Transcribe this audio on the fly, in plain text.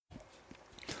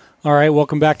All right,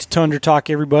 welcome back to Tundra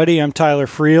Talk, everybody. I'm Tyler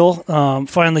Friel.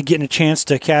 Finally getting a chance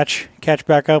to catch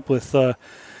back up with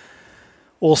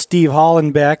old Steve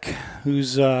Hollenbeck,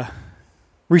 who's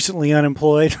recently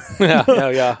unemployed.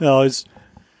 Yeah. No,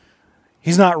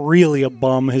 he's not really a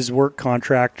bum. His work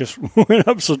contract just went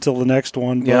up until the next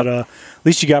one. But at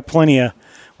least you got plenty of.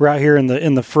 We're out here in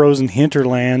the frozen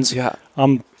hinterlands. Yeah.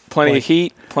 Plenty of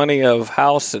heat, plenty of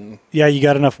house, and you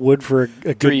got enough wood for a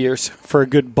good 3 years for a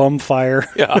good bum fire.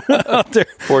 Yeah, out there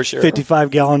for sure.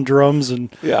 55-gallon drums and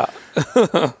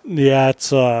it's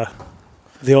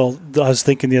the old. I was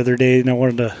thinking the other day, and I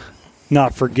wanted to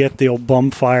not forget the old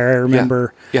bum fire. I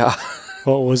remember. Yeah.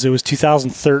 What was it? Was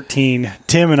 2013.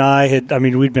 Tim and I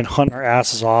we'd been hunting our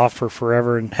asses off for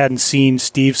forever and hadn't seen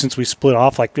Steve since we split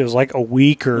off. Like it was like a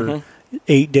week or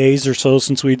 8 days or so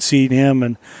since we'd seen him,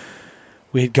 and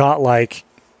we had got I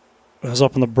was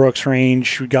up in the Brooks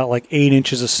Range. We got 8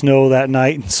 inches of snow that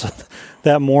night, and so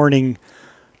that morning,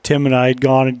 Tim and I had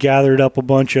gone and gathered up a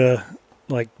bunch of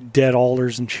dead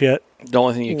alders and shit. The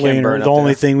only thing you can burn. The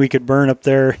only thing we could burn up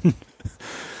there.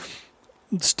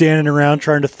 Standing around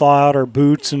trying to thaw out our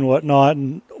boots and whatnot,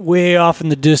 and way off in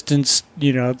the distance,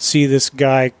 see this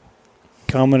guy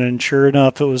coming, and sure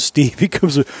enough, it was Steve. He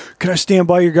comes, "Can I stand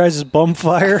by your guys' bum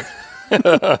fire?"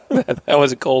 That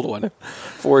was a cold one,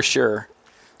 for sure.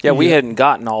 Yeah, we hadn't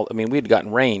gotten we had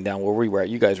gotten rain down where we were at.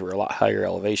 You guys were a lot higher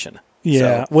elevation.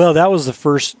 Yeah, so. Well, that was the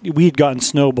first. We had gotten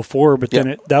snow before, but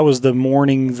then that was the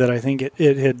morning that I think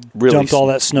it had really dumped all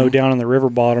that snow down in the river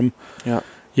bottom. Yeah.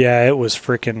 Yeah, it was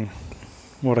freaking,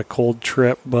 what a cold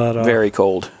trip. But very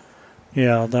cold.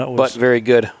 Yeah, that was. But very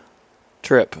good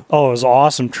trip. Oh, it was an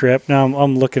awesome trip. Now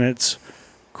I'm looking at it's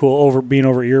cool being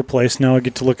over at your place. Now I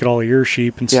get to look at all of your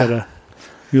sheep instead of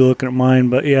you looking at mine.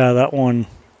 But yeah, that one,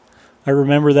 I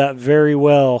remember that very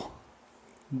well.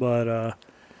 But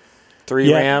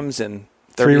 3 rams in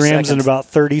 30 seconds. 3 rams seconds. in about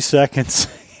 30 seconds.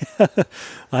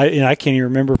 I can't even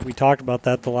remember if we talked about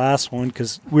that the last one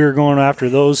because we were going after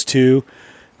those two,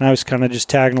 and I was kind of just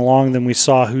tagging along. Then we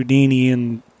saw Houdini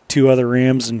and 2 other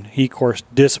rams, and he, of course,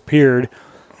 disappeared.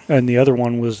 And the other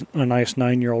one was a nice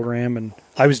 9-year-old ram, and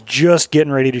I was just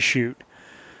getting ready to shoot.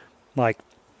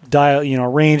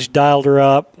 Range dialed her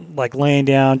up, laying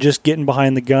down, just getting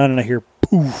behind the gun, and I hear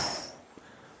poof,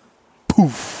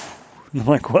 poof. And I'm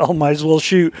like, well, might as well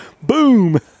shoot.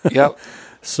 Boom. Yep.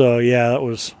 So yeah,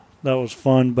 that was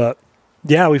fun, but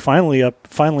yeah, we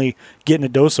finally getting a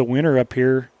dose of winter up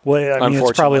here. Well,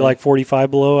 it's probably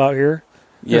 45 below out here.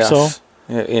 Yes. Or so.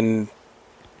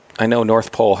 I know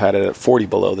North Pole had it at 40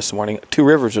 below this morning. Two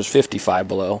Rivers was 55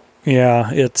 below.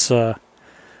 Yeah, it's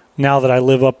now that I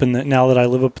live up in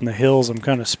the hills, I'm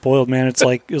kind of spoiled, man. It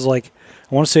was I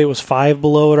want to say it was 5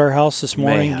 below at our house this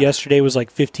morning. Man. Yesterday was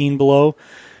 15 below.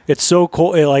 It's so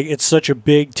cold. It's such a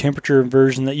big temperature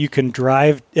inversion that you can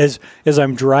drive as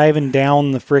I'm driving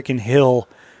down the freaking hill.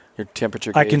 Your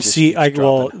temperature gauge I can see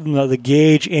the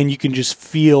gauge, and you can just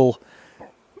feel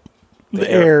the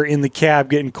air in the cab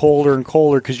getting colder and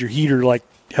colder because your heater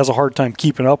has a hard time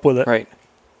keeping up with it. Right.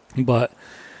 But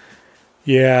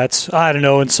yeah, I don't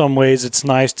know. In some ways, it's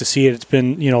nice to see it. It's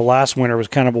been last winter was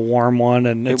kind of a warm one,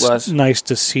 and it's nice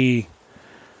to see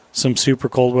some super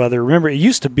cold weather. Remember, it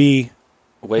used to be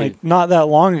not that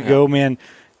long ago, man.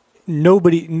 You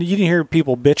didn't hear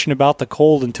people bitching about the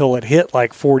cold until it hit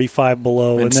 45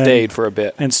 below, and stayed for a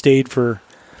bit, and stayed for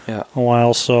a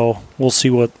while. So we'll see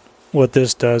what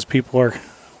this does. We're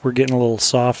getting a little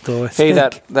soft though. I think.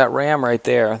 that ram right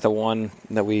there, the one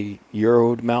that we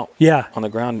Euro'd mount on the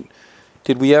ground.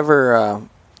 Did we ever?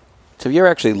 Have you ever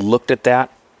actually looked at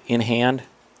that in hand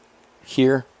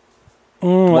here?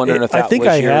 Wondering if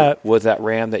that was that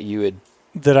ram that you had.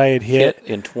 That I had hit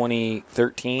in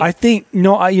 2013? I think,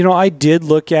 no, I did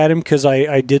look at him because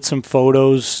I did some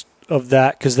photos of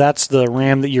that because that's the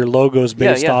ram that your logo is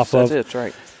based off of. That's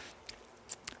right.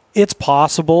 It's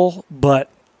possible, but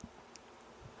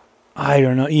I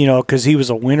don't know, because he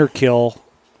was a winter kill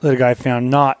that a guy found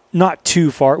not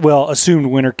too far. Well, assumed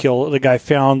winter kill the guy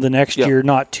found the next year,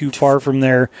 not too far from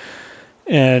there.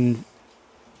 And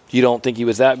you don't think he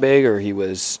was that big, or he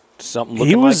was something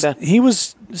looking like that? He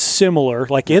was similar.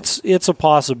 It's a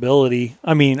possibility.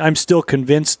 I mean, I'm still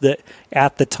convinced that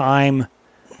at the time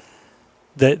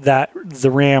that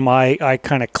the ram I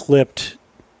kind of clipped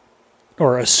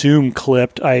or assumed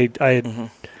clipped. I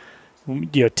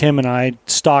Tim and I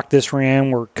stalked this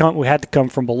ram. We had to come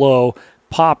from below.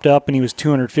 Popped up and he was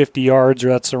 250 yards, or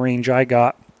that's the range I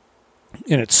got.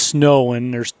 And it's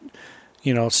snowing. There's,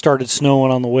 started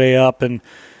snowing on the way up, and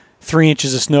 3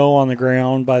 inches of snow on the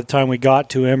ground by the time we got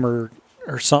to him, or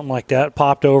something like that.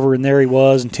 Popped over, and there he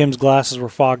was, and Tim's glasses were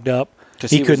fogged up.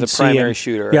 He couldn't see him. Primary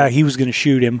shooter. Right? Yeah, he was going to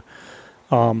shoot him.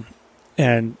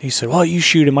 And he said, well, you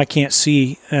shoot him. I can't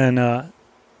see. And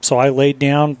so I laid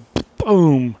down,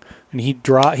 boom, and he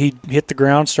hit the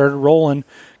ground, started rolling,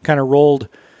 kind of rolled.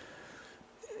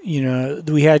 You know,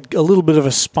 we had a little bit of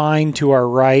a spine to our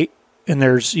right, and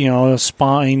there's, you know, a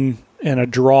spine and a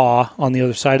draw on the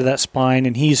other side of that spine,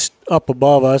 and he's up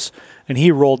above us, and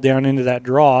he rolled down into that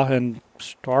draw, and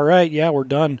all right, yeah, we're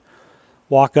done.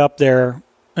 Walk up there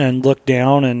and look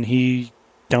down, and he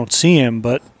don't see him,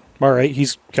 but all right,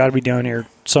 he's got to be down here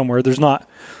somewhere. There's not,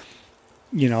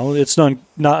 you know, it's not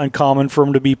uncommon for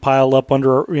him to be piled up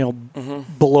under, you know,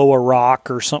 below a rock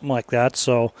or something like that,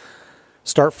 so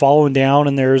start following down,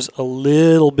 and there's a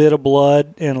little bit of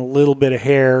blood and a little bit of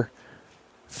hair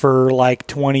for like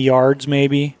 20 yards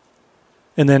maybe.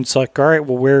 And then it's like, all right,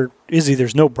 well, where is he?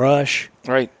 There's no brush.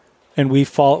 Right. And we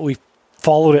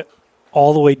followed it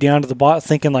all the way down to the bottom,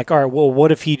 thinking like, all right, well,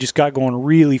 what if he just got going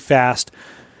really fast?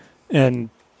 And,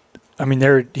 I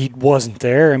mean, he wasn't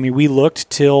there. I mean, we looked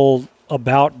till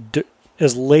about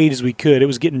as late as we could. It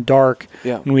was getting dark,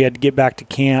 and we had to get back to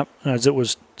camp as it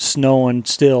was snowing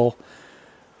still.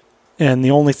 And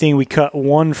the only thing, we cut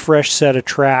one fresh set of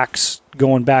tracks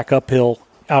going back uphill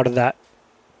out of that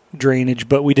drainage,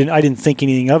 but I didn't think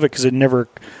anything of it because it never,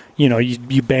 you know,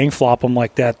 you bang flop them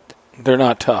like that. They're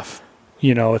not tough.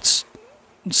 You know,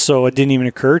 so it didn't even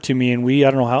occur to me. And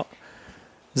I don't know how,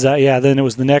 then it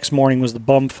was the next morning was the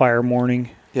bum fire morning.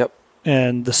 Yep.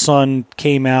 And the sun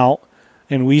came out,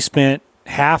 and we spent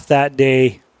half that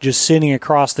day just sitting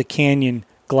across the canyon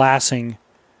glassing.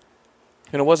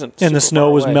 And it wasn't. And the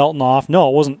snow was melting off. No,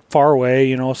 it wasn't far away,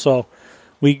 you know. So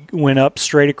we went up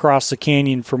straight across the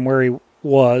canyon from where he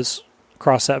was,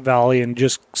 across that valley, and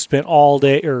just spent all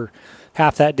day or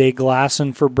half that day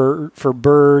glassing for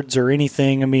birds or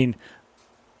anything. I mean,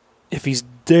 if he's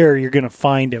there, you're going to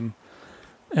find him.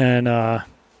 And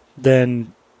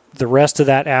then the rest of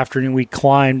that afternoon, we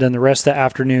climbed, and the rest of the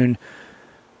afternoon,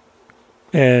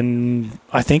 and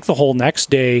I think the whole next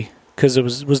day, because it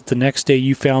was the next day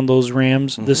you found those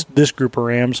rams, this group of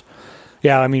rams.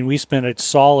 Yeah, I mean, we spent a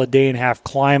solid day and a half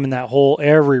climbing that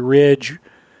every ridge,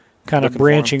 kind of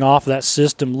branching off of that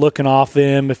system, looking off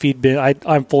him. If he'd been,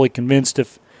 I'm fully convinced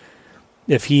if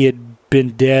he had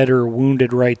been dead or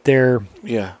wounded right there,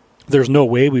 there's no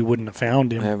way we wouldn't have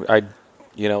found him. It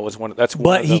was one. That's one.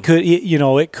 But he could,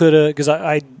 it could have, because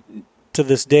I to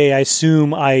this day I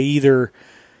assume I either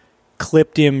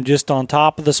clipped him just on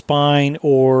top of the spine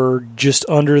or just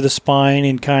under the spine,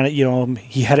 and kind of,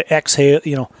 he had to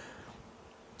exhale,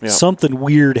 something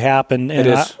weird happened, and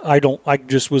I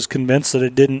just was convinced that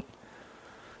it didn't,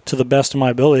 to the best of my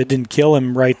ability, it didn't kill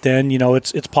him right then.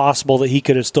 It's possible that he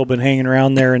could have still been hanging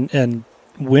around there and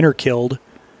winter killed.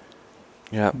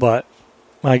 Yeah. But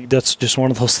that's just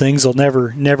one of those things I'll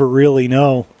never really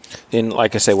know. And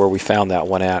like I say, where we found that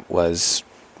one at was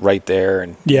right there,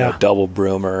 and double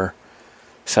broomer.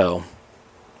 So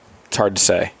it's hard to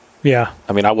say. Yeah.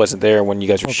 I mean, I wasn't there when you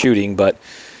guys were shooting, but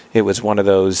it was one of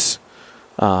those,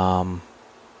 of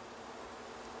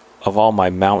all my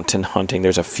mountain hunting,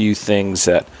 there's a few times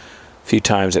that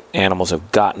animals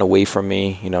have gotten away from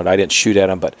me, and I didn't shoot at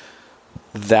them, but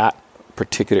that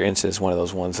particular incident is one of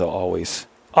those ones that always,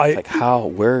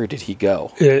 where did he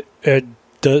go?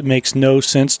 It makes no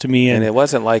sense to me. And it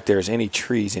wasn't like there's any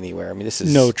trees anywhere. I mean, this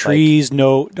is no trees,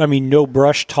 no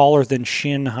brush taller than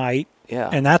shin height. Yeah.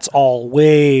 And that's all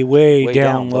way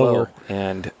down lower.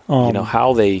 And,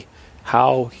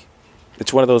 how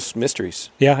it's one of those mysteries.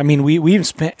 Yeah. I mean, we even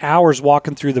spent hours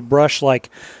walking through the brush,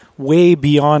 like way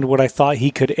beyond what I thought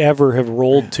he could ever have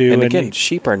rolled to. And again,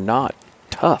 sheep are not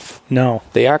tough. No.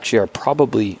 They actually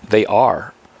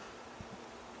are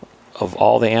of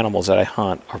all the animals that I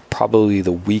hunt, are probably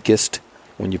the weakest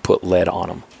when you put lead on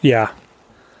them. Yeah.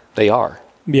 They are.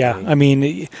 Yeah. I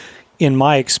mean, in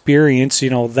my experience,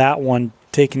 that one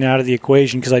taken out of the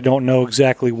equation, because I don't know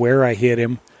exactly where I hit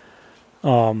him.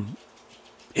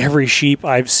 Every sheep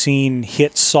I've seen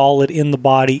hit solid in the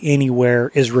body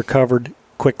anywhere is recovered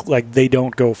quick. Like, they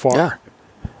don't go far.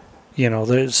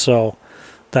 Yeah. So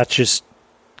that's just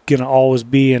going to always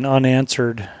be an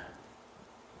unanswered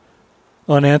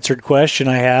question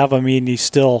I have. I mean,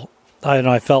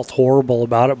 I felt horrible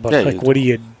about it, but what do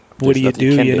you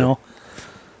do?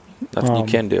 Nothing you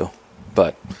can do,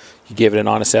 but you give it an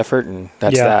honest effort, and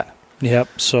that's that. Yep.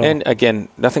 So, and again,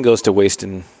 nothing goes to waste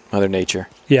in Mother Nature.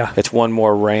 Yeah. It's one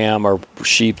more ram or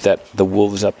sheep that the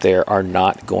wolves up there are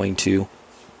not going to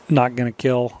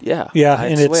kill. Yeah. Yeah.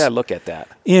 That's the way I look at that.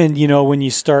 And, when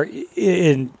you start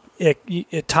you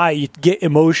get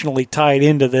emotionally tied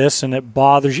into this, and it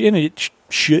bothers you, and it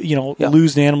should,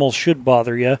 losing animals should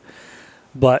bother you.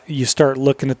 But you start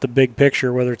looking at the big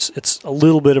picture, whether it's a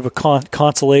little bit of a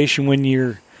consolation when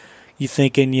you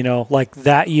thinking, like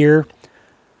that year,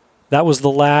 that was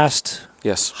the last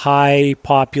high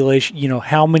population.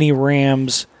 How many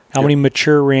rams, how many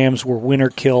mature rams were winter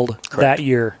killed that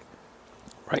year?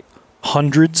 Right.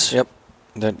 Hundreds. Yep.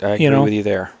 I agree with you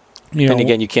there. And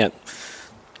again, you can't.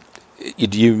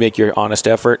 You make your honest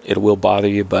effort, it will bother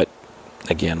you. But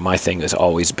again, my thing has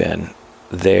always been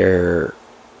there.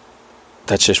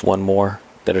 That's just one more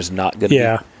that is not going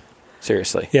to be.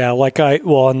 Seriously. Yeah, like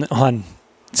on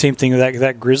same thing with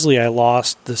that grizzly I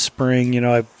lost this spring.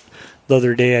 The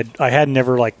other day I had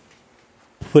never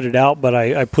put it out, but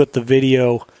I put the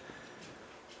video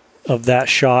of that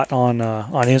shot on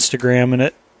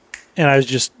Instagram, and I was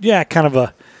just kind of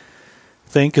a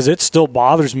thing because it still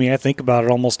bothers me. I think about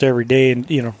it almost every day, and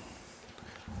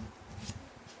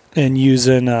and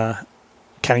using kind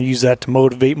of use that to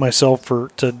motivate myself to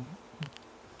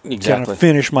kind of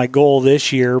finish my goal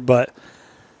this year. But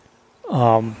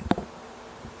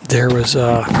there was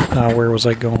where was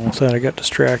I going with that? I got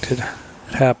distracted.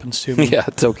 It happens to me. Yeah,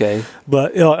 it's okay.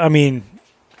 But I mean,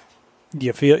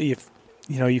 you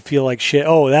feel like shit.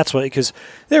 Oh, that's what, because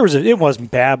it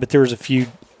wasn't bad, but there was a few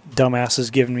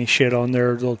dumbasses giving me shit on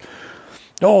there.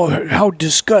 Oh, how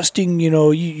disgusting!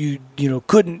 You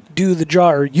couldn't do the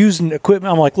job or using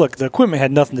equipment. I'm like, look, the equipment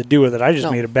had nothing to do with it. I just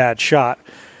made a bad shot.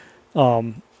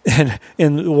 And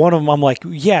one of them, I'm like,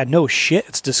 yeah, no shit,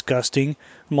 it's disgusting.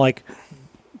 I'm like,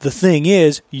 the thing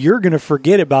is, you're going to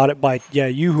forget about it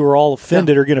you who are all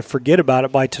offended are going to forget about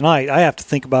it by tonight. I have to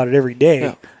think about it every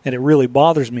day, and it really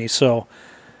bothers me. So,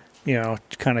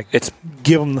 kind of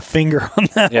give them the finger on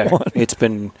that one. It's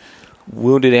been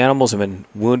wounded animals have been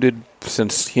wounded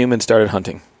since humans started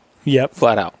hunting. Yep.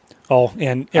 Flat out. Oh,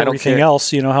 and everything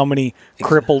else, how many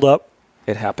crippled up.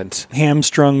 It happens.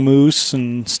 Hamstrung moose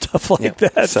and stuff like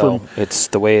that. So it's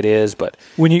the way it is. But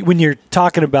when you're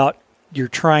talking about you're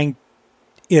trying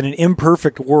in an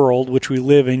imperfect world, which we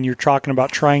live in, you're talking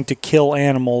about trying to kill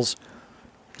animals.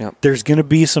 Yep. There's going to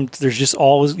be there's just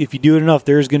always, if you do it enough,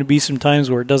 there's going to be some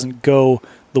times where it doesn't go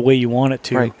the way you want it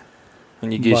to. Right.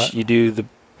 And you do the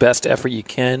best effort you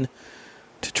can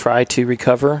to try to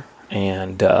recover.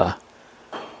 And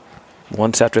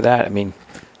once after that, I mean,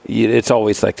 it's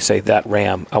always like to say that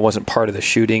ram, I wasn't part of the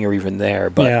shooting or even there,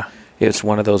 but it's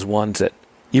one of those ones that,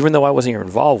 even though I wasn't even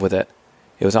involved with it,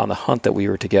 it was on the hunt that we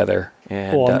were together.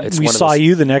 And we saw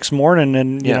you the next morning,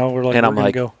 and we're like, we're going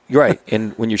to go. Right.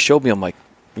 And when you showed me, I'm like,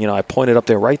 I pointed up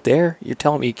there right there. You're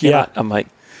telling me you cannot. I'm like,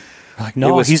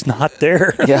 no, he's not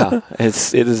there.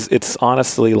 It's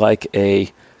honestly like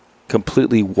a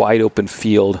completely wide open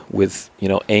field with,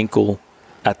 ankle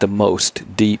at the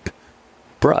most deep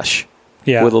brush.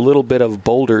 Yeah. With a little bit of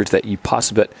boulders that you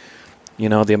possibly, the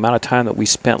amount of time that we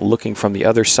spent looking from the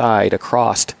other side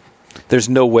across, there's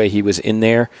no way he was in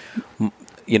there.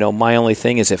 My only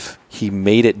thing is if he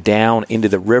made it down into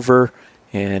the river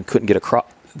and couldn't get across,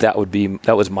 that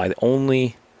was my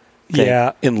only thing.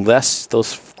 Yeah. Unless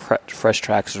those fresh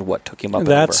tracks are what took him up.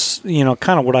 That's,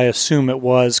 kind of what I assume it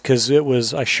was,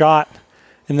 because I shot,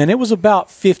 and then it was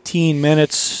about 15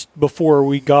 minutes before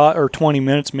we got, or 20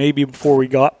 minutes maybe before we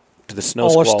got the snow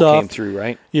squall came through,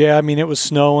 right? Yeah, I mean, it was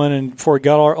snowing, and before we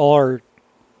got all our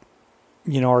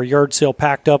yard sale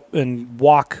packed up and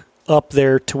walk up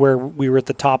there to where we were at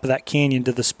the top of that canyon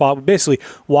to the spot. We basically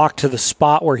walked to the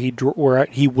spot where he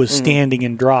was standing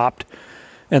and dropped,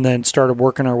 and then started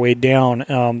working our way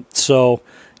down. So,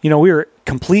 we were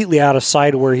completely out of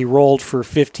sight of where he rolled for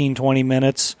 15, 20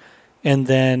 minutes. And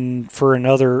then for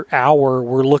another hour,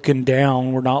 we're looking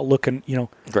down. We're not looking,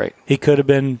 Right. He could have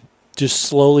been just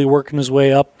slowly working his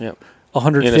way up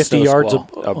 150 yards,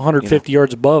 150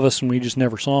 yards above us, and we just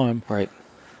never saw him. Right.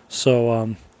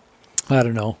 So, I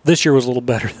don't know. This year was a little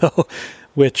better though,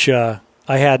 which I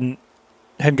hadn't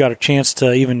got a chance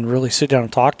to even really sit down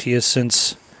and talk to you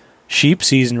since sheep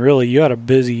season. Really, you had a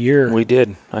busy year. We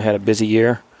did. I had a busy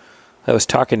year. I was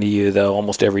talking to you though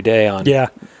almost every day on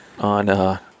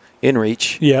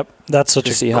InReach. Yep, that's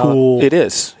such a cool. It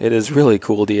is. It is really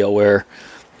cool deal where,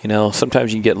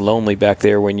 sometimes you can get lonely back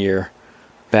there when you're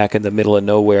back in the middle of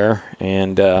nowhere,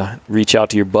 and reach out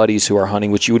to your buddies who are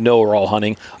hunting, which are all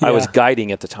hunting. Yeah. I was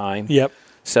guiding at the time. Yep.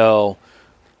 So,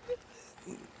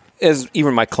 as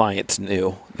even my clients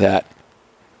knew that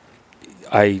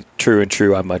I'm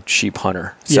a sheep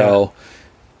hunter. So,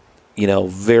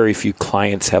 very few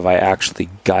clients have I actually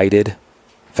guided. In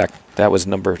fact, that was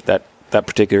that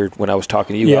particular, when I was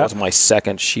talking to you, that was my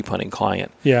second sheep hunting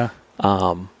client. Yeah.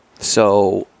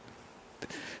 So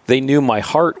they knew my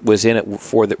heart was in it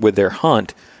with their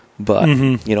hunt, But,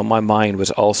 my mind was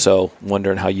also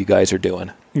wondering how you guys are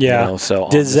doing. Yeah. So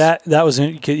that was,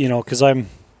 because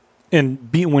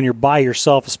when you're by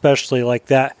yourself, especially like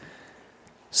that,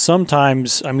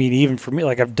 sometimes, even for me,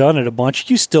 like I've done it a bunch,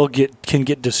 you still can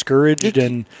get discouraged,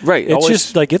 and right. It's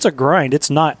just like, it's a grind. It's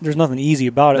not, there's nothing easy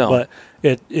about it, but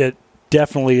it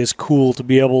definitely is cool to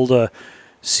be able to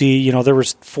see, there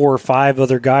was 4 or 5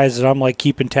 other guys that I'm like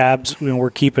keeping tabs. We're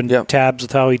keeping tabs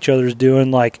with how each other's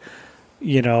doing. Like,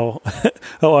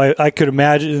 I could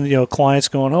imagine, clients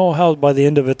going, how by the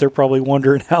end of it, they're probably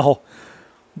wondering how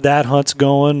that hunt's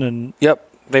going. And yep,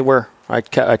 they were. I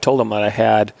told them that I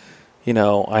had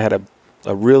a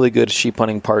really good sheep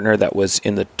hunting partner that was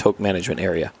in the Tok management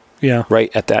area. Yeah. Right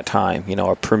at that time,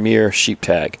 a premier sheep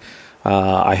tag.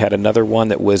 I had another one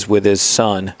that was with his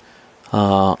son.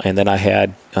 And then I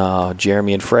had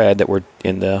Jeremy and Fred that were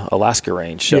in the Alaska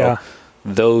range. So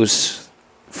those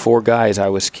 4 guys I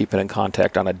was keeping in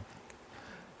contact on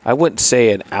I wouldn't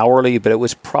say an hourly, but it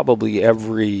was probably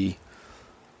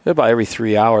about every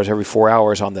 3 hours, every 4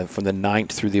 hours from the 9th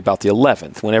through about the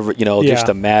 11th, whenever, just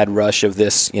a mad rush of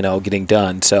this, getting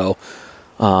done. So,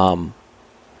 my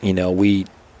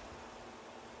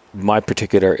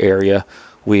particular area,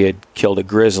 we had killed a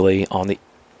grizzly on the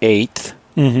 8th.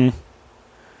 Mm-hmm.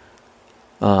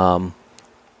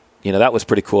 That was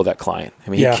pretty cool, that client.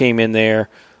 He came in there,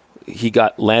 he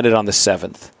landed on the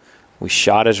 7th. We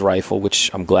shot his rifle, which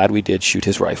I'm glad we did shoot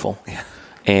his rifle. Yeah.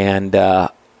 And,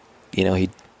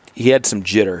 he had some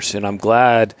jitters, and I'm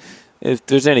glad if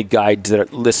there's any guides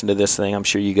that listen to this thing, I'm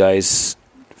sure you guys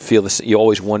feel this. You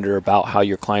always wonder about how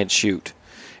your clients shoot.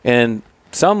 And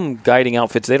some guiding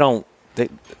outfits, I don't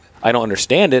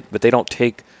understand it, but they don't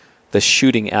take the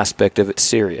shooting aspect of it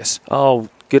serious. Oh,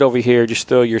 get over here, just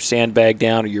throw your sandbag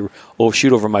down, or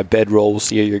shoot over my bedroll, we'll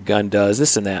see how your gun does,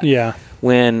 this and that. Yeah.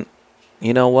 When,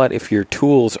 if your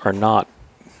tools are not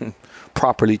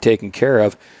properly taken care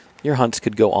of, your hunts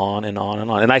could go on and on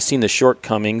and on. And I've seen the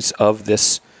shortcomings of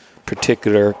this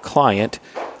particular client.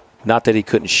 Not that he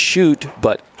couldn't shoot,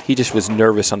 but he just was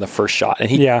nervous on the first shot.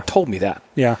 And he told me that.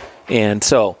 Yeah. And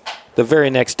so the very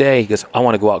next day, he goes, I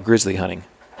want to go out grizzly hunting.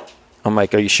 I'm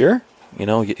like, are you sure?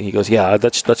 He goes, yeah,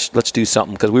 let's do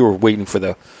something, because we were waiting for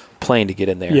the plane to get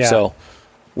in there. Yeah. So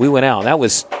we went out. And that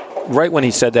was right when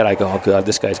he said that. I go, oh God,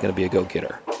 this guy's going to be a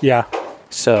go-getter. Yeah.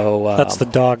 So that's the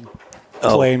dog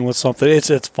playing with something. It's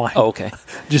fine. Oh, okay.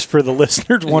 Just for the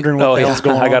listeners wondering what the hell's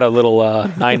going on. I got a little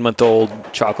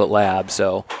 9-month-old chocolate lab.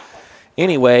 So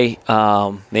anyway,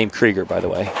 named Krieger, by the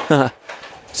way.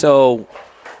 So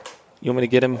you want me to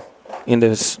get him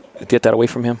get that away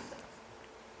from him?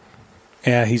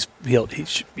 Yeah, he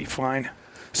should be fine.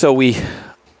 So we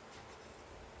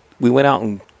went out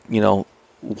and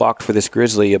walked for this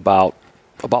grizzly about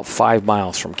 5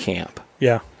 miles from camp.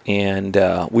 Yeah. And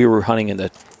we were hunting in the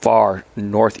far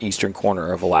northeastern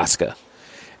corner of Alaska.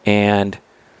 And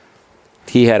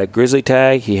he had a grizzly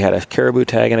tag, he had a caribou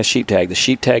tag, and a sheep tag. The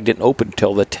sheep tag didn't open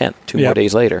until the 10th, 2 more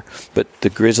days later. But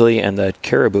the grizzly and the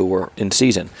caribou were in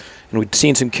season. And we'd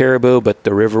seen some caribou, but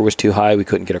the river was too high. We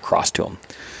couldn't get across to them.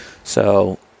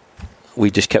 So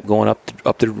we just kept going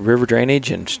up the river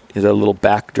drainage, and did a little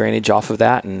back drainage off of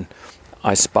that. And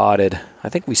I spotted, I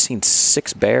think we seen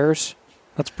 6 bears.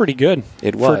 That's pretty good.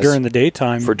 It was. For during the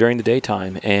daytime.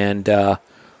 And,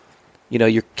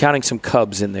 you're counting some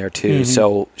cubs in there, too. Mm-hmm.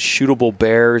 So shootable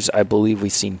bears, I believe we've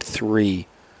seen 3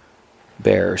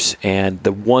 bears. And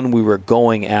the one we eventually were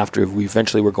going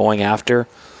after,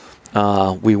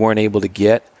 we weren't able to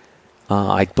get.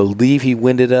 I believe he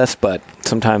winded us, but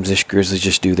sometimes these grizzlies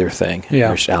just do their thing. Yeah.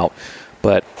 They're just out.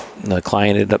 But the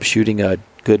client ended up shooting a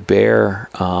good bear,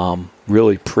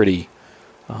 really pretty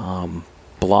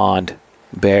blonde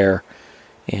bear,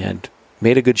 and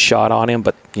made a good shot on him.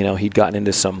 But he'd gotten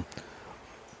into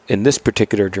in this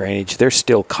particular drainage, there's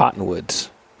still cottonwoods.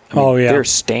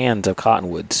 There's stands of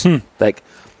cottonwoods. Like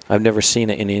I've never seen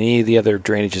it in any of the other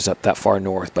drainages up that far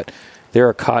north, but there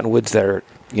are cottonwoods that are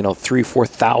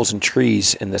 3,000-4,000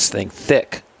 trees in this thing,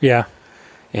 thick. Yeah.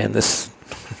 And this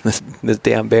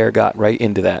damn bear got right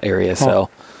into that area. So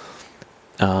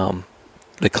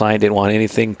the client didn't want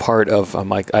anything part of, I'm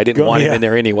like, I didn't want him in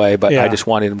there anyway, but I just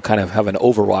wanted him kind of have an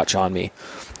overwatch on me.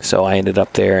 So I ended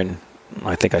up there, and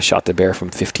I think I shot the bear from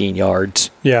 15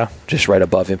 yards. Yeah. Just right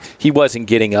above him. He wasn't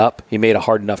getting up. He made a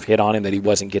hard enough hit on him that he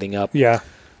wasn't getting up. Yeah.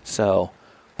 So,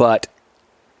 but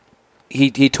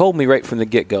he told me right from the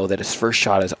get-go that his first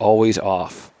shot is always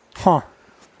off. Huh.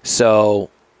 So,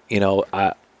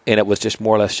 and it was just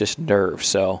more or less just nerves.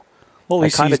 So, well,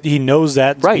 at least he knows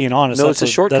that. Right. Being honest, knows the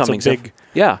shortcomings. That's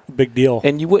a big deal.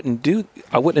 And I wouldn't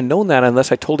have known that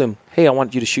unless I told him, "Hey, I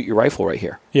want you to shoot your rifle right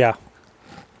here." Yeah.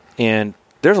 And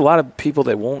there's a lot of people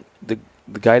that won't, the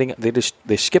guiding,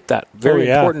 they skip that very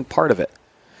important part of it.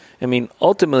 I mean,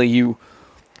 ultimately you're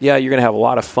going to have a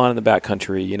lot of fun in the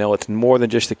backcountry. You know, it's more than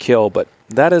just the kill, but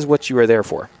that is what you are there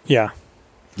for. Yeah.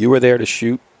 You were there to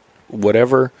shoot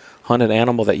whatever hunted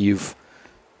animal that you've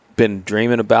been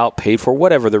dreaming about, paid for,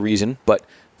 whatever the reason, but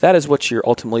that is what you're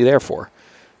ultimately there for.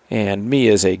 And me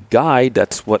as a guide,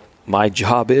 that's what my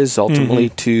job is ultimately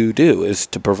to do, is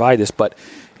to provide this. But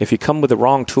if you come with the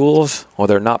wrong tools or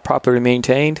they're not properly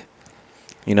maintained,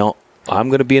 you know, I'm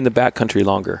going to be in the backcountry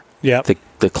longer. Yeah.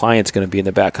 The client's going to be in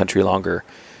the backcountry longer.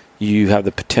 You have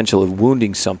the potential of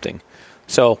wounding something.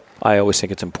 So I always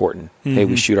think it's important. Hey,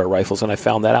 we shoot our rifles. And I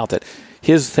found that out, that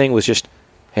his thing was just,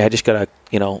 hey, I just got to,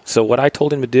 you know. So what I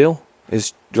told him to do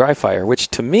is dry fire, which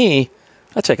to me,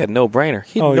 that's like a no-brainer.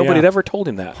 Nobody had ever told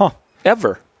him that. Huh.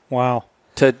 Ever. Wow.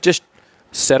 To just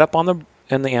set up on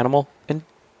the animal and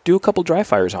do a couple dry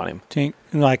fires on him.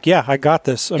 Like, yeah, I got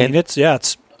this. I mean,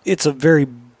 it's a very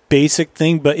basic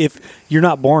thing, but if you're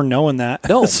not born knowing that.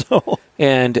 No. So.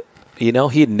 And, you know,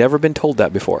 he had never been told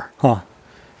that before. Huh.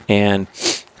 And,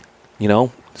 you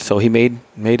know, so he made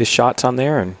his shots on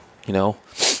there, and, you know,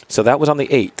 so that was on the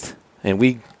 8th. And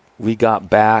we got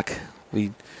back.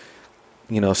 We,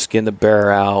 you know, skinned the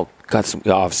bear out, got some,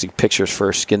 obviously, pictures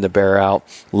first, skinned the bear out,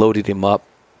 loaded him up,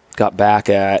 got back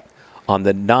on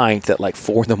the 9th at like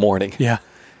 4 a.m. Yeah.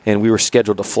 And we were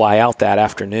scheduled to fly out that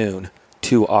afternoon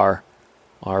to our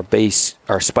base,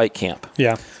 our spike camp.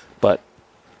 Yeah. But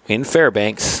in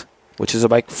Fairbanks, which is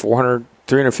about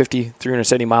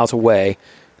 370 miles away,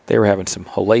 they were having some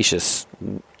hellacious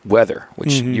weather,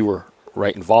 which you were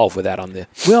right involved with that on the...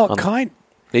 Well,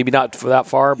 maybe not for that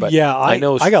far, but yeah, I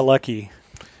know... I got lucky.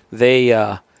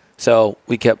 They... So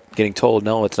we kept getting told,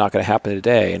 no, it's not going to happen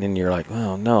today. And then you're like,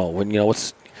 oh, no. When, you know,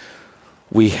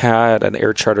 we had an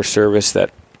air charter service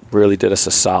that really did us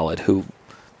a solid, who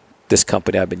this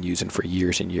company I've been using for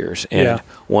years and years. And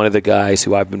one of the guys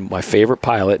who I've been, my favorite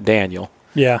pilot, Daniel,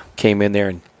 came in there,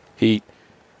 and he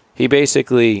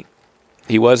basically,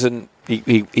 he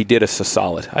did us a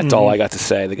solid. That's all I got to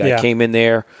say. The guy came in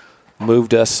there,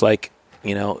 moved us, like,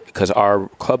 you know, because our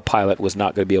club pilot was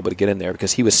not going to be able to get in there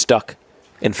because he was stuck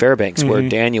in Fairbanks, where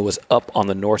Daniel was up on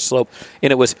the north slope.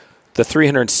 And it was the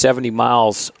 370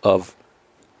 miles of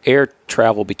air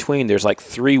travel between. There's like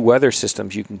 3 weather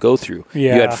systems you can go through.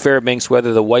 Yeah. You had Fairbanks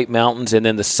weather, the White Mountains, and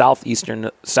then the south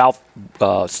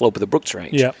slope of the Brooks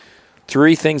Range. Yep.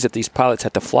 3 things that these pilots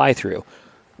had to fly through.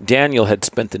 Daniel had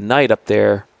spent the night up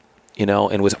there, you know,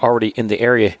 and was already in the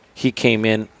area. He came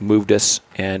in, moved us,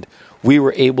 and we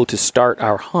were able to start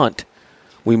our hunt.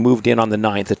 We moved in on the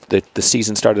 9th. The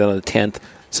season started on the 10th.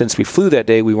 Since we flew that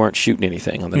day, we weren't shooting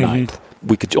anything on the 9th.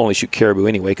 We could only shoot caribou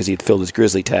anyway because he had filled his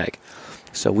grizzly tag.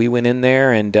 So we went in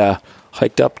there and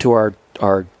hiked up to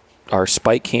our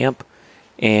spike camp.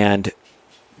 And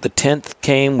the 10th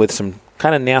came with some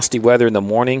kind of nasty weather in the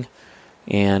morning.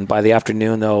 And by the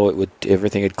afternoon, though,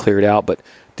 everything had cleared out. But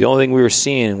the only thing we were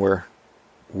seeing were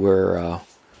a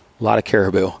lot of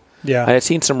caribou. Yeah. I had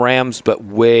seen some rams, but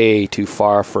way too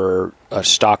far for a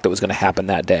stalk that was going to happen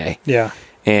that day. Yeah.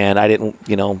 And I didn't,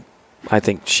 you know, I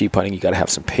think sheep hunting, you got to have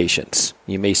some patience.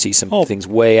 You may see some things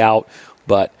way out,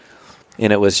 and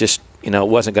it was just, you know,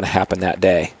 it wasn't going to happen that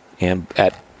day. And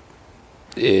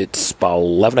it's about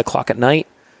 11 o'clock at night,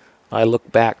 I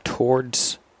look back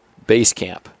towards base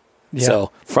camp. Yeah.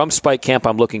 So from spike camp,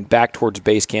 I'm looking back towards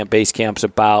base camp. Base camp's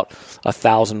about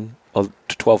 1,000 to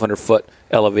 1,200 foot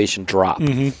elevation drop.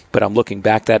 But I'm looking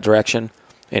back that direction,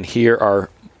 and here are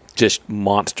just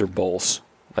monster bulls,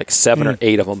 like 7 or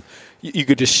 8 of them. You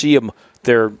could just see them,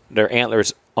 their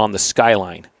antlers on the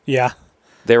skyline. Yeah.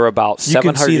 They're about 700.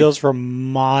 You can see those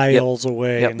from miles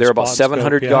away. Yep, they're about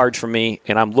 700 yards from me,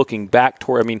 and I'm looking back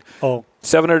toward,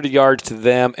 700 yards to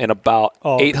them, and about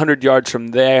 800 yards from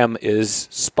them is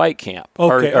spike camp,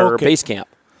 or base camp.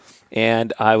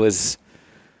 And I was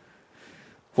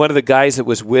one of the guys that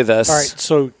was with us. All right,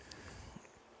 so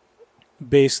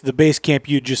the base camp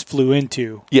you just flew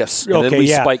into. Yes, and then we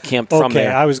spike camped from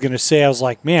there. I was going to say, I was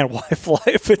like, man, why fly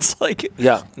if it's like...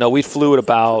 Yeah, no, we flew at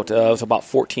about, it was about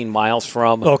 14 miles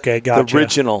from the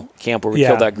original camp where we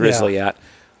killed that grizzly at.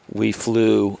 We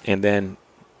flew, and then,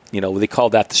 you know, they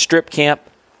called that the strip camp,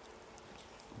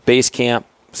 base camp,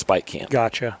 spike camp.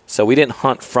 Gotcha. So we didn't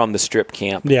hunt from the strip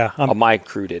camp. Yeah. My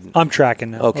crew didn't. I'm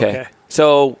tracking now. Okay.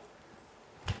 So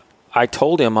I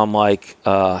told him, I'm like,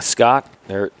 Scott,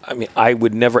 I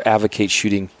would never advocate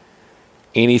shooting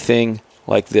anything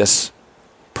like this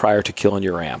prior to killing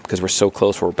your ram because we're so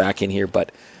close. We're back in here,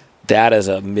 but that is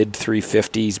a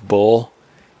mid-350s bull,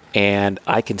 and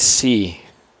I can see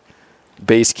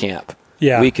base camp.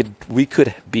 Yeah. We could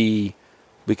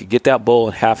get that bull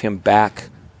and have him back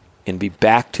and be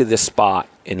back to this spot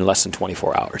in less than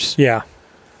 24 hours. Yeah.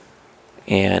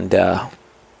 And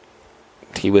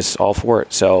he was all for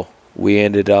it. So we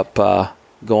ended up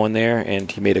going there,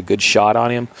 and he made a good shot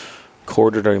on him,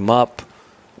 quartered him up,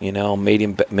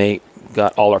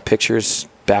 got all our pictures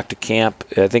back to camp.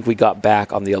 I think we got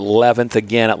back on the 11th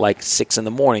again at like 6 in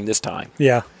the morning this time.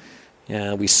 Yeah.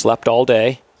 Yeah, we slept all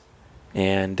day.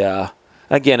 And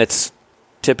again, it's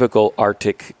typical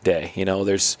Arctic day.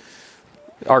 There's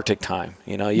Arctic time.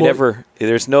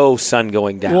 There's no sun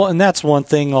going down. Well, and that's one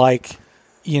thing, like,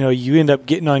 you end up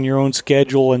getting on your own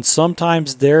schedule, and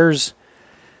sometimes there's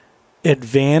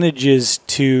advantages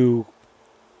to,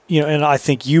 and I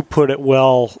think you put it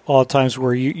well all the times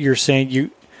where you're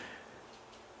saying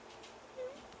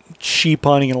sheep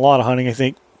hunting and a lot of hunting, I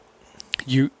think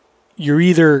you're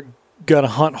either going to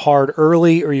hunt hard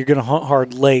early or you're going to hunt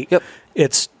hard late. Yep.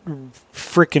 It's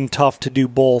freaking tough to do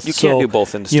both. You can't do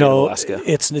both in the state of Alaska.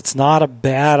 It's not a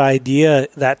bad idea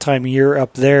that time of year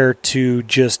up there to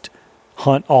just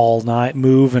hunt all night,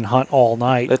 move and hunt all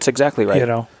night. That's exactly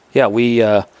right. Yeah, we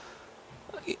and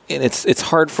it's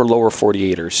hard for lower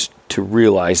 48ers to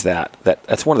realize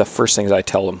that's one of the first things I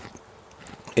tell them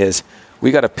is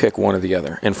we got to pick one or the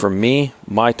other. And for me,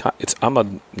 I'm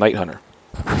a night hunter.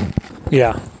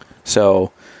 Yeah.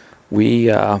 So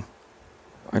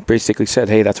I basically said,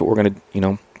 hey, that's what we're going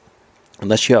to,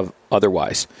 unless you have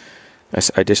otherwise.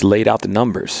 I just laid out the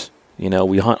numbers.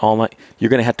 We hunt all night. You're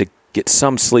going to have to get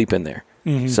some sleep in there.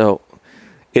 Mm-hmm. So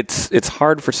it's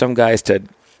hard for some guys to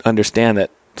understand that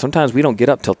sometimes we don't get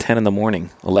up till 10 in the morning,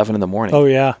 11 in the morning. Oh,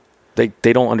 yeah.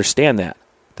 They don't understand that.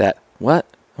 What?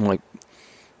 I'm like,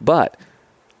 but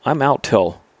I'm out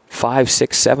till 5,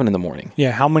 6, 7 in the morning.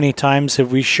 Yeah, how many times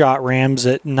have we shot rams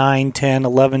at 9, 10,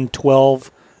 11,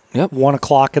 12, yep. 1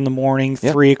 o'clock in the morning,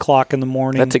 3 o'clock in the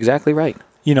morning? That's exactly right.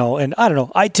 And I don't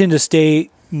know. I tend to stay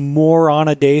more on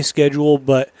a day schedule,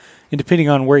 but depending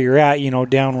on where you're at,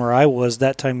 down where I was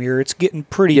that time of year, it's getting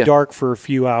pretty dark for a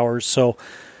few hours. So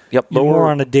you're more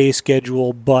on a day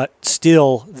schedule, but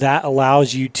still that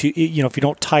allows you to, if you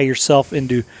don't tie yourself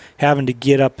into having to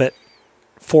get up at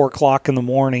 4 o'clock in the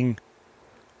morning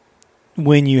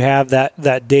when you have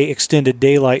that day extended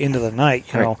daylight into the night,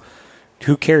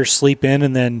 who cares? Sleep in,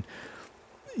 and then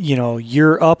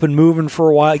you're up and moving for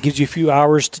a while. It gives you a few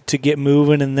hours to get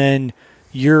moving, and then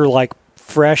you're like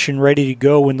fresh and ready to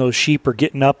go when those sheep are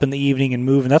getting up in the evening and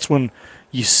moving. That's when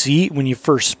you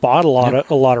first spot a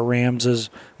lot of rams, is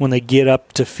when they get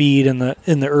up to feed in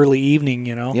the early evening.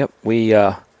 Yep. We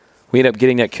ended up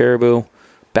getting that caribou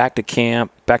back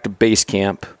to base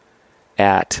camp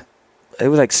it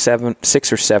was like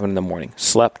 6 or 7 in the morning.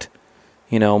 Slept,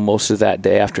 most of that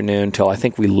day afternoon till I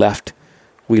think we left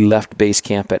base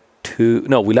camp at 2.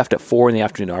 No, we left at 4 in the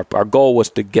afternoon. Our goal was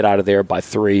to get out of there by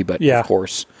 3, but of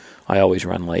course I always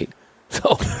run late.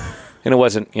 So, and it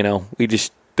wasn't,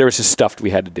 there was just stuff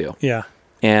we had to do. Yeah.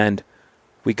 And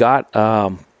we got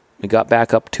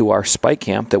back up to our spike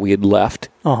camp that we had left.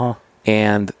 Uh-huh.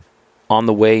 And on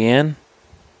the way in,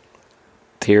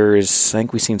 I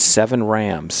think we've seen 7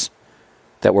 rams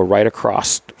that were right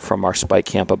across from our spike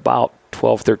camp, about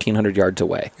 1,300 yards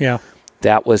away. Yeah.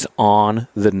 That was on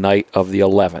the night of the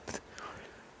 11th.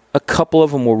 A couple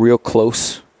of them were real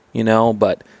close,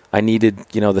 but I needed,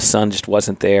 the sun just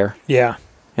wasn't there. Yeah.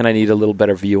 And I needed a little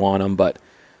better view on them. But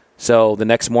so the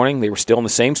next morning, they were still in the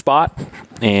same spot,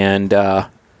 and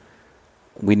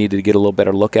we needed to get a little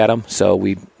better look at them. So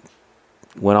we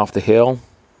went off the hill,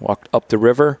 walked up the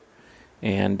river,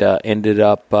 and ended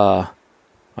up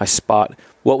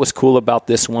what was cool about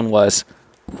this one was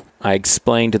I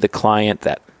explained to the client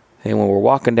that, hey, when we're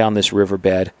walking down this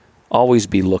riverbed, always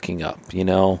be looking up,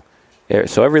 So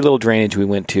every little drainage we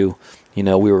went to, we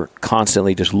were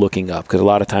constantly just looking up, because a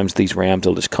lot of times these rams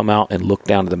will just come out and look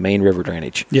down to the main river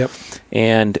drainage. Yep.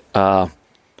 And I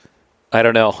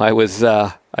don't know.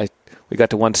 We got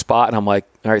to one spot, and I'm like,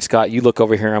 all right, Scott, you look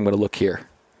over here. I'm going to look here.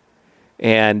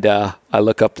 And I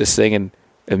look up this thing, and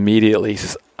immediately he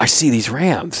says, I see these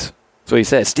rams. So he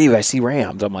says, Steve, I see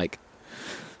rams. I'm like,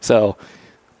 so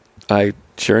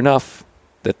sure enough,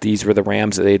 that these were the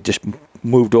rams that they had just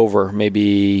moved over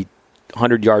maybe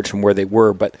 100 yards from where they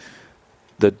were, but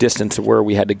the distance of where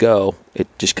we had to go, it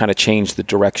just kind of changed the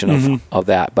direction of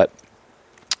that. But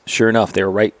sure enough, they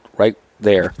were right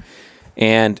there.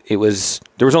 And there was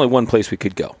only one place we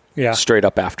could go, straight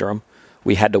up after them.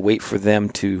 We had to wait for them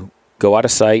to go out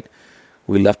of sight.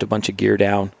 We left a bunch of gear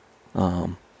down,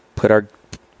 put our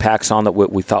packs on that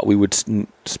we thought we would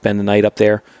spend the night up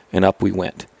there, and up we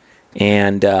went.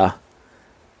 And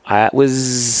it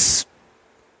was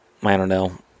I don't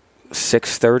know,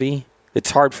 6:30.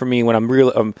 It's hard for me when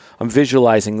I'm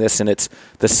visualizing this, and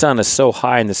the sun is so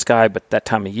high in the sky, but that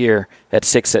time of year at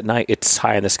 6 at night, it's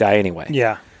high in the sky anyway.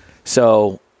 Yeah.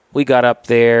 So we got up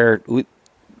there.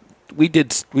 We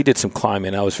did some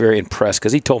climbing. I was very impressed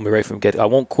because he told me right from the get, I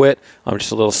won't quit. I'm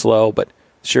just a little slow, but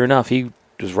sure enough, he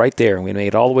was right there, and we made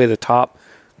it all the way to the top,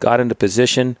 got into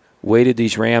position, waited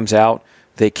these rams out.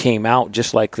 They came out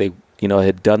just like they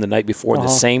had done the night before in the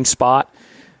same spot.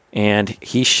 And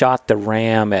he shot the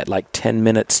ram at like 10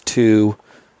 minutes to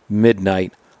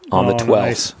midnight on the 12th.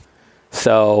 Nice.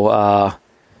 So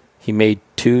he made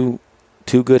two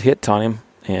good hits on him.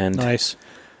 And nice.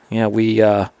 Yeah,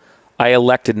 I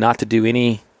elected not to do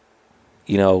any,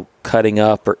 cutting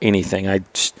up or anything.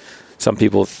 Some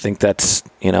people think that's,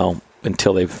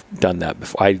 until they've done that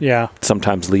before. I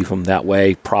sometimes leave them that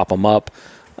way, prop them up,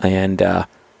 and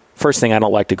first thing, I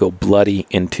don't like to go bloody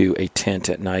into a tent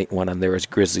at night when there is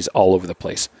grizzlies all over the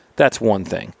place. That's one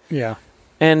thing. Yeah.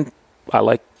 And I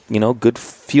like, good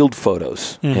field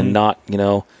photos and not,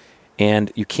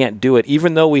 and you can't do it.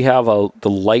 Even though we have the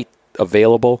light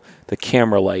available, the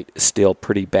camera light is still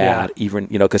pretty bad. Yeah. Even,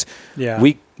 because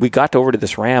we got over to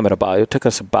this ram it took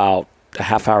us about a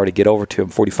half hour to get over to him,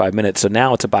 45 minutes. So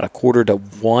now it's about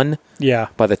 1:45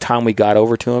 by the time we got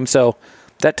over to him. So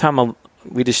that time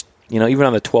we just, even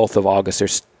on the 12th of August,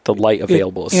 there's the light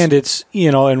available. And it's,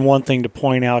 and one thing to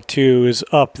point out, too, is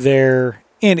up there,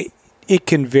 and it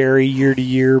can vary year to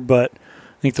year, but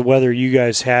I think the weather you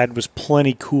guys had was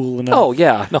plenty cool enough. Oh,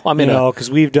 yeah. No, I mean, because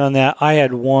we've done that. I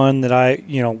had one that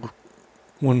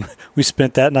when we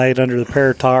spent that night under the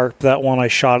paratarp, that one I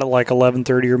shot at like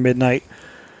 11:30 or midnight.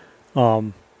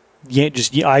 I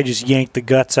just yanked the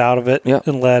guts out of it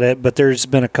and let it, but there's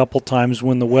been a couple times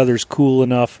when the weather's cool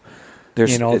enough.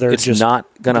 It's just not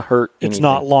going to hurt anything. It's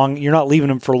not long. You're not leaving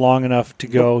them for long enough to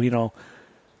go,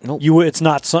 Nope. It's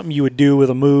not something you would do with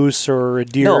a moose or a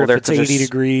deer if it's 80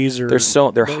 degrees. Or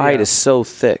their hide is so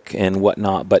thick and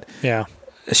whatnot. But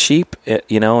sheep,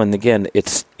 and again,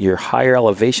 it's your higher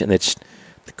elevation. It's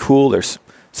cool.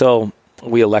 So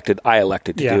I elected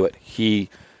to do it.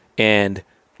 And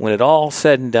when it all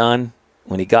said and done,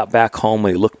 when he got back home,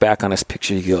 when he looked back on his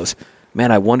picture, he goes,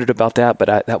 "Man, I wondered about that,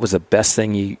 but that was the best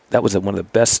thing. That was one of the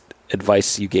best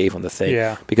advice you gave on the thing."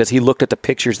 Yeah. Because he looked at the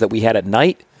pictures that we had at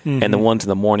night and the ones in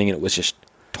the morning, and it was just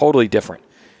totally different.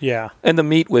 Yeah. And the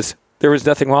meat there was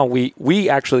nothing wrong. We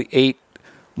actually ate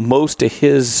most of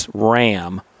his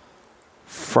ram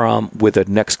with the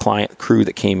next client crew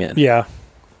that came in. Yeah.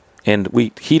 And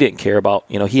he didn't care about,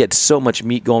 he had so much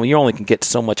meat going. You only can get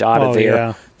so much out of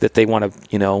there that they want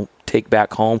to, take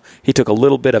back home. He took a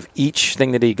little bit of each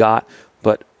thing that he got,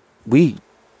 but we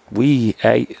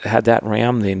had that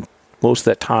ram most of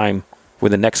that time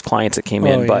with the next clients that came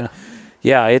in. But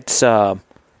it was how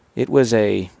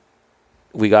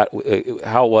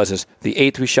it was is the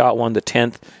 8th we shot one, the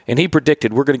 10th, and he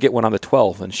predicted we're going to get one on the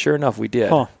 12th, and sure enough we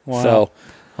did. Oh, wow. So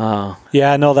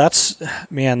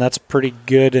that's pretty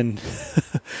good, and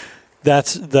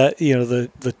that's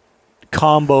the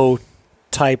combo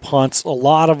type hunts. A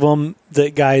lot of them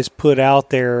that guys put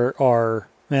out there are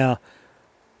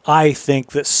I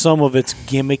think that some of it's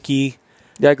gimmicky.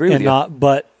 Yeah, I agree with you.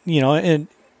 But in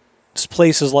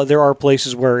places there are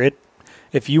places where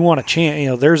if you want a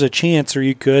chance, there's a chance, or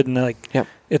you could, and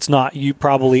it's not, you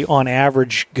probably on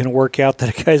average going to work out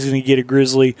that a guy's going to get a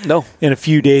grizzly. No. In a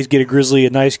few days, get a grizzly, a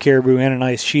nice caribou, and a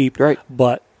nice sheep. Right.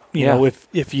 But you know,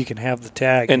 if you can have the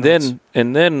tag, and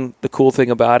then the cool thing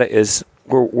about it is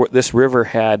this river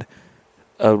had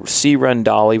a sea run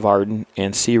dolly Varden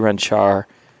and sea run char.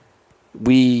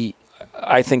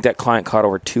 I think that client caught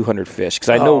over 200 fish because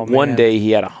I know one day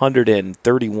he had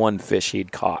 131 fish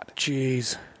he'd caught.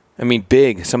 Jeez. I mean,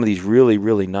 big. Some of these really,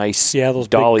 really nice those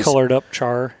dollies. Big colored up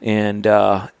char. And,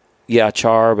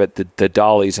 char, but the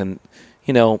dollies. And,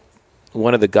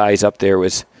 one of the guys up there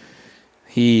was,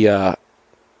 he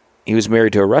was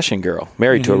married to a Russian girl,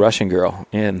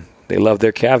 and they loved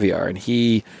their caviar. And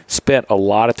he spent a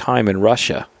lot of time in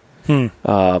Russia.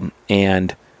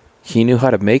 And he knew how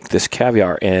to make this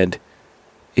caviar, and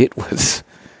it was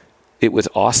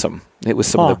awesome. It was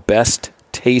some of the best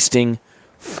tasting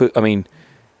food. I mean,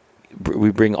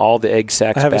 we bring all the egg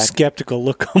sacs back. I have a skeptical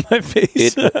look on my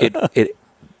face.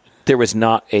 There was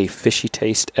not a fishy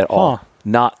taste at all.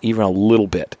 Not even a little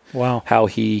bit. Wow. How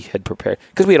he had prepared.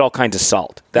 Because we had all kinds of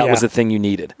salt. That was the thing you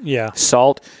needed. Yeah.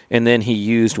 Salt, and then he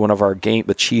used one of our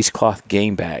the cheesecloth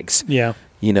game bags. Yeah.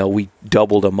 We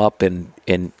doubled them up, and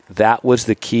that was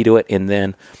the key to it. And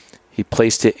then he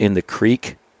placed it in the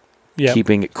creek,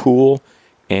 keeping it cool,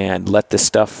 and let the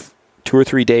stuff 2 or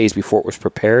 3 days before it was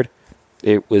prepared.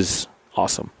 It was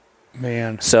awesome.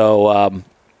 Man. So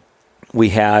we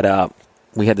had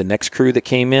the next crew that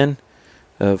came in,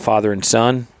 father and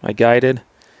son. I guided,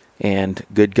 and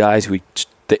good guys.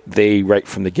 They right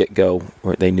from the get-go,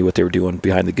 they knew what they were doing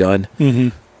behind the gun.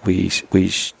 Mm-hmm.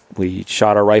 We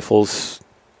shot our rifles,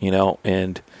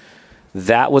 and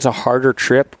that was a harder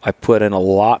trip. I put in a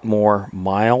lot more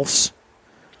miles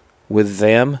with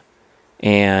them,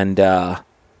 and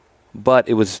but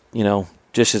it was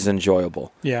just as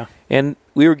enjoyable. Yeah. And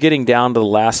we were getting down to the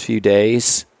last few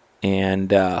days,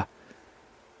 and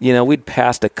we'd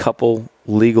passed a couple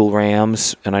legal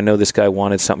rams, and I know this guy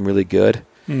wanted something really good.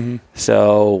 Mm-hmm.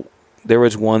 So there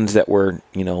was ones that were,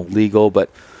 legal, but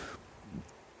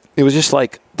it was just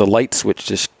like the light switch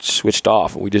just switched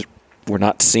off. We just were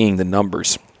not seeing the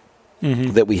numbers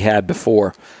that we had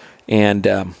before. And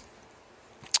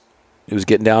it was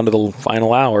getting down to the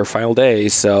final day.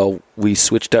 So we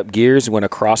switched up gears and went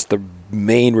across the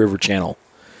main river channel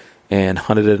and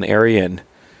hunted an area, and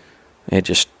it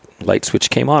just light switch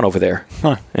came on over there.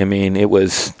 Huh. I mean, it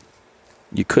was,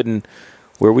 you couldn't,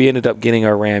 where we ended up getting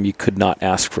our ram, you could not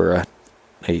ask for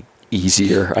a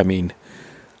easier. I mean,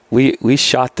 we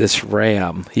shot this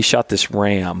ram. He shot this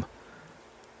ram.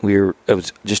 It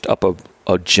was just up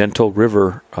a gentle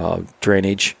river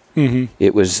drainage. Mm-hmm.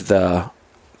 It was the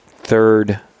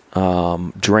third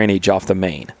drainage off the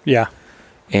main. Yeah.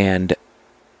 And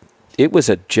it was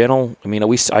a gentle,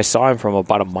 I saw him from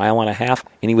about 1.5 miles,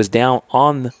 and he was down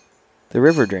on the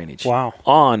river drainage. Wow.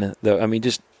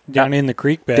 Just down in the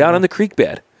creek bed. Down in the creek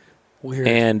bed. Weird.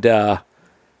 And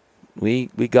we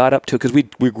got up to, because we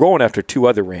were going after 2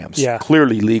 other rams. Yeah.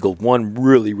 Clearly legal. One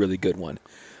really, really good one.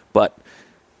 But,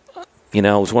 it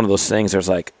was one of those things,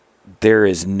 there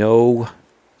is no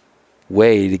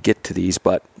way to get to these,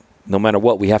 but no matter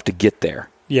what, we have to get there.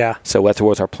 Yeah. So that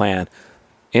was our plan.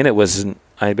 And it was,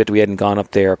 I bet we hadn't gone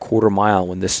up there 1/4 mile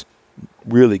when this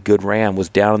really good ram was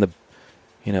down in the,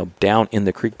 down in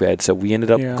the creek bed. So we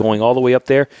ended up going all the way up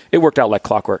there. It worked out like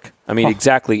clockwork.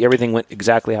 Exactly. Everything went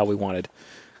exactly how we wanted.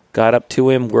 Got up to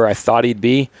him where I thought he'd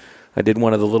be. I did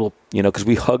one of the little, because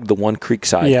we hugged the one creek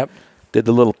side. Yep. Did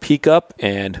the little peek up,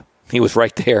 and he was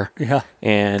right there. Yeah.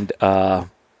 And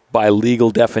by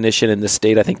legal definition in this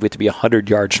state, I think we have to be 100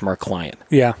 yards from our client.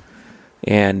 Yeah.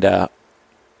 And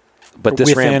but this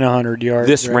within ram, 100 yards.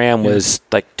 this ram was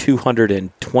like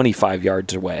 225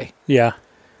 yards away. Yeah.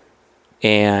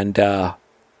 And no,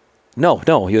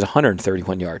 he was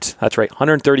 131 yards. That's right,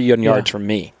 131 yards from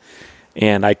me.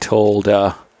 And I told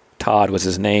Todd was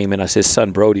his name, and his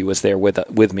son Brody was there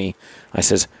with me. I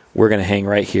says, we're going to hang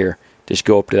right here. Just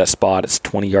go up to that spot. It's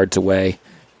 20 yards away,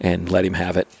 and let him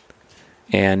have it.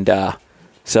 And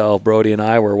so Brody and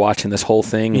I were watching this whole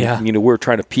thing. Yeah. And, we were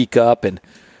trying to peek up, and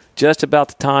just about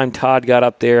the time Todd got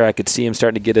up there, I could see him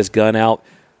starting to get his gun out.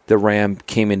 The ram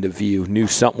came into view, knew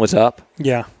something was up.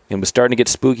 Yeah. And was starting to get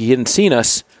spooky. He hadn't seen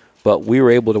us, but we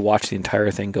were able to watch the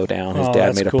entire thing go down. His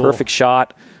dad made a perfect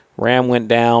shot. Ram went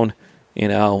down.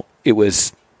 It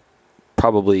was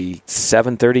probably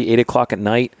 7:30, 8 o'clock at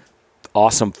night.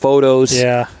 Awesome photos.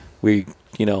 Yeah.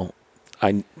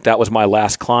 That was my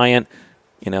last client.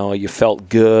 You felt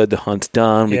good. The hunt's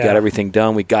done. We got everything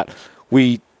done.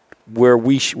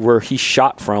 Where he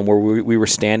shot from, where we were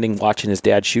standing watching his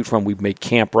dad shoot from, we made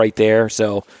camp right there.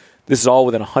 So this is all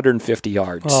within 150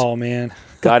 yards. Oh, man.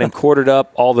 Got him quartered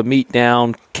up, all the meat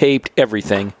down, caped,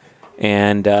 everything.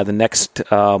 And the next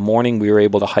morning, we were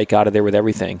able to hike out of there with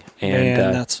everything. And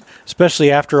that's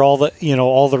especially after all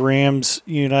the rams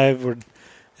you and I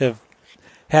have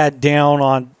had down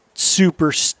on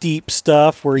super steep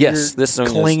stuff where you're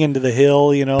clinging to the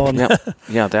hill, And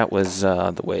that was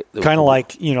the way. Kind of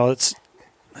like it's.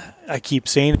 I keep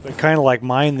saying it, but kind of like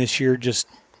mine this year just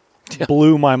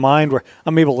blew my mind. Where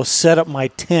I'm able to set up my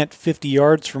tent 50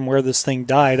 yards from where this thing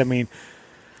died. It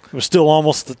was still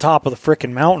almost the top of the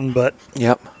frickin' mountain, but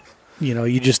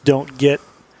you just don't get.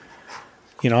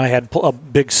 I had a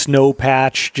big snow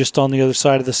patch just on the other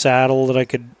side of the saddle that I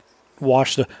could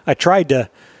wash I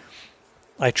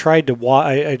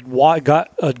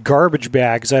got a garbage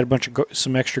bag because I had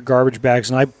some extra garbage bags,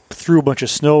 and I threw a bunch of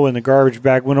snow in the garbage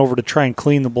bag. Went over to try and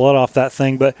clean the blood off that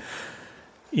thing, but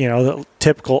the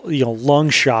typical lung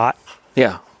shot.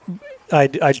 Yeah.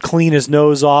 I'd clean his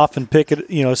nose off and pick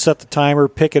it, set the timer,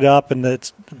 pick it up, and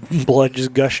it's blood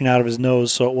just gushing out of his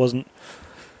nose. So it wasn't.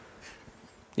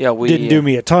 Yeah, didn't do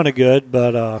me a ton of good,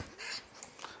 but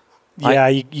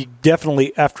you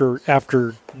definitely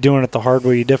after doing it the hard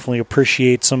way, you definitely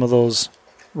appreciate some of those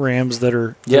rams that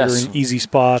are in easy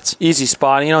spots. Easy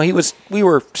spot. We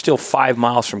were still 5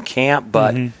 miles from camp,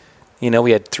 but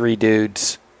we had 3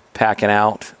 dudes packing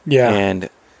out. Yeah, and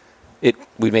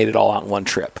we made it all out in one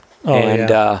trip.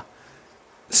 So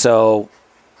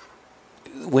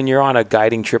when you're on a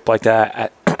guiding trip like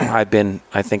that, I've been,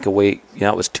 I think, away,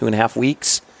 it was 2.5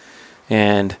 weeks.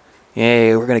 And,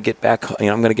 hey, we're going to get back,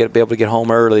 I'm going to be able to get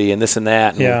home early and this and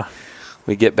that. And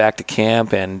we get back to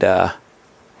camp, and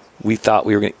we thought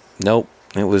we were going to, nope.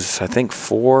 It was, I think,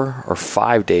 4 or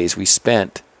 5 days we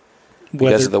spent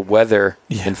because of the weather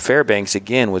in Fairbanks,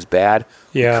 again, was bad.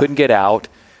 Yeah. We couldn't get out,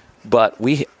 but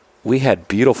we had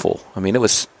beautiful, it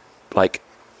was like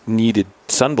needed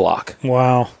sunblock.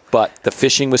 Wow. But the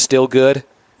fishing was still good.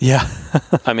 Yeah.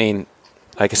 Like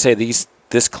I say,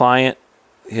 this client,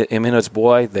 him and his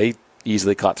boy, they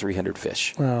easily caught 300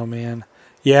 fish. Oh, man.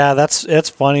 Yeah, that's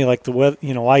funny. Like the weather,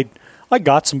 I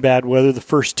got some bad weather the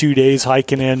first 2 days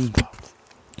hiking in.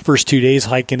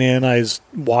 I was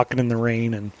walking in the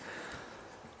rain, and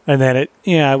then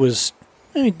it was,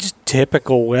 just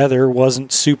typical weather.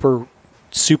 Wasn't super,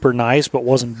 super nice, but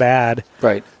wasn't bad.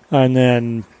 Right. And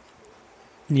then,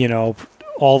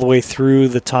 all the way through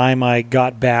the time I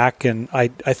got back, and I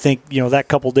think, that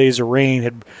couple days of rain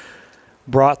had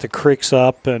brought the creeks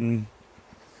up, and,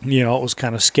 it was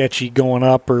kind of sketchy going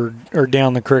up or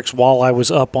down the creeks while I was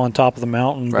up on top of the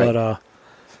mountain. Right. But,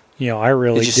 I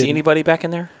really didn't. Did you see anybody back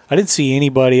in there? I didn't see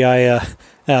anybody.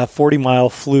 40 Mile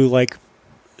flew like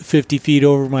 50 feet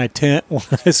over my tent when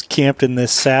I was camped in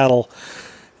this saddle,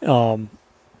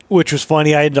 which was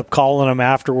funny. I ended up calling him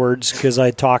afterwards because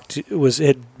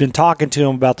had been talking to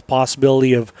him about the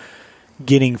possibility of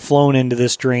getting flown into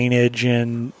this drainage,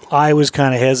 and I was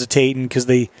kind of hesitating because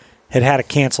they had a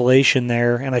cancellation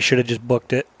there, and I should have just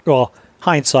booked it. Well,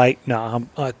 hindsight, no,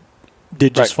 I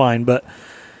did just fine, but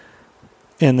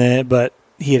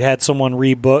he had someone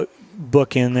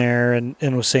book in there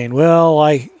and was saying, well,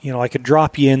 I could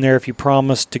drop you in there if you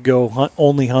promised to go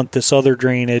only hunt this other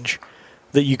drainage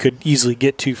that you could easily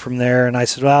get to from there. And I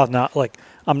said, well, not like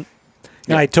and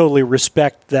I totally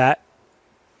respect that,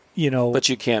 but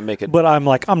you can't make it. But I'm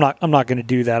like, I'm not going to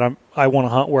do that. I want to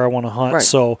hunt where I want to hunt. Right.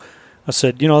 So I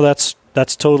said, that's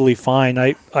totally fine.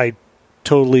 I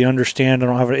totally understand. I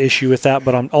don't have an issue with that,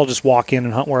 but I'll just walk in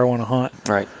and hunt where I want to hunt.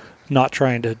 Right. Not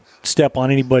trying to step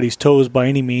on anybody's toes by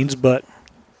any means, but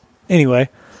anyway,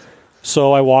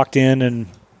 so I walked in, and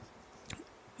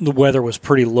the weather was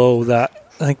pretty low. I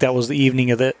think that was the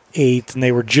evening of the 8th, and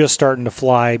they were just starting to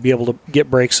fly, be able to get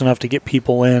breaks enough to get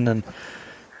people in, and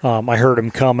I heard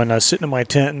them coming. I was sitting in my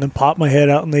tent and then popped my head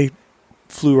out, and they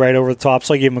flew right over the top,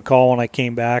 so I gave them a call when I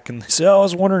came back, and they said, I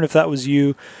was wondering if that was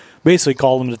you. Basically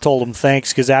called them and told them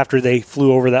thanks, because after they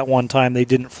flew over that one time, they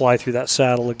didn't fly through that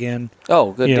saddle again.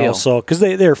 Oh, good deal. So because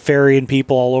they're ferrying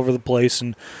people all over the place,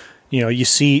 and you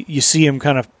see them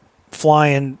kind of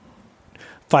flying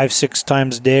 5-6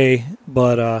 times a day.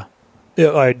 But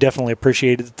I definitely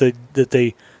appreciated that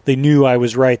they knew I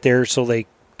was right there, so they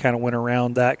kind of went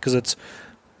around that, because it's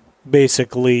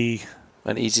basically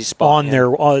an easy spot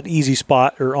an easy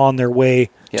spot or on their way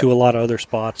to a lot of other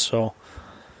spots. So.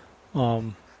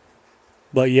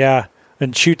 But yeah,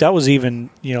 and shoot, that was even,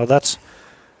 that's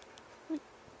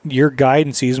your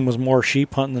guiding season was more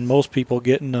sheep hunting than most people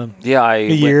get in a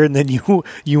year, and then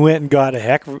you went and got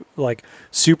a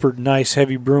super nice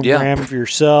heavy broom ram for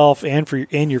yourself,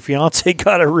 and your fiance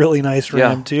got a really nice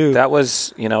ram too. That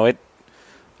was the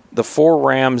 4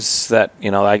 rams that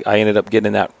I ended up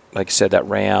getting that, like you said, that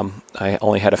ram. I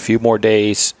only had a few more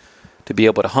days to be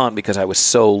able to hunt because I was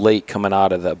so late coming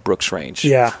out of the Brooks Range.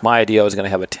 Yeah. My idea was going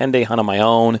to have a 10-day hunt on my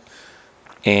own,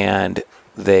 and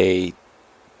I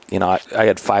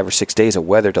had 5 or 6 days of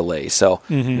weather delay. So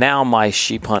now my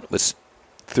sheep hunt was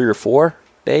 3 or 4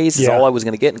 days is all I was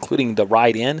going to get, including the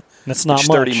ride in. That's not much.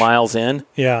 30 miles in.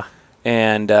 Yeah.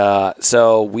 And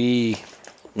so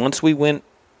once we went,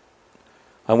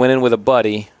 I went in with a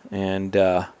buddy, and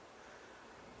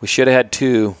we should have had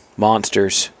 2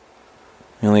 monsters.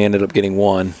 We only ended up getting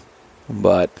 1,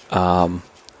 but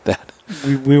that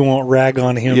we won't rag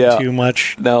on him too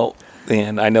much. No,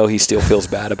 and I know he still feels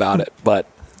bad about it, but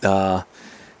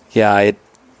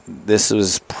this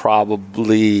was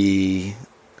probably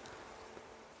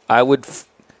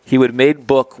he would made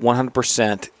book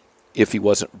 100% if he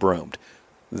wasn't broomed.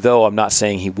 Though I'm not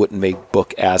saying he wouldn't make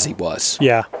book as he was.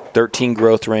 Yeah, 13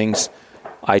 growth rings.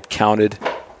 I counted.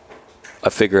 I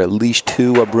figure at least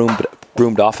 2 are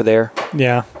broomed off of there.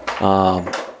 Yeah.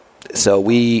 So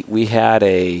we had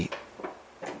it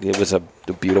was a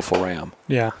beautiful ram.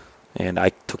 Yeah. And I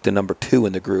took the number 2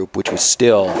 in the group, which was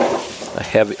still a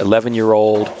heavy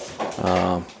 11-year-old.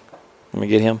 Let me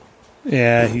get him.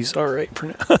 Yeah, he's all right for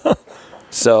now.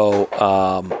 So,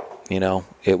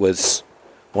 it was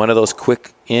one of those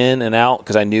quick in and out,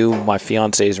 because I knew my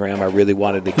fiance's ram I really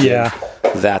wanted to give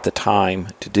that the time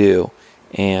to do.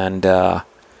 And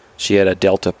she had a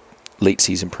Delta late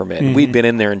season permit. Mm-hmm. We'd been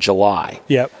in there in July.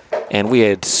 Yep. And we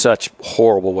had such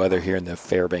horrible weather here in the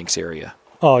Fairbanks area.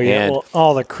 Oh, yeah. Well,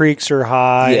 all the creeks are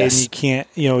high, yes. and you can't,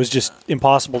 it was just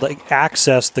impossible to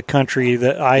access the country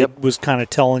that I was kind of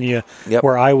telling you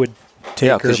where I would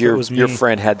take her if it was me. Your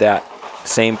friend had that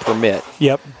same permit.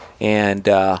 Yep. And,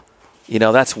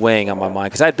 that's weighing on my mind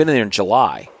because I'd been in there in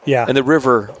July. Yeah. And the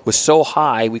river was so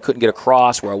high, we couldn't get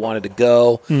across where I wanted to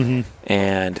go. Mm-hmm.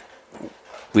 And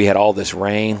we had all this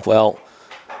rain. Well,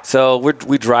 so we're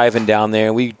driving down there,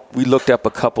 and we looked up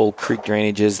a couple creek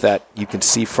drainages that you can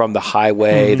see from the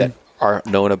highway that are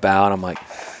known about. I'm like,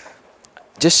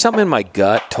 just something in my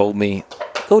gut told me,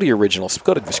 go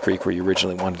to this creek where you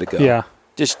originally wanted to go. Yeah.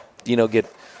 Just,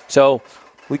 so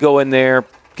we go in there,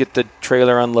 get the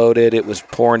trailer unloaded. It was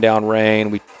pouring down rain.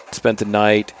 We spent the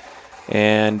night,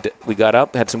 and we got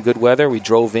up, had some good weather. We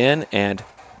drove in, and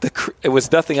it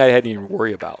was nothing I hadn't even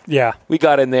worry about. Yeah. We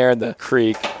got in there in the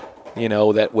creek,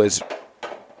 that was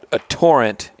a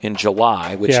torrent in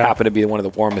July, which happened to be one of the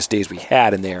warmest days we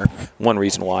had in there. One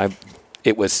reason why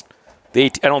it was, I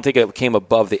don't think it came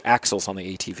above the axles on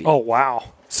the ATV. Oh, wow.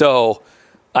 So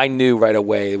I knew right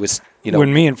away it was,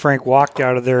 When me and Frank walked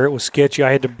out of there, it was sketchy.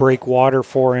 I had to break water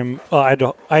for him. I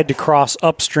had to cross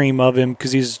upstream of him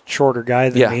because he's a shorter guy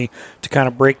than me to kind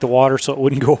of break the water so it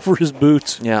wouldn't go over his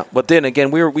boots. Yeah, but then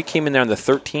again, we came in there on the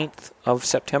 13th of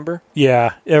September.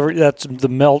 Yeah, that's the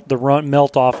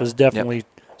melt off is definitely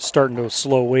starting to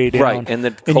slow way down. Right, and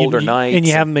the colder nights. And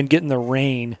you haven't been getting the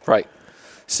rain. Right.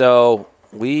 So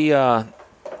we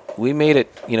made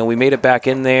it. We made it back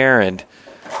in there, and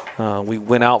we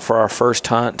went out for our first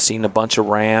hunt, seen a bunch of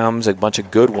rams, a bunch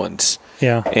of good ones.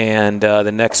 Yeah. And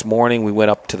the next morning, we went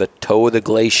up to the toe of the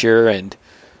glacier, and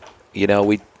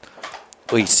we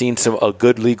seen really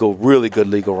good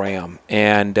legal ram,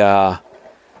 and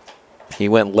he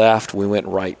went left, we went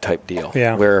right type deal.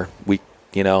 Yeah. Where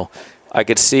I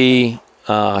could see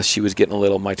my fiance was getting a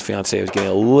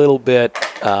little bit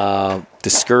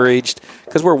discouraged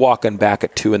because we're walking back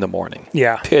at 2 a.m.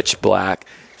 Yeah. Pitch black.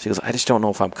 She goes, I just don't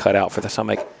know if I'm cut out for this. I'm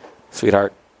like,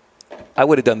 sweetheart, I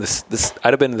would have done this.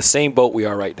 I'd have been in the same boat we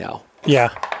are right now. Yeah.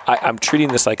 I'm treating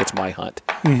this like it's my hunt.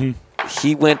 Mm-hmm.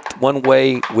 He went one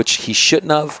way, which he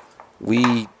shouldn't have.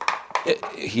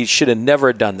 He should have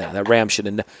never done that. That ram should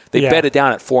have. They bedded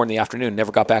down at 4 p.m,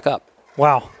 never got back up.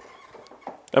 Wow.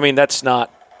 I mean, that's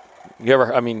not.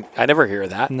 I never hear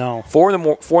that. No. 4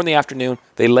 in the afternoon,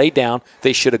 they laid down.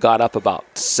 They should have got up about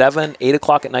 7, 8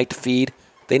 o'clock at night to feed.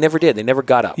 They never did. They never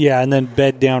got up. Yeah, and then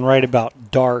bed down right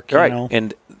about dark. Right. You know?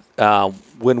 And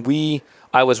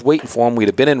I was waiting for them. We'd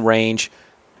have been in range,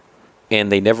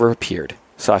 and they never appeared.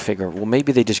 So I figured, well,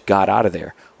 maybe they just got out of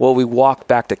there. Well, we walked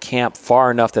back to camp far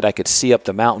enough that I could see up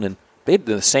the mountain, and they'd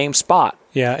in the same spot.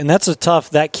 Yeah, and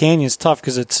that canyon's tough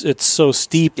because it's so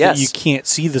steep that you can't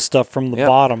see the stuff from the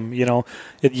bottom. You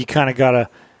kind of got to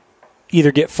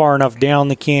either get far enough down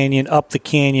the canyon, up the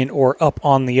canyon, or up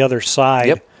on the other side.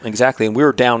 Yep, exactly. And we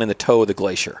were down in the toe of the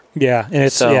glacier. Yeah,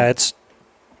 and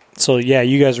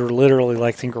you guys were literally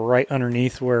right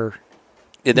underneath where.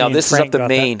 Now this is up the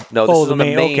main. That. No, this is on the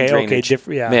main drainage.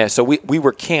 Okay, yeah. So we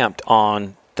were camped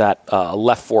on that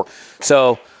left fork.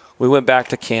 So we went back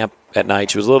to camp at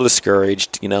night. She was a little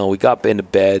discouraged. We got into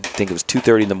bed. I think it was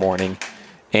 2:30 in the morning,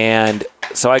 and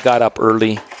so I got up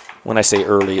early. When I say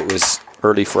early, it was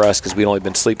early for us because we'd only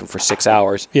been sleeping for 6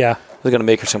 hours. Yeah, I was going to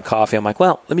make her some coffee. I'm like,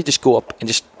 well, let me just go up and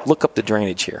just look up the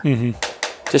drainage here,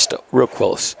 just real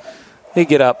close. I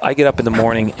get up in the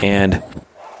morning and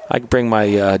I bring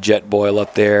my jet boil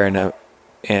up there,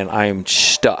 and I'm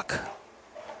stuck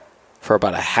for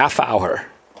about a half hour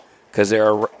because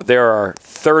there are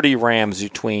 30 rams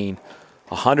between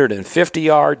 150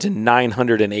 yards and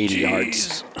 980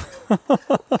 yards.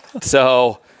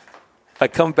 So I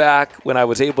come back when I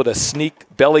was able to sneak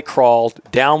belly crawled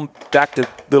down back to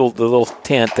the little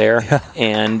tent there,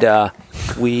 and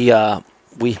we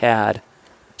had.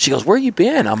 She goes, "Where you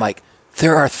been?" I'm like,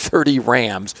 "There are 30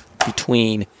 rams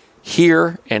between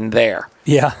here and there."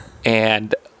 Yeah.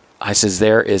 And I says,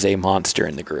 "There is a monster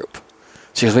in the group."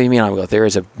 She goes, "What do you mean?" I go, "There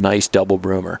is a nice double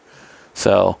broomer."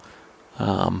 So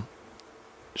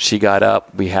she got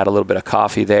up. We had a little bit of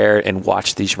coffee there and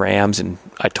watched these rams, and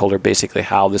I told her basically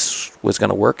how this was going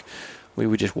to work. We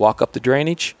would just walk up the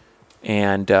drainage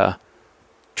and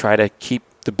try to keep.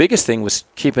 The biggest thing was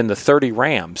keeping the 30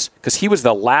 rams because he was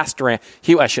the last ram.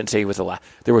 I shouldn't say he was the last.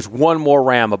 There was one more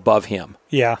ram above him.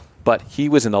 Yeah. But he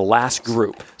was in the last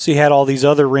group. So you had all these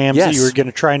other rams that you were going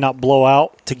to try not blow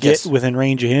out to get within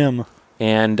range of him.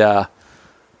 And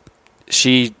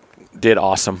she did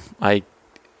awesome.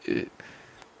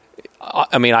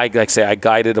 I mean, I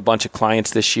guided a bunch of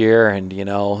clients this year, and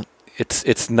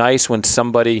it's nice when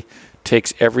somebody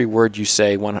takes every word you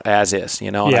say as is,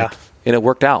 and it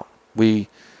worked out. We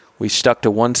stuck to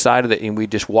one side of it, and we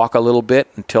just walk a little bit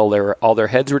until all their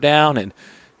heads were down, and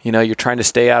you're trying to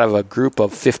stay out of a group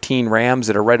of 15 rams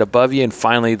that are right above you, and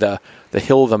finally the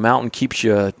hill of the mountain keeps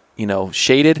you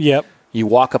shaded. Yep. You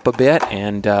walk up a bit,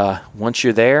 and once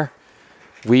you're there,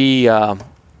 he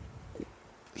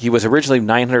was originally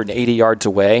 980 yards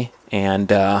away,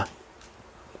 and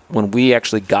when we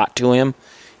actually got to him,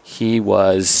 he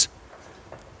was,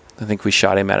 I think we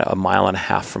shot him at 1.5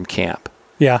 miles from camp.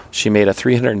 Yeah. She made a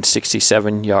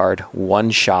 367-yard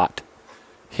one-shot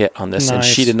hit on this, and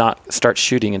she did not start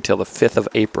shooting until the 5th of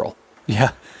April.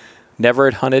 Yeah. Never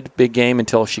had hunted big game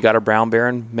until she got her brown bear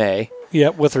in May.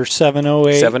 Yep, with her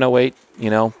 708. 708,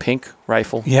 pink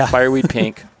rifle, fireweed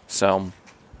pink. So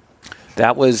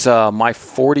that was my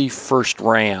 41st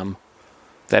ram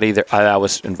that I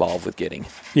was involved with getting.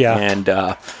 Yeah. And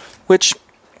which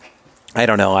I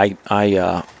don't know. I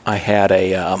had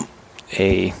it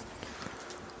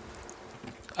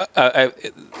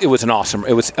was an awesome.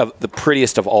 It was the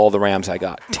prettiest of all the rams I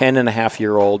got.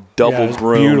 10.5-year-old double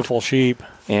groomed, beautiful sheep.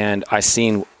 And I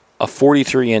seen a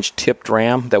 43-inch tipped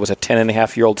ram that was a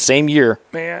 10.5-year-old, same year.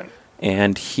 Man.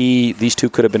 And these two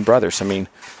could have been brothers. I mean,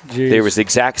 There was the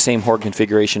exact same horn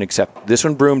configuration, except this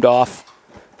one broomed off,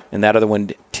 and that other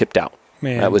one tipped out.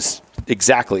 Man. That was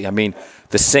exactly. I mean,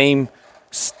 the same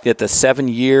at the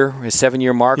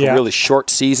 7-year mark. Yeah. Really short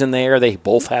season there. They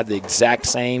both had the exact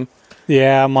same.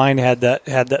 Yeah, mine had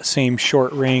that same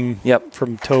short ring. Yep.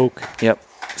 From Toke. Yep.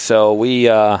 So we,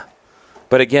 but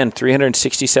again,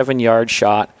 367-yard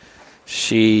shot.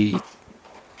 She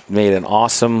made an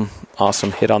awesome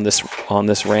hit on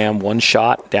this ram. One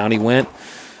shot, down he went,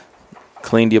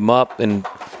 cleaned him up, and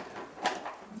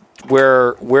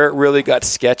where it really got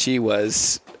sketchy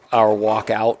was our walk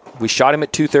out. We shot him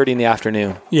at 2:30 in the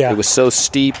afternoon. Yeah, it was so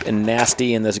steep and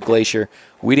nasty in this glacier.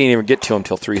 We didn't even get to him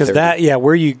till 3:30. Because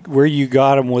where you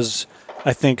got him was,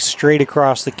 I think, straight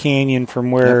across the canyon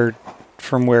from where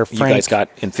Frank. You guys got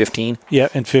in 15. Yeah,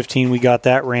 in 15 we got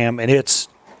that ram, and it's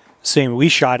same. We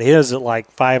shot his at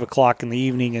like 5:00 in the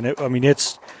evening, and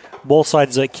it's both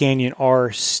sides of that canyon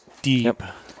are steep. Yep.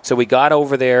 So we got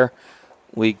over there,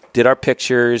 we did our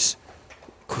pictures,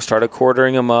 started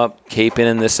quartering them up, caping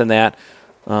and this and that.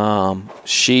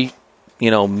 She,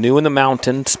 knew in the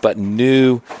mountains, but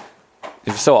knew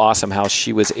it was so awesome how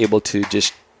she was able to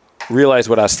just realize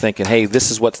what I was thinking. Hey, this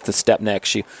is what's the step next.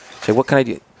 She said, "What can I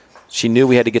do?" She knew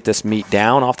we had to get this meat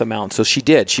down off the mountain. So she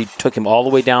did. She took him all the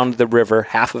way down to the river,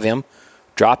 half of him,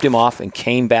 dropped him off, and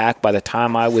came back. By the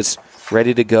time I was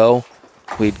ready to go,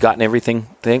 we'd gotten everything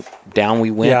down we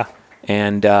went. Yeah.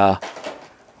 And,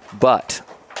 but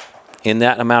in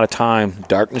that amount of time,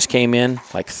 darkness came in,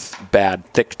 like bad,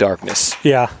 thick darkness.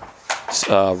 Yeah.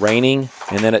 Raining,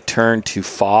 and then it turned to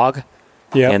fog.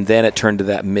 Yeah. And then it turned to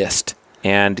that mist.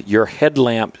 And your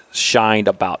headlamp shined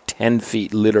about 10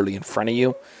 feet literally in front of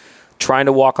you. Trying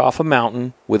to walk off a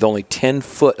mountain with only 10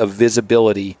 foot of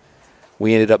visibility,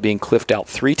 we ended up being cliffed out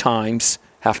 3 times,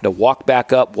 having to walk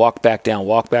back up, walk back down,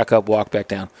 walk back up, walk back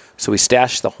down. So we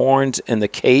stashed the horns in the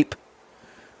cape,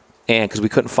 and because we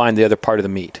couldn't find the other part of the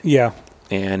meat. Yeah.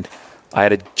 And I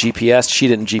had a GPS. She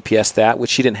didn't GPS that,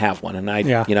 which she didn't have one, and I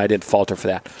didn't fault her for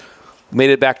that. Made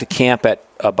it back to camp at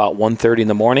about 1:30 in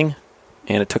the morning,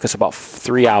 and it took us about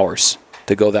 3 hours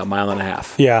to go that 1.5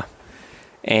 miles. Yeah.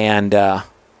 And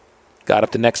got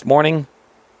up the next morning.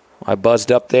 I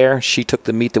buzzed up there. She took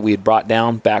the meat that we had brought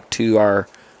down back to our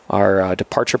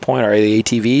departure point, our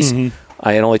ATVs. Mm-hmm.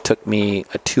 It only took me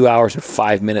 2 hours and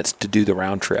 5 minutes to do the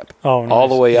round trip. Oh, nice. All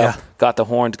the way up, got the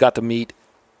horns, got the meat,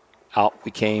 out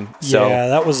we came. So, yeah,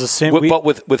 that was a sim. But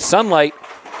with sunlight,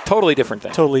 totally different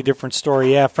thing. Totally different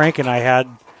story. Yeah, Frank and I had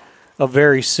a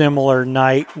very similar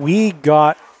night. We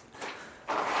got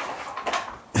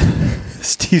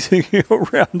Steve's going to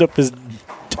round up his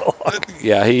dog.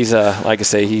 Yeah, he's like I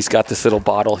say, he's got this little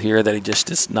bottle here that he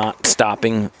just is not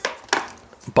stopping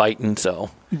biting.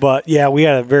 So, but yeah, we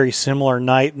had a very similar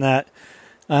night in that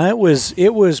it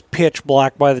was pitch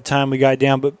black by the time we got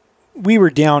down, but we were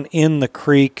down in the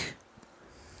creek,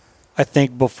 I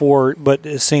think, before. But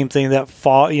the same thing, that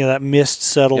fog, that mist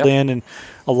settled in, and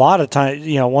a lot of times,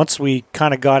 once we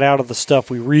kind of got out of the stuff,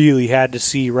 we really had to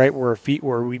see right where our feet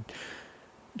were. We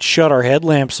shut our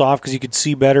headlamps off because you could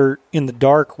see better in the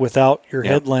dark without your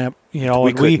headlamp.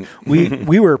 And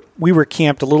we were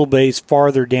camped a little bit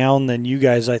farther down than you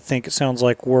guys, I think it sounds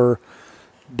like, were.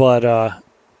 But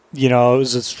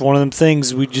it's one of them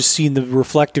things. We just seen the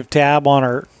reflective tab on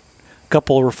our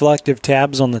couple of reflective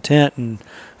tabs on the tent, and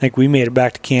I think we made it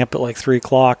back to camp at like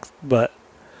 3:00. But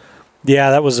yeah,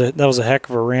 that was a heck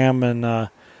of a ram, and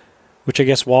which I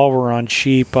guess while we're on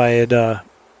sheep, I had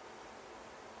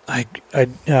I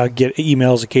get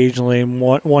emails occasionally, and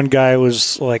one guy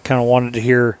was like kind of wanted to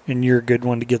hear, and you're a good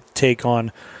one to get the take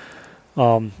on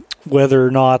whether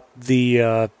or not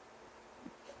the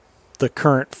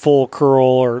current full curl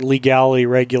or legality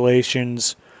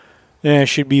regulations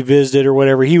should be visited or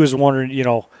whatever. He was wondering,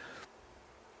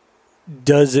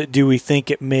 do we think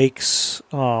it makes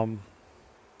kind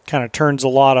of turns a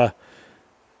lot of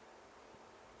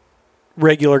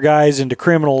regular guys into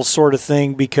criminals sort of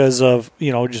thing because of,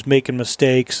 just making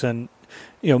mistakes and,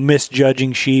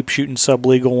 misjudging sheep, shooting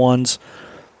sublegal ones.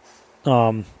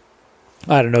 I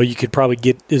don't know. You could probably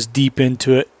get as deep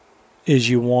into it as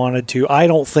you wanted to. I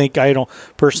don't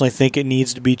personally think it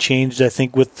needs to be changed. I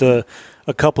think with a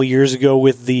couple years ago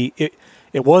with it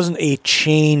wasn't a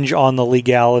change on the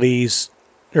legalities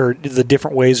or the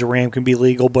different ways a ram can be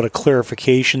legal, but a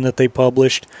clarification that they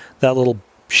published, that little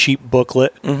sheep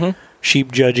booklet,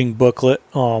 sheep judging booklet.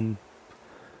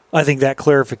 I think that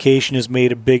clarification has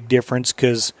made a big difference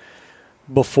because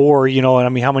before,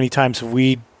 how many times have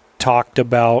we talked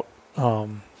about,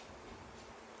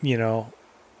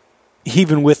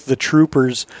 even with the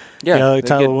troopers,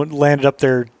 landed up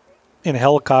there in a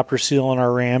helicopter sealing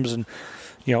our rams and,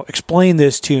 explain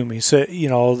this to me. So,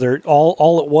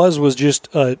 all it was just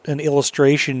an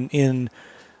illustration in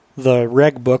the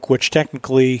reg book, which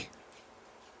technically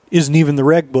isn't even the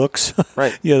reg books.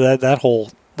 Right. That's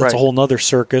a whole nother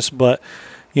circus. But,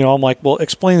 I'm like, well,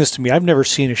 explain this to me. I've never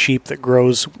seen a sheep that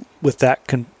grows with that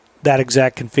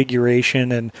exact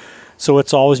configuration. And so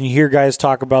it's always, and you hear guys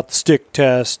talk about the stick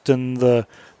test and the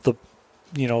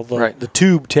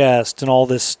tube test and all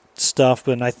this stuff.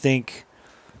 And I think,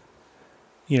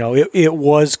 it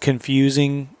was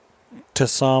confusing to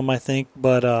some, I think,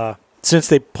 but since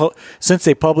they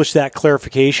published that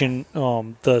clarification,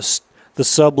 the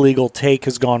sublegal take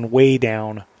has gone way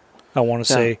down. I want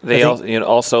to say they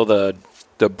also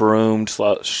the broomed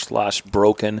 /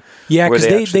 broken. Yeah,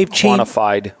 because they've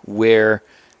quantified where.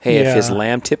 Hey, if his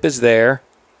lamb tip is there,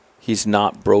 he's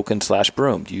not broken /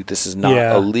 broomed. This is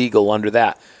not illegal under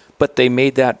that. But they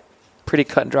made that pretty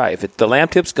cut and dry. If the lamb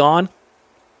tip's gone,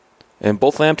 and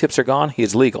both lamb tips are gone, he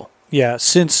is legal. Yeah,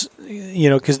 since,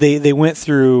 because they went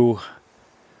through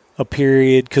a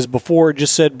period, because before it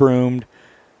just said broomed,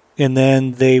 and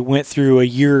then they went through a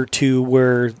year or two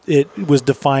where it was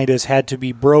defined as had to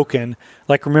be broken.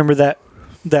 Like, remember that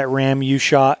ram you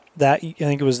shot, I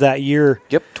think it was that year.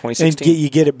 Yep, 2016. And you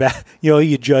get it back,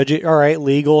 you judge it, all right,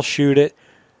 legal, shoot it.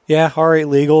 Yeah, all right,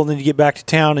 legal. And then you get back to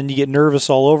town and you get nervous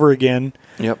all over again.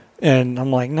 Yep. And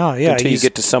I'm like, no, yeah. Until you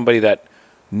get to somebody that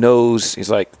knows, he's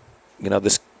like,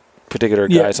 this particular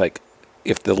guy's like,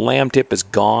 if the lamb tip is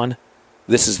gone,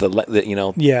 this is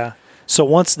the. Yeah. So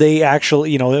once they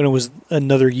actually, and it was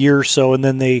another year or so, and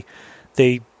then they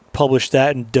published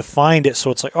that and defined it.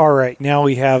 So it's like, all right, now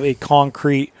we have a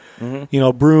concrete,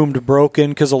 broomed,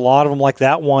 broken, because a lot of them, like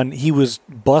that one, he was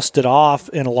busted off,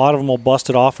 and a lot of them will bust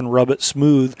it off and rub it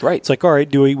smooth. Right. It's like, all right,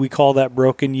 do we call that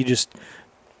broken?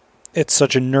 It's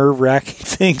such a nerve-wracking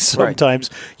thing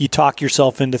sometimes. Right. You talk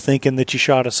yourself into thinking that you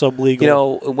shot a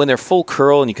sublegal. When they're full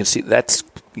curl and you can see that's,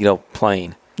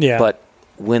 plain. Yeah. But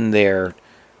when they're,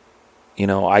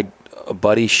 a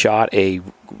buddy shot a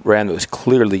ram that was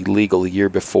clearly legal the year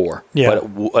before. Yeah. But it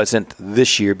wasn't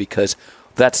this year because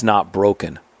that's not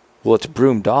broken. Well, it's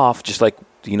broomed off just like,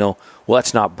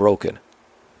 that's not broken.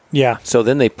 Yeah. So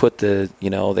then they put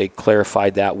they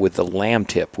clarified that with the lamb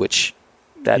tip, which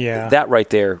that right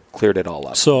there cleared it all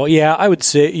up. So, yeah, I would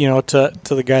say, to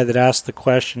the guy that asked the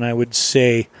question, I would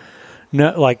say,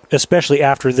 no, like, especially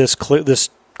after this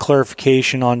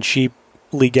clarification on sheep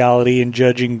legality and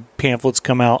judging pamphlets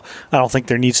come out, I don't think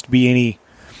there needs to be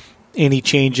any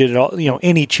change at all.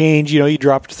 Any change, you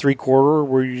drop to 3/4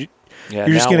 where you're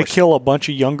just going to kill a bunch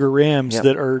of younger rams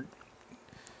that are,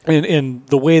 and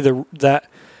the way that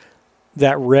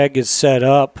reg is set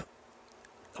up,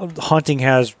 hunting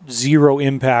has zero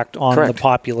impact on the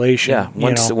population. Yeah,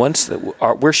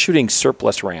 we're shooting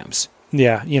surplus rams.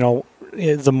 Yeah,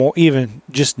 the more even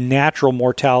just natural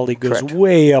mortality goes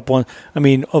way up on. I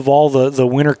mean, of all the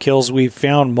winter kills we've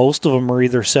found, most of them are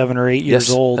either 7 or 8 years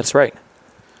old. That's right,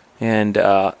 and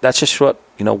that's just what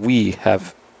we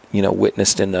have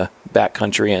witnessed in the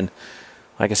backcountry. And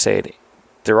like I said,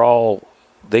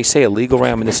 they say a legal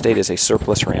ram in the state is a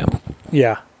surplus ram.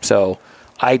 Yeah. So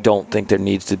I don't think there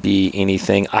needs to be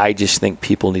anything. I just think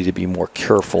people need to be more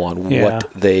careful on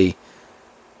what they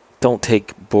don't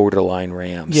take borderline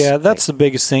rams. Yeah, that's the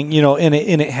biggest thing. And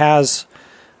it has,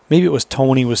 maybe it was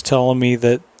Tony was telling me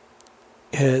that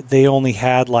they only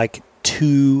had like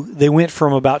 2, they went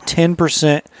from about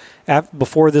 10%,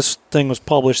 before this thing was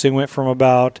published, they went from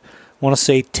about, I want to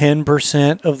say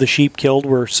 10% of the sheep killed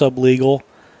were sublegal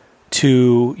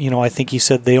to, I think he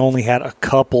said they only had a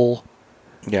couple.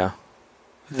 Yeah.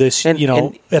 At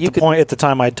the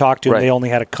time I talked to him, they only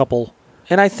had a couple.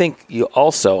 And I think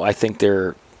I think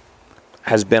there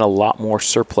has been a lot more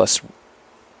surplus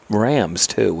rams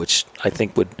too, which I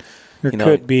think would,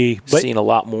 could be, but seen a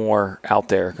lot more out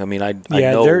there. I mean, I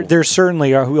know there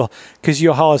certainly are, because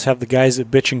you'll always have the guys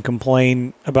that bitch and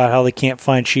complain about how they can't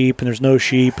find sheep and there's no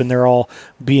sheep and they're all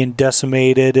being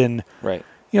decimated, and right.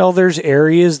 There's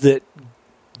areas that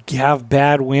have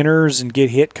bad winters and get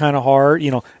hit kind of hard.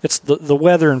 It's the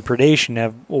weather and predation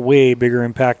have a way bigger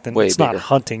impact than not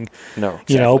hunting. No,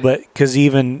 exactly. But because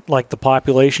even like the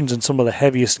populations in some of the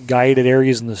heaviest guided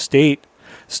areas in the state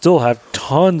still have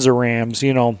tons of rams.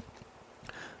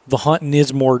 The hunting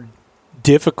is more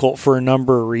difficult for a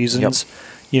number of reasons.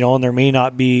 Yep. And there may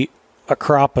not be a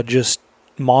crop of just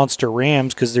monster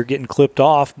rams because they're getting clipped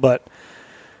off, but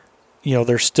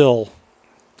there's still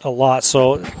a lot.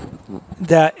 So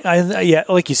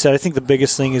like you said, I think the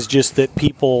biggest thing is just that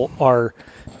people are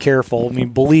careful. I mean,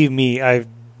 believe me, I've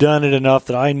done it enough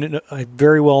that I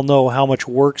very well know how much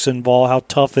work's involved, how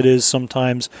tough it is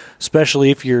sometimes, especially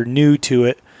if you're new to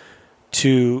it,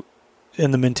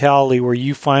 in the mentality where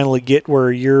you finally get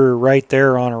where you're right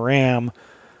there on a ram.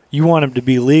 You want them to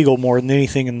be legal more than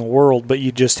anything in the world, but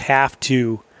you just have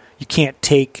to. You can't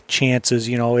take chances,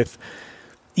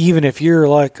 even if you're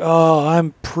like, oh,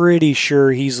 I'm pretty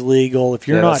sure he's legal. If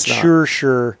you're not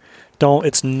sure, don't.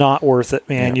 It's not worth it,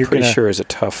 man. You're pretty sure is a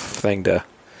tough thing to.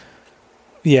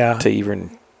 Yeah. To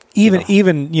even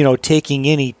taking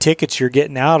any tickets you're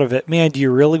getting out of it, man. Do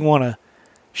you really want to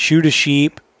shoot a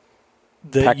sheep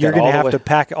that you're going to have to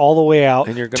pack it all the way out,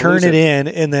 and turn it in,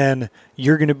 and then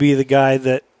you're going to be the guy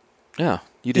that. Yeah.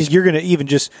 You're going to even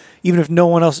if no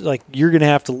one else, like, you're going to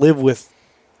have to live with.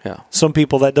 Yeah. Some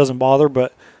people that doesn't bother,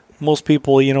 but most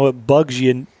people, it bugs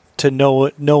you to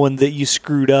knowing that you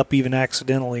screwed up even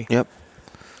accidentally. Yep.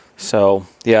 So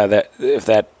if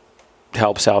that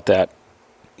helps out that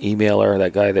emailer,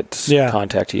 that guy that's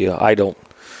contacted you, I don't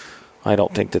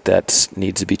think that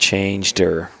needs to be changed,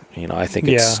 or I think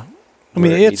it's. Yeah. I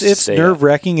mean, it's nerve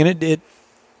wracking, and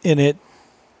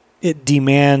it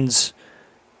demands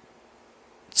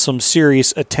some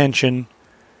serious attention,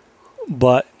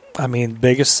 but. I mean,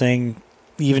 biggest thing,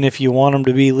 even if you want them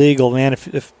to be legal, man,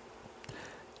 if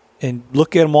and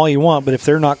look at them all you want, but if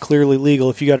they're not clearly legal,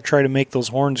 if you got to try to make those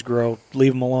horns grow,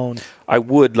 leave them alone. I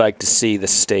would like to see the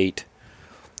state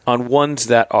on ones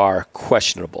that are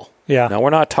questionable. Yeah. Now, we're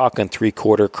not talking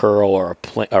 3/4 curl or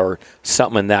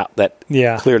something that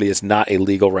clearly is not a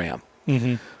legal ram.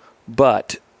 Mm-hmm.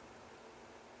 But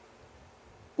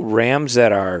rams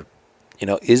that are,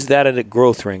 is that a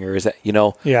growth ring, or is that,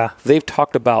 they've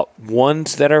talked about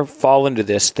ones that fall into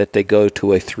this, that they go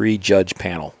to a 3-judge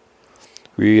panel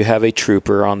where you have a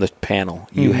trooper on the panel.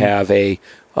 You Mm-hmm. have a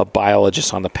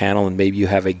biologist on the panel, and maybe you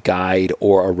have a guide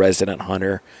or a resident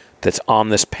hunter that's on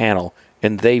this panel,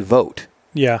 and they vote.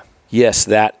 Yeah. Yes,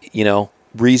 that,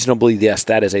 reasonably, yes,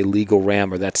 that is a legal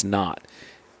ram, or that's not.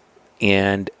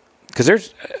 And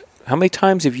because how many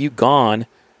times have you gone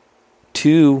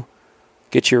to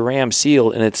get your ram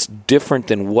sealed, and it's different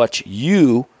than what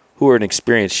you, who are an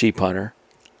experienced sheep hunter,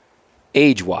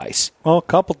 age-wise? Well, a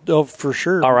couple for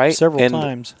sure. All right, several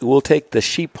times. We'll take the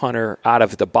sheep hunter out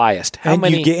of the biased.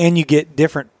 You get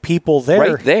different people there,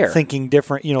 right there, thinking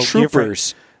different.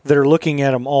 Troopers that are looking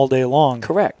at them all day long.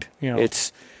 Correct.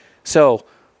 It's so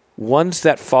ones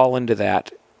that fall into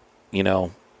that,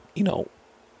 that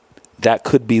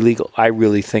could be legal. I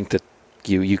really think that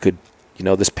you could,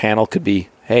 this panel could be,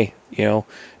 hey,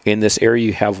 in this area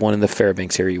you have one in the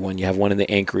Fairbanks area, you have one in the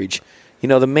Anchorage,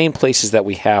 the main places that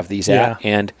we have these at,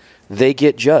 and they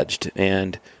get judged.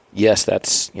 And yes,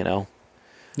 that's, Yeah.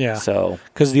 So,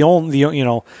 because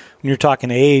when you're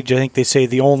talking age, I think they say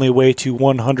the only way to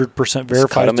 100%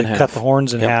 verify is to cut the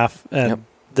horns in half, and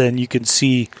then you can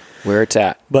see where it's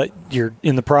at. But you're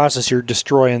in the process, you're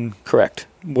destroying correct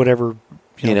whatever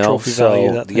trophy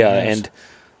value that thing is. And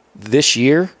this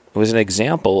year was an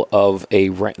example of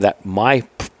my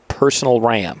personal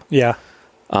ram. Yeah.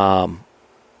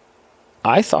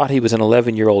 I thought he was an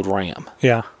 11-year-old ram.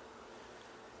 Yeah.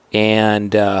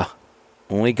 And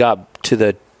when we got to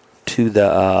the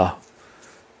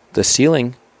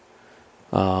ceiling,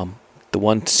 the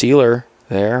one sealer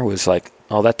there was like,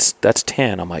 "Oh, that's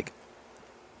 10." I'm like,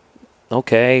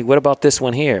 okay, what about this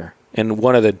one here? And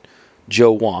one of the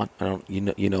Joe Want,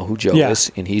 you know who Joe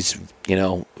is, and he's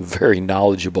very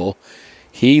knowledgeable.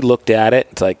 He looked at it.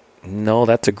 It's like, no,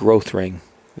 that's a growth ring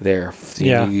there.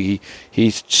 He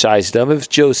sized up. If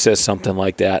Joe says something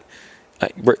like that,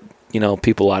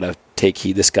 people ought to take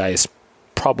heed. This guy is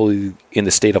probably in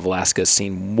the state of Alaska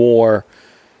seen more,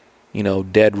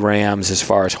 dead rams as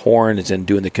far as horns and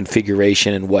doing the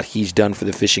configuration and what he's done for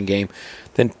the fishing game.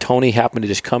 Then Tony happened to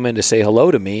just come in to say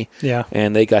hello to me,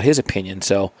 and they got his opinion.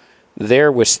 So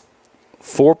there was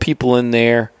 4 people in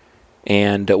there,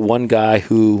 and one guy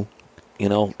who,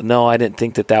 no, I didn't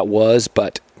think that was,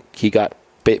 but he got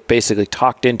basically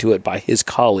talked into it by his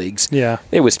colleagues. Yeah,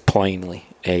 it was plainly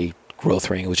a growth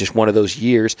ring. It was just one of those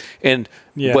years, and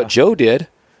what Joe did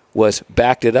was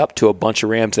backed it up to a bunch of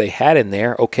rams they had in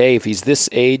there. Okay, if he's this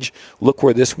age, look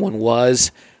where this one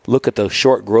was. Look at the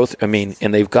short growth. I mean,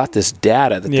 and they've got this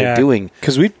data that they're doing.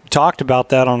 Because we talked about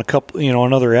that on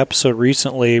another episode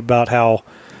recently about how,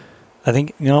 I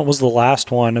think, it was the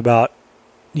last one about,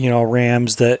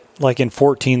 rams that, like in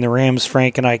 14, the rams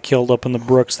Frank and I killed up in the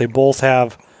Brooks, they both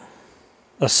have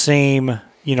a same,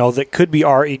 that could be,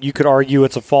 you could argue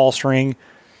it's a false ring.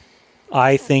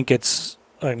 I think it's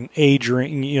an age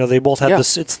ring. They both have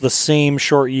this, it's the same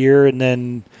short year, and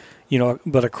then,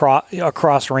 but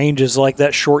across ranges like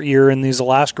that short year in these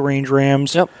Alaska range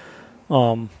rams. Yep.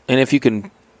 And if you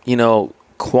can,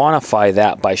 quantify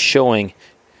that by showing,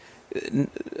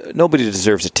 nobody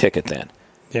deserves a ticket then.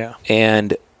 Yeah.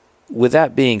 And with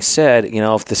that being said,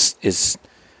 if this is,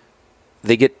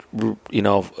 they get,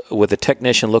 with a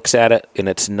technician looks at it and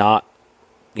it's not,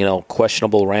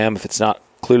 questionable ram, if it's not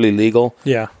clearly legal,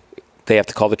 they have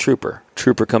to call the trooper.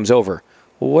 Trooper comes over.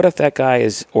 Well, what if that guy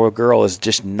or girl is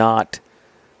just not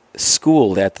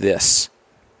schooled at this?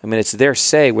 I mean, it's their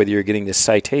say whether you're getting this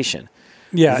citation.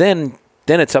 Yeah. Then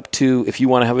it's up to, if you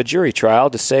want to have a jury trial,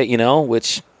 to say,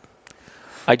 which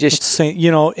I just say, if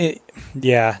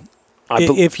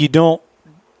you don't,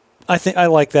 I think I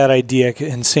like that idea,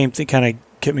 and same thing kind of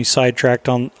kept me sidetracked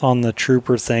on the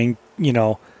trooper thing.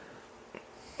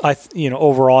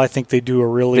 Overall, I think they do a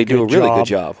really good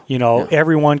job.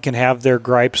 Everyone can have their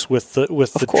gripes with the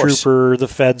trooper, the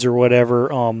feds, or whatever.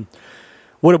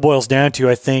 What it boils down to,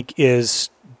 I think,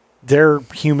 is they're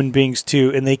human beings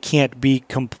too, and they can't be.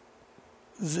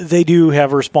 They do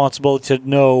have a responsibility to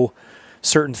know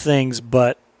certain things,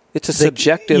 but it's a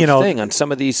subjective thing on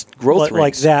some of these growth rings.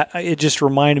 Like that, it just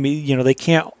reminded me. They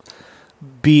can't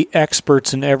be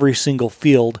experts in every single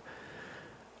field.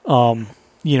 It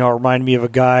reminded me of a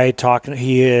guy talking.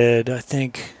 He had, I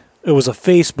think, it was a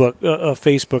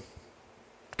Facebook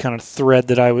kind of thread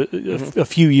that I was a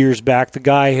few years back. The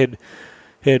guy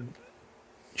had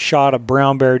shot a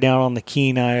brown bear down on the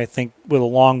Kenai, I think, with a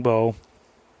longbow,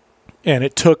 and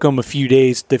it took them a few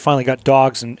days. They finally got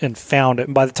dogs and found it.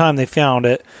 And by the time they found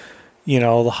it,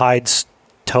 the hide's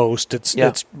toast.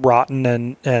 It's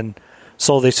rotten, and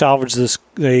so they salvaged this.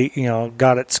 They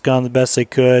got it skinned the best they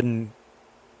could and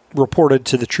reported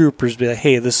to the troopers, be like,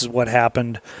 hey, this is what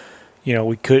happened.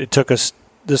 It took us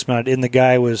this amount. And the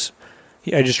guy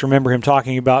I just remember him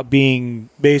talking about being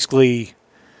basically,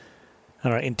 I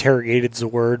don't know, interrogated is the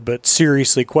word, but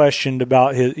seriously questioned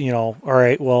about his, all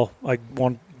right, well, I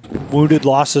wounded,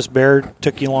 lost this bear,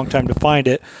 took you a long time to find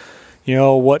it.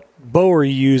 What bow are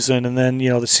you using? And then,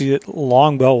 the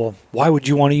longbow, well, why would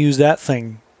you want to use that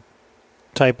thing?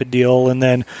 Type of deal. And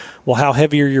then, well, how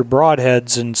heavy are your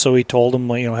broadheads? And so he told him,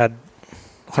 had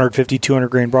 150, 200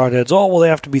 grain broadheads. Oh, well, they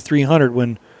have to be 300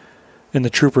 and the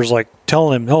trooper's like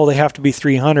telling him, oh, they have to be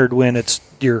 300 when it's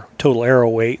your total arrow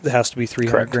weight that has to be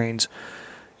 300 Correct. Grains.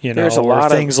 There's a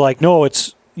lot of things like, no,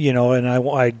 it's, and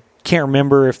I can't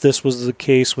remember if this was the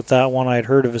case with that one. I had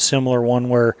heard of a similar one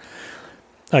where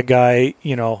a guy,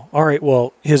 all right,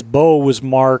 well, his bow was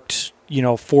marked,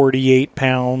 48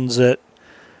 pounds at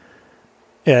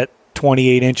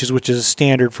 28 inches, which is a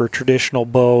standard for a traditional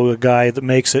bow. A guy that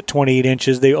makes it 28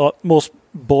 inches, most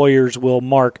bowyers will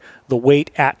mark the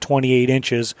weight at 28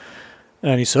 inches.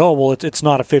 And he said, oh, well, it's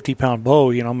not a 50-pound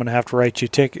bow. I'm going to have to write you a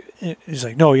ticket. He's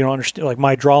like, no, you don't understand. Like,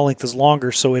 my draw length is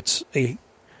longer, so it's right.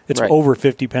 Over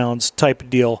 50 pounds type of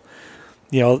deal.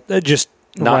 That just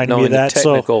reminded me of that.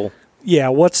 Technical.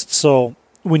 So,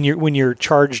 when you're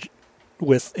charged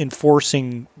with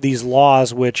enforcing these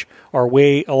laws, which are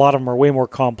a lot of them are way more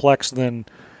complex than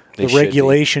the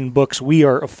regulation books we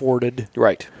are afforded.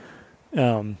 Right.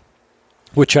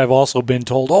 Which I've also been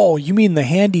told, oh, you mean the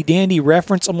handy dandy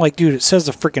reference? I'm like, dude, it says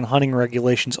the freaking hunting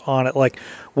regulations on it. Like,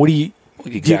 what do you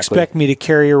expect me to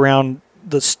carry around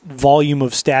the volume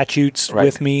of statutes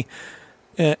with me?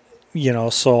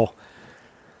 So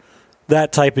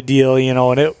that type of deal,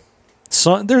 and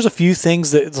there's a few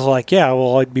things that it's like, yeah,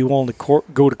 well, I'd be willing to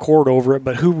go to court over it,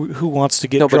 but who wants to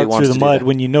get drugged through the mud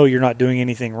when you're not doing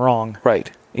anything wrong?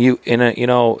 Right.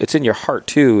 It's in your heart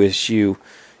too. Is you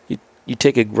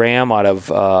take a gram out of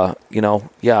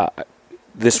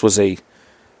this was I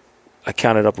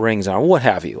counted up rings on, what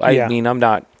have you. I mean, I'm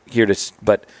not here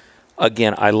but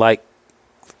again, I like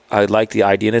the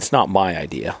idea, and it's not my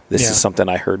idea. This is something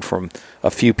I heard from a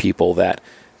few people, that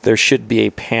there should be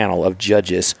a panel of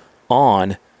judges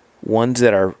on ones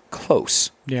that are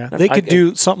close. Yeah, they could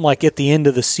do something like at the end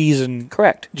of the season.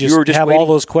 Correct. Just have waiting. All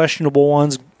those questionable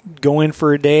ones go in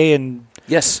for a day, and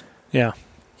yes, yeah.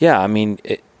 I mean,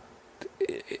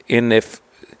 and if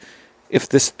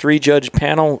this 3-judge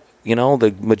panel,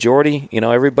 the majority,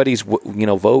 everybody's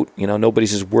vote,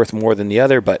 nobody's is worth more than the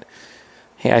other, but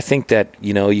hey, I think that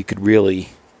you could really,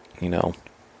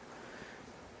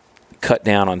 cut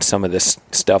down on some of this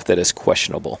stuff that is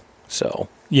questionable. So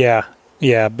yeah,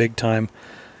 big time.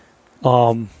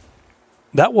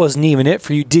 That wasn't even it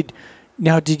for you. Did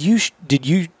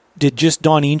just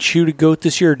Dawnine shoot a goat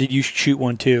this year, or did you shoot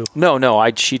one too?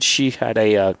 No. She had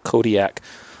a Kodiak.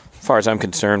 As far as I'm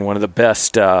concerned, one of the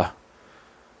best goat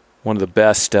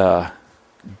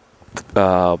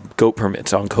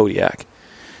permits on Kodiak.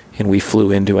 And we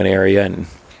flew into an area, and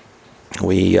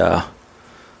there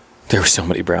were so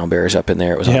many brown bears up in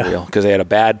there. It was unreal, because they had a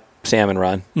bad salmon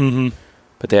run,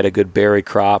 but they had a good berry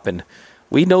crop, and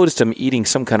we noticed them eating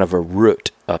some kind of a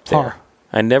root up there. Huh.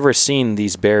 I'd never seen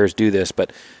these bears do this,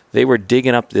 but they were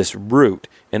digging up this root,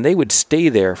 and they would stay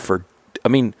there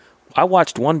I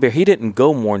watched one bear. He didn't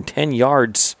go more than 10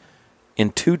 yards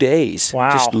in 2 days.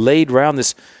 Wow. Just laid around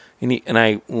this,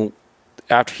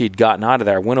 after he'd gotten out of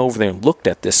there, I went over there and looked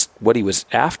at this, what he was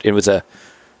after. It was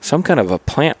some kind of a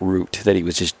plant root that he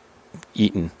was just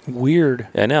eating. Weird.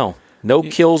 I know. No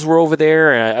kills were over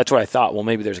there, and that's what I thought. Well,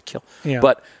 maybe there's a kill. Yeah.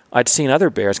 But I'd seen other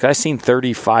bears. I'd seen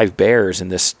 35 bears in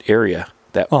this area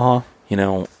that,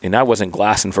 and I wasn't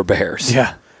glassing for bears.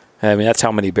 Yeah. I mean, that's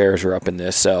how many bears were up in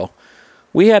this. So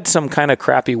we had some kind of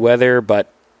crappy weather,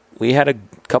 but we had a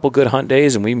couple good hunt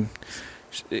days, and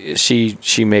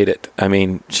she made it. I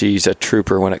mean, she's a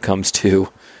trooper when it comes to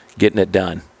getting it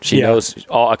done. She knows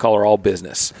I call her all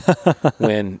business.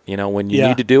 when you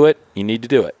need to do it, you need to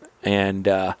do it. And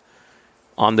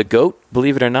on the goat,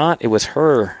 believe it or not, it was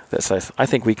her that says, I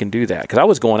think we can do that. Because I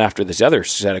was going after this other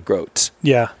set of goats.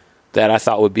 Yeah. That I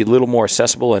thought would be a little more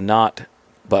accessible and not.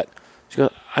 But she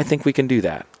goes, I think we can do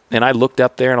that. And I looked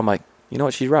up there, and I'm like, you know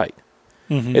what, she's right.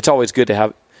 Mm-hmm. It's always good to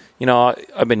have,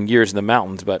 I've been years in the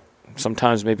mountains, but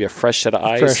sometimes maybe a fresh set of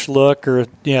eyes. Fresh look, or,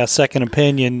 second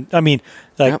opinion. I mean,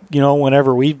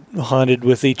 whenever we hunted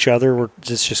with each other, we're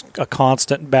just a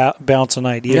constant bouncing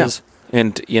ideas. Yeah.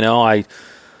 And, I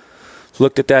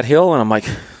looked at that hill, and I'm like,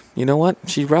 you know what?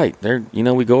 She's right. There,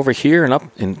 we go over here and up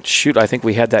and shoot. I think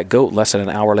we had that goat less than an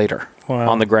hour later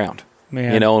on the ground.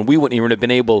 Man. And we wouldn't even have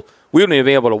been able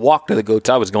to walk to the goats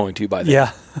I was going to by then.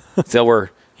 Yeah. So we're,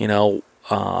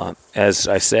 as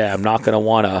I say, I'm not going to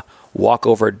want to walk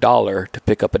over $1 to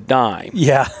pick up a dime.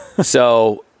 Yeah.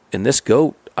 So in this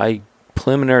goat, I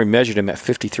preliminary measured him at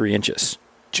 53 inches.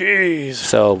 Jeez.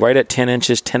 So right at 10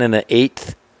 inches, 10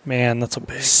 1/8. Man, that's a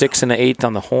big. 6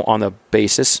 1/8 on the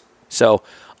basis. So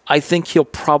I think he'll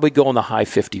probably go in the high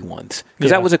 51s,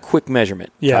 because that was a quick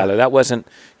measurement, Tyler. That wasn't,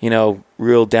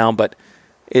 real down, but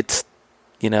it's,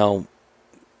 I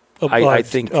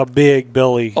think a big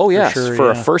Billy. Oh yes,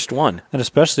 for a first one, and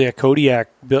especially a Kodiak.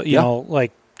 You know,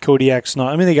 like Kodiak's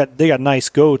not. I mean, they got nice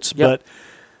goats, but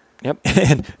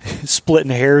and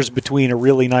splitting hairs between a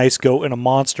really nice goat and a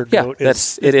monster goat.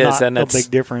 That's not a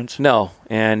big difference. No,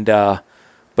 and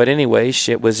but anyway,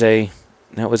 we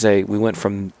went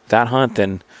from that hunt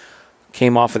and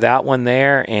came off of that one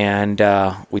there, and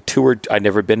we toured. I'd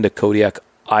never been to Kodiak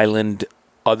Island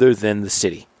other than the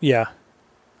city. Yeah,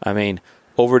 I mean,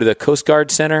 over to the Coast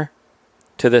Guard Center,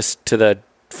 to the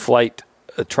flight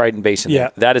Trident Basin. Yeah,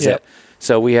 that is it.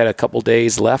 So we had a couple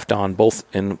days left on both,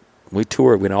 and we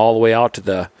toured. We went all the way out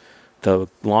to the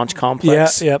launch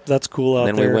complex. Yeah, that's cool out there.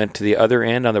 And then we went to the other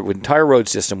end on the entire road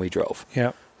system. We drove.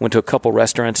 Yeah, went to a couple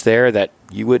restaurants there that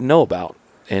you wouldn't know about,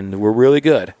 and were really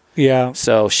good. Yeah.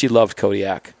 So she loved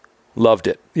Kodiak. Loved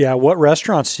it. Yeah. What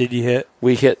restaurants did you hit?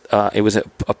 We hit, it was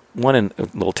one in a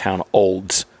little town,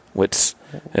 Olds, which,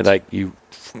 like, you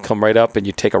come right up and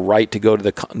you take a right to go to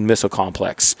the missile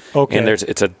complex. Okay. And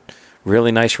it's a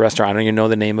really nice restaurant. I don't even know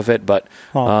the name of it, but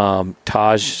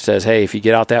Taj says, hey, if you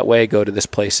get out that way, go to this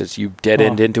place. It's you dead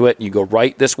end into it. You go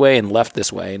right this way and left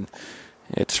this way, and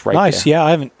it's right nice. there. Yeah,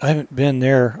 I haven't been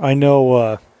there. I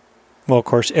know Well, of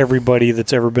course, everybody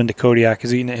that's ever been to Kodiak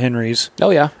has eaten at Henry's. Oh,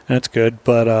 yeah. And it's good.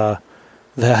 But I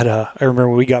remember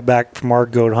when we got back from our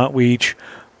goat hunt,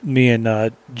 me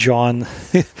and John,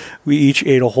 we each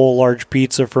ate a whole large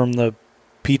pizza from the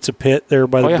Pizza Pit there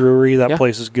by the brewery. That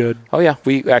place is good. Oh, yeah.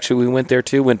 We went there,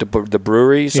 too. Went to the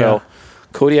brewery. So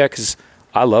Kodiak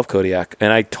I love Kodiak.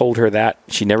 And I told her that.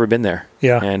 She'd never been there.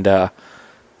 Yeah. And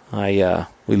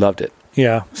we loved it.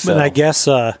 Yeah. So. And I guess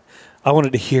I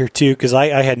wanted to hear, too, because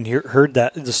I hadn't heard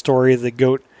the story of the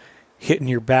goat hitting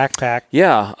your backpack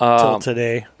until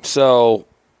today. So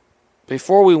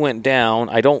before we went down,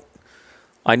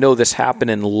 I know this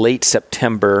happened in late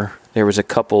September. There was a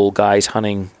couple guys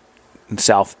hunting in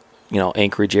South,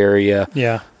 Anchorage area.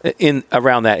 Yeah. In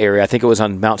around that area. I think it was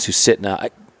on Mount Susitna.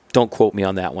 Don't quote me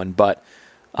on that one, but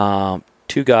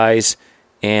two guys,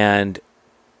 and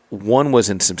one was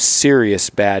in some serious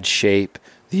bad shape.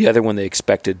 The other one they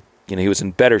expected, he was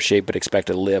in better shape but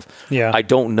expected to live. Yeah. I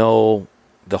don't know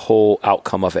the whole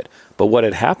outcome of it. But what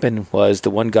had happened was the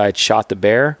one guy had shot the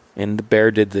bear, and the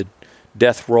bear did the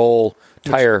death roll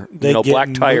tire,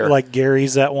 black tire. Like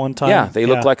Gary's that one time? Yeah, they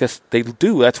look like they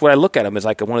do. That's what I look at them as,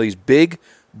 like one of these big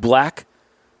black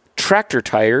tractor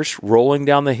tires rolling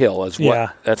down the hill.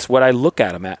 That's what I look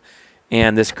at them at.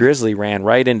 And this grizzly ran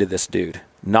right into this dude,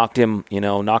 knocked him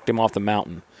off the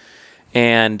mountain.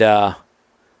 And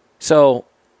so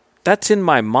that's in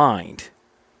my mind.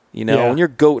 When you're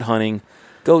goat hunting,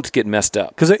 goats get messed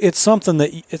up. Because it's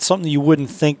something you wouldn't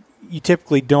think. You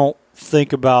typically don't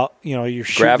think about. You're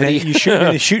gravity.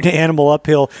 You're shooting an animal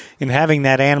uphill and having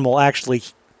that animal actually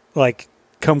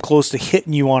come close to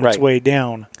hitting you on its way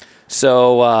down.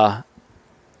 So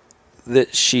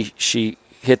she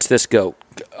hits this goat,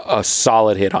 a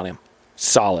solid hit on him,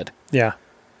 solid. Yeah.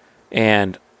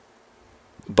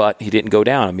 But he didn't go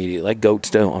down immediately. Like goats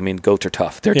don't. I mean, goats are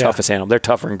tough. They're toughest animal. They're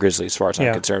tougher than grizzlies, as far as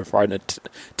I'm concerned, as far as the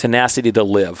tenacity to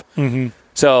live. Mm-hmm.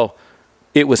 So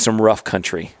it was some rough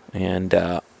country, and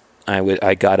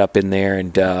I got up in there,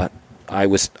 and I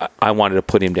wanted to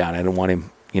put him down. I didn't want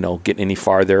him, getting any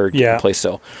farther, getting place.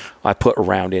 So I put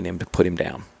around in him to put him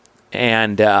down,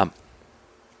 and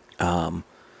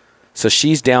so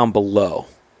she's down below,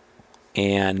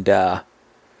 and I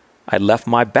left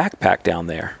my backpack down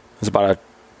there. It was about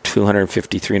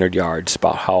 250, 300 yards,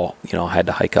 about how, I had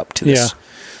to hike up to this. Yeah.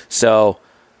 So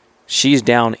she's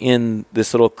down in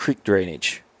this little creek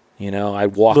drainage. I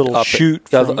walked little up. Chute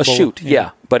A chute,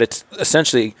 yeah. But it's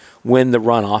essentially when the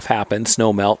runoff happens,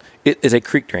 snow melt, it is a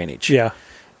creek drainage. Yeah.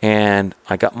 And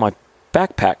I got my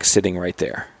backpack sitting right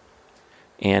there.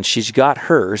 And she's got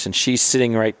hers, and she's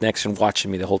sitting right next and watching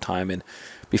me the whole time. And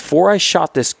before I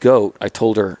shot this goat, I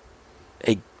told her,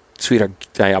 hey,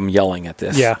 sweetheart, I'm yelling at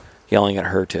this. Yeah. Yelling at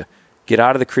her to get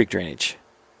out of the creek drainage.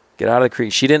 Get out of the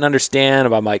creek. She didn't understand.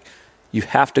 But I'm like, you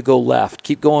have to go left.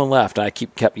 Keep going left. And I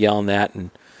kept yelling that.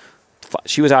 And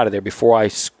she was out of there before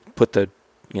I put the,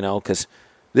 because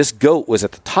this goat was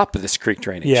at the top of this creek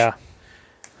drainage. Yeah.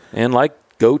 And like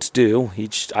goats do,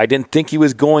 I didn't think he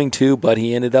was going to, but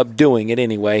he ended up doing it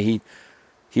anyway. He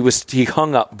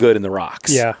hung up good in the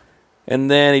rocks. Yeah.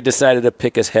 And then he decided to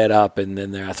pick his head up, and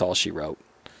then that's all she wrote.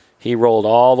 He rolled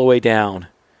all the way down.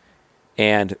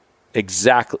 And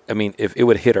exactly, if it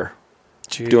would hit her,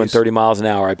 doing 30 miles an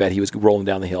hour, I bet he was rolling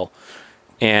down the hill.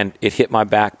 And it hit my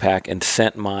backpack and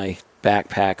sent my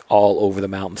backpack all over the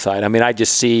mountainside. I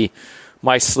just see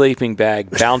my sleeping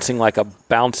bag bouncing like a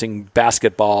bouncing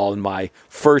basketball, and my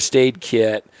first aid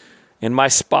kit, and my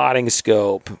spotting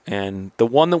scope. And the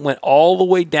one that went all the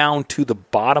way down to the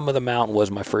bottom of the mountain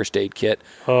was my first aid kit,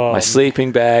 my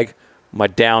sleeping bag, my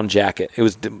down jacket. It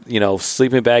was,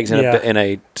 sleeping bags in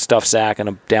a stuff sack and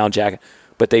a down jacket,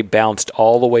 but they bounced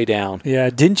all the way down. Yeah,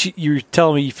 didn't you? You were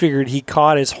telling me you figured he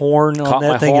caught his horn on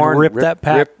that thing and ripped that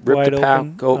pack wide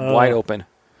open. Wide open.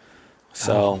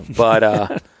 So, but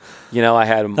I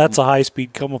had him. That's a high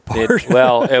speed come apart.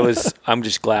 It was. I'm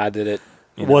just glad that it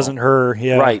wasn't her.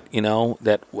 Yeah, right.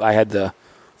 That I had the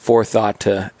forethought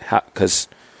to, because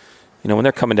when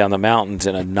they're coming down the mountains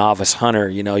and a novice hunter,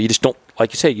 you just don't.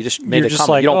 Like you say, you just made a comment.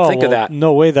 Like, you don't think of that.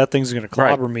 No way that thing's going to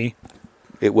clobber me.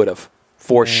 It would have,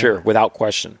 for sure, without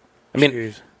question.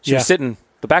 She was sitting,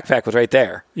 the backpack was right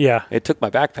there. Yeah. It took my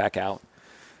backpack out.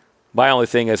 My only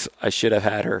thing is I should have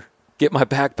had her get my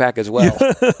backpack as well.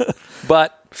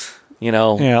 But,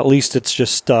 Yeah, at least it's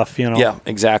just stuff, Yeah,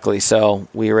 exactly. So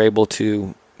we were able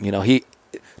to,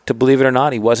 to believe it or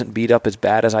not, he wasn't beat up as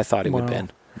bad as I thought he would have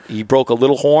been. He broke a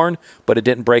little horn, but it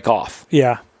didn't break off.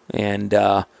 Yeah. And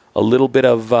a little bit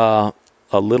of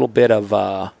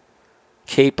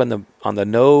cape on the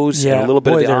nose, and a little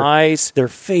bit of the eyes. Their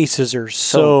faces are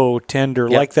so tender,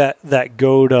 like that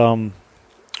goat.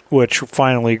 which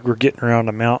finally we're getting around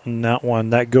to mounting that one.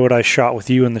 That goat I shot with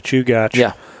you in the Chugach.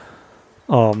 Yeah.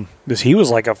 Because he was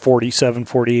like a 47,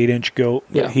 48-inch goat.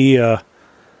 Yeah. But he,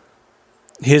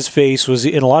 his face was,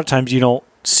 and a lot of times you don't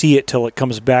see it till it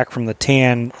comes back from the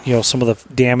tan, some of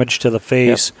the damage to the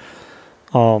face.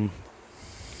 Yep.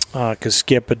 Because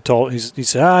Skip had told, he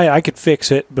said, I could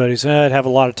fix it, but he said, I'd have a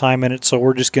lot of time in it, so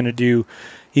we're just going to do,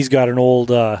 he's got an old,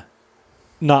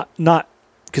 not,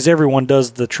 because everyone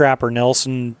does the Trapper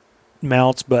Nelson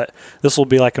mounts, but this will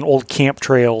be like an old Camp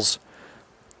Trails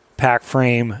pack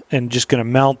frame, and just going to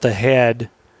mount the head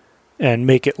and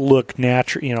make it look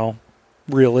natural,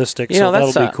 realistic. So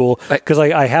that'll be cool. Because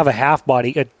I have a half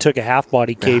body, I took a half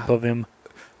body cape of him.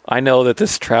 I know that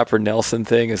this Trapper Nelson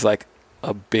thing is like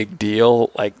a big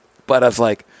deal, but I was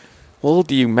like, well,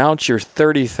 do you mount your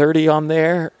 30-30 on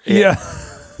there? Yeah.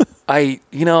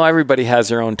 Everybody has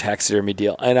their own taxidermy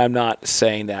deal, and I'm not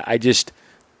saying that.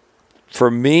 For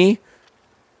me,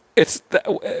 it's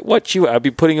I'd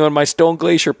be putting them in my Stone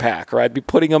Glacier pack, or I'd be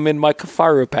putting them in my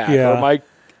Kafaru pack, or my,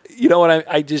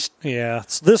 Yeah,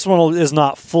 so this one is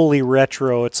not fully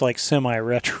retro. It's like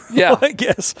semi-retro, I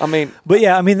guess. And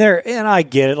I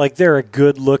get it. Like, they're a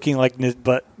good looking,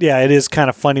 but yeah, it is kind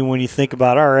of funny when you think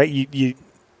about, all right, you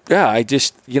yeah,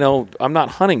 I'm not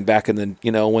hunting back in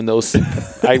the, when those,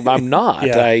 I'm not.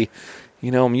 Yeah.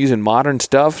 I'm using modern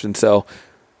stuff, and so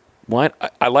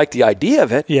I like the idea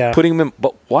of it, putting them in,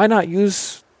 but why not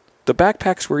use the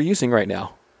backpacks we're using right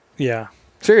now? Yeah.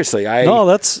 Seriously, I'd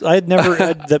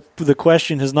never, the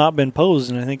question has not been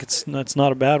posed, and I think that's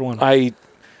not a bad one. I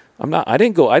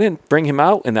didn't bring him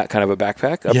out in that kind of a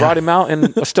backpack. I brought him out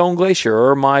in a Stone Glacier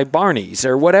or my Barney's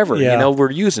or whatever,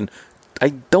 we're using. I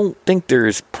don't think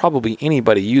there's probably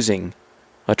anybody using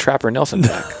a Trapper Nelson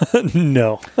pack.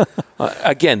 No.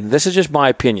 Again, this is just my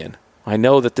opinion. I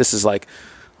know that this is like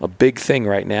a big thing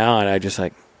right now, and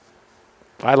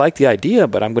I like the idea,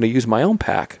 but I'm going to use my own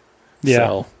pack. Yeah.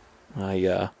 So,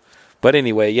 but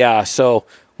anyway, so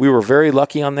we were very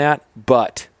lucky on that,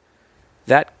 but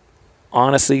that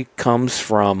honestly comes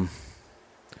from,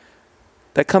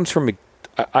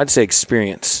 I'd say,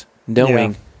 experience,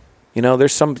 knowing.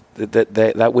 There's some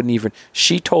that wouldn't even.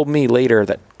 She told me later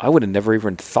that I would have never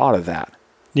even thought of that.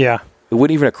 Yeah, it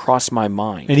wouldn't even have crossed my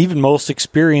mind. And even most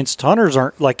experienced hunters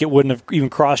aren't, it wouldn't have even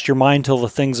crossed your mind till the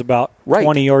thing's about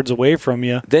 20 yards away from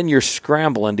you. Then you're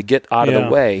scrambling to get out of the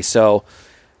way. So,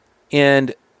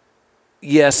 and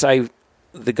yes,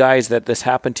 the guys that this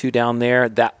happened to down there,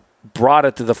 that brought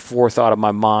it to the forethought of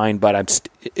my mind. But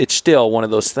it's still one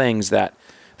of those things that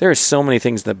there are so many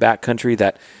things in the backcountry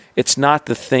that. It's not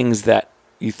the things that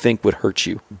you think would hurt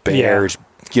you. Bears,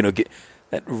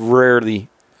 that rarely,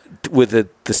 with the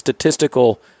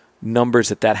statistical numbers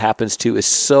that happens to is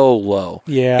so low.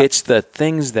 Yeah. It's the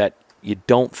things that you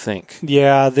don't think.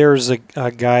 Yeah, there's a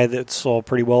guy that's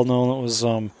pretty well known that was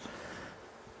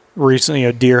recently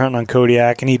deer hunting on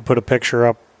Kodiak, and he'd put a picture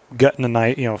up gutting a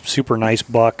night, super nice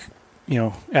buck,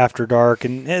 after dark,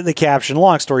 and the caption,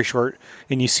 long story short,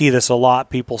 and you see this a lot,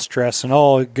 people stressing,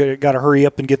 got to hurry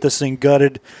up and get this thing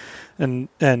gutted and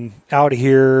out of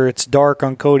here. It's dark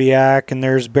on Kodiak, and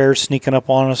there's bears sneaking up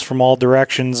on us from all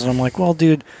directions. And I'm like, well,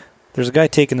 dude, there's a guy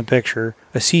taking the picture.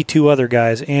 I see two other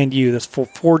guys and you. There's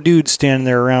four dudes standing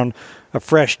there around a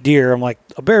fresh deer. I'm like,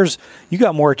 you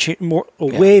got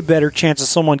way better chance of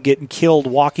someone getting killed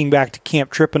walking back to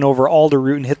camp, tripping over alder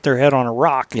root and hit their head on a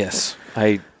rock. Yes,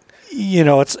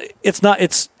 it's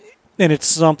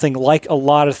something like a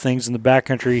lot of things in the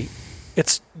backcountry.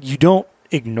 You don't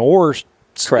ignore it.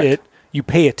 You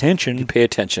pay attention.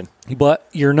 But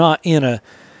you're not even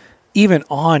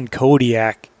on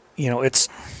Kodiak,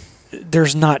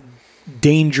 there's not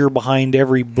danger behind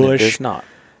every bush. There's not.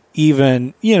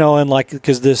 Even,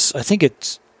 because this, I think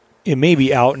it may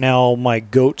be out now, my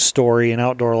goat story in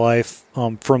Outdoor Life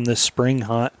from this spring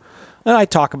hunt. And I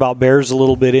talk about bears a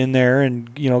little bit in there,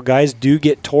 and, guys do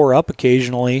get tore up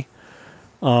occasionally.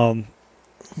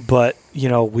 But,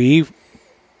 we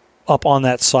up on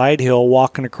that side hill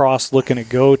walking across looking at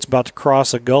goats, about to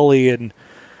cross a gully, and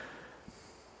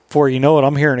before you know it,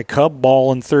 I'm hearing a cub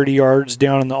bawling 30 yards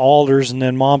down in the alders, and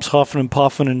then mom's huffing and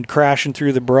puffing and crashing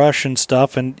through the brush and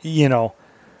stuff. And, it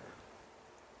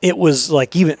was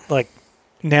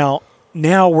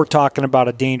now we're talking about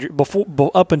a danger.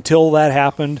 Up until that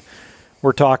happened,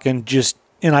 we're talking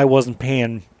and I wasn't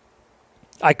paying.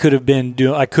 I could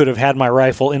have had my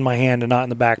rifle in my hand and not in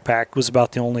the backpack. Was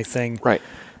about the only thing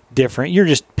different. You're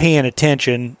just paying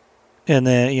attention, and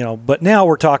then, but now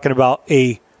we're talking about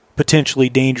a potentially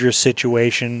dangerous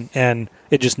situation, and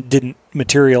it just didn't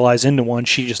materialize into one.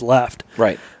 She just left.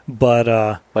 Right.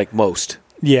 But like most.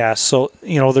 Yeah, so,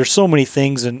 there's so many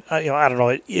things, and, I don't know,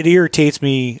 it irritates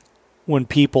me when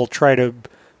people try to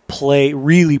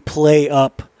really play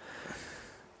up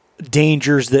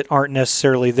dangers that aren't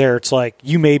necessarily there. It's like,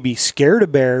 you may be scared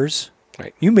of bears.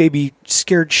 Right. You may be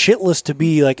scared shitless to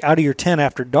be, like, out of your tent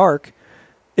after dark.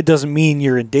 It doesn't mean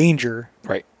you're in danger.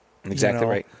 Right. Exactly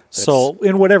right. So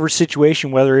in whatever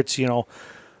situation, whether it's, a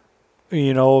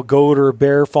goat or a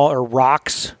bear or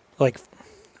rocks, like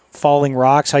falling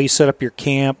rocks, how you set up your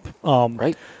camp,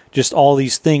 right. Just all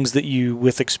these things that you,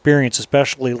 with experience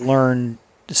especially, learn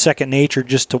second nature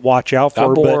just to watch out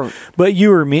for. But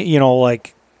you or me,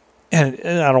 like, and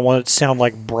I don't want it to sound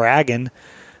like bragging,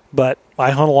 but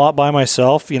I hunt a lot by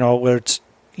myself, whether it's,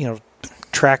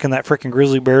 tracking that freaking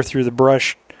grizzly bear through the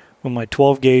brush with my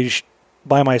 12 gauge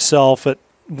by myself at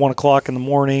 1 o'clock in the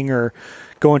morning, or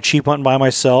going sheep hunting by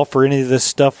myself, or any of this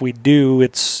stuff we do.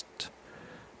 It's,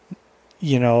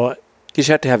 you just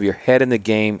have to have your head in the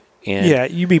game.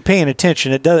 And you be paying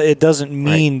attention. It doesn't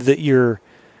mean that you're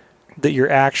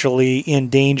actually in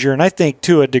danger. And I think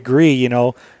to a degree,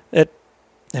 and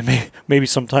maybe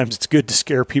sometimes it's good to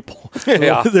scare people.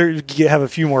 Yeah. You have a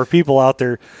few more people out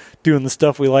there doing the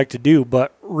stuff we like to do.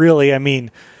 But really, I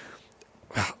mean,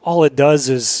 all it does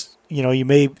is,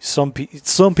 some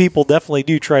people definitely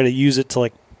do try to use it to,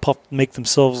 like, make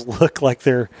themselves look like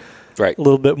they're right. a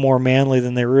little bit more manly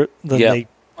than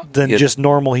just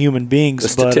normal human beings. The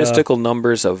statistical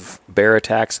numbers of bear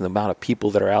attacks and the amount of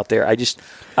people that are out there,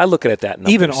 I look at that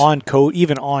numbers. Even on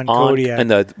Kodiak. In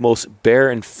the most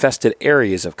bear-infested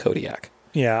areas of Kodiak.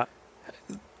 Yeah.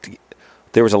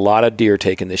 There was a lot of deer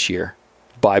taken this year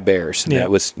by bears. And that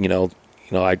was,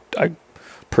 I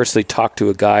personally talked to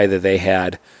a guy that they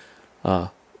had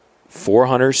 4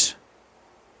 hunters,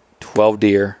 12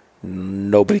 deer.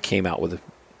 Nobody came out with it.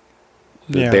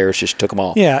 The bears just took them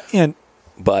all. Yeah,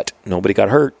 but nobody got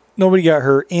hurt.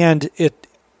 And it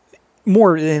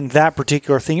more in that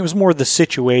particular thing, it was more the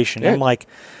situation. Yeah. I'm like,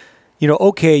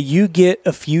 okay, you get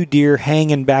a few deer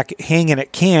hanging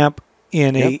at camp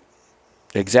in a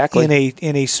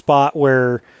spot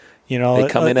where, they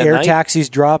come in at air night. Taxis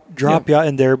drop you out,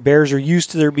 and their bears are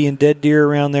used to there being dead deer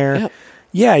around there.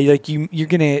 Yeah, like you're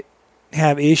gonna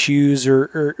have issues,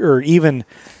 or even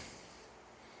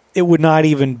it would not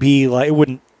even be like, it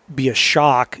wouldn't be a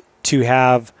shock to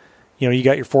have, you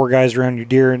got your 4 guys around your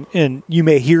deer, and you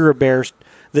may hear a bear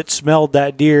that smelled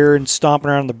that deer and stomping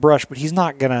around in the brush, but he's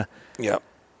not going to,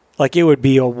 like, it would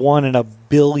be a 1 in a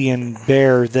billion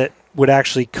bear that would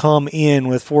actually come in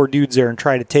with 4 dudes there and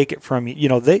try to take it from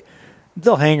you.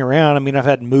 They'll hang around. I mean, I've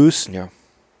had moose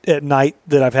at night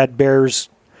that I've had bears,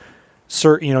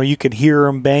 you can hear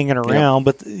them banging around,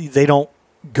 but they don't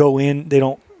go in, they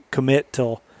don't commit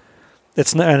till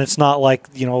it's not like,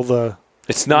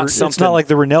 It's not like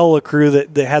the Ranella crew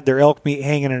that had their elk meat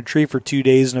hanging in a tree for 2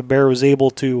 days, and a bear was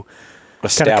able to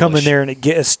kind of come in there and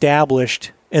get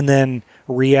established and then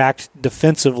react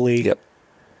defensively. Yep.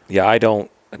 Yeah, I don't.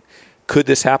 Could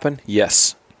this happen?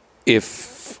 Yes.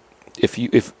 If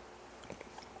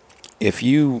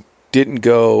you didn't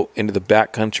go into the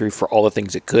backcountry for all the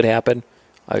things that could happen,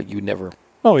 you would never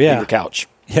leave your couch.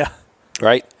 Yeah.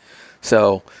 Right.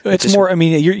 So it's more. I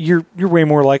mean, you're way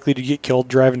more likely to get killed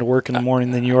driving to work in the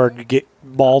morning than you are to get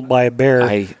mauled by a bear.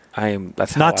 I am.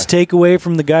 That's not to take away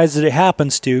from the guys that it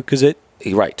happens to, because it.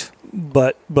 Right.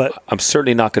 But I'm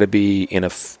certainly not going to be in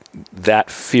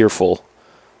that fearful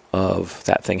of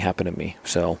that thing happening to me.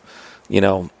 So,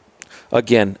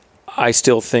 again, I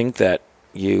still think that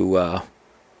you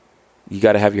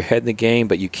got to have your head in the game,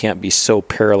 but you can't be so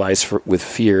paralyzed with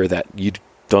fear that you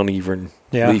don't even.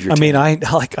 Yeah, I mean,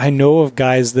 I know of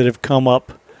guys that have come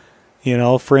up,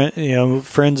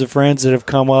 friends of friends that have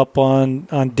come up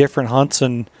on different hunts,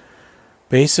 and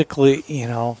basically,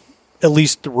 at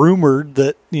least rumored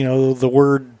that, the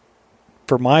word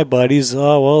for my buddies, they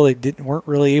weren't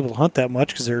really able to hunt that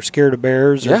much because they were scared of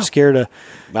bears, or scared of,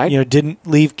 didn't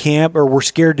leave camp, or were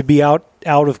scared to be out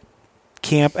of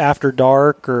camp after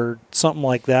dark or something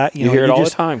like that. You hear it all the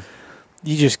time.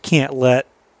 You just can't let.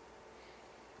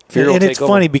 Fear and it's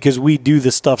funny because we do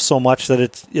this stuff so much that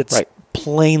it's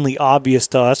plainly obvious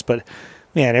to us, but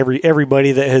man,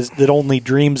 everybody that only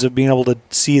dreams of being able to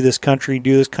see this country,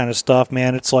 do this kind of stuff,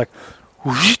 man, it's like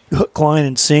whoosh, hook, line,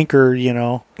 and sinker,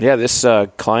 Yeah, this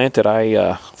client that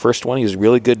I first one, he was a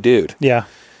really good dude. Yeah,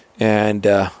 and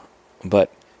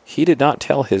but he did not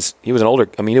tell he was an older.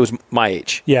 I mean, it was my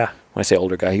age. Yeah, when I say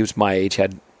older guy, he was my age,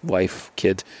 had wife,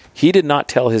 kids. He did not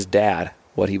tell his dad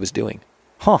what he was doing.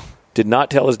 Huh. Did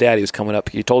not tell his dad he was coming up.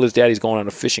 He told his dad he's going on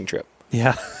a fishing trip.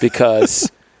 Yeah.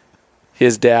 Because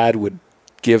his dad would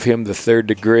give him the 3rd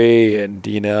degree and,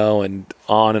 and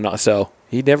on and on. So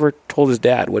He never told his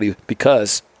dad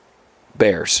because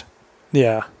bears.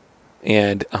 Yeah.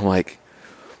 And I'm like,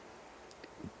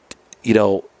 you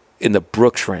know, in the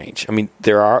Brooks range, I mean,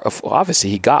 there are, obviously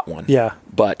he got one. Yeah.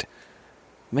 But,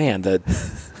 man, the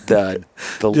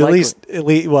at least,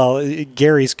 well,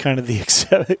 Gary's kind of the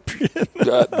exception.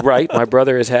 Right. My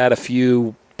brother has had a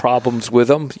few problems with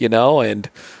them, you know, and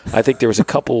I think there was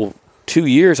 2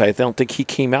 years, I don't think he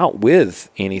came out with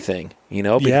anything, you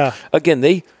know. Yeah. Again,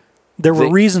 there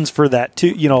were reasons for that too,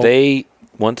 you know.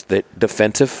 Once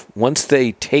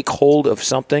they take hold of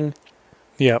something,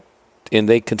 yep, and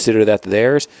they consider that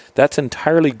theirs, that's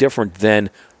entirely different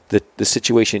than the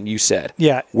situation you said.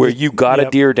 Yeah. Where you got a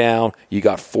deer down, you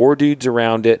got 4 dudes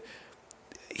around it,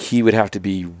 he would have to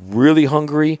be really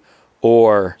hungry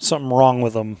or something wrong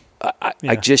with him.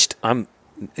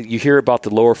 You hear about the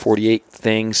lower 48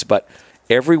 things, but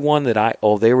everyone that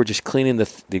they were just cleaning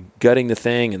the gutting the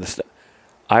thing and the stuff.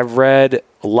 I've read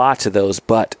lots of those,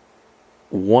 but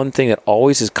one thing that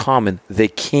always is common, they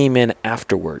came in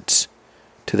afterwards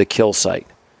to the kill site.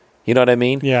 You know what I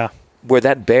mean? Yeah. Where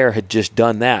that bear had just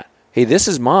done that. Hey, this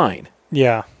is mine.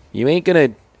 Yeah. You ain't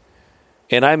going to,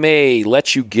 and I may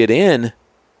let you get in,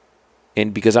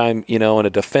 and because I'm, you know, in a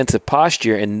defensive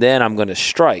posture, and then I'm going to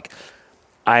strike.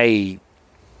 I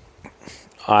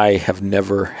have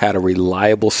never had a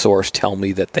reliable source tell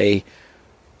me that they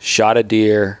shot a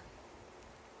deer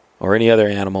or any other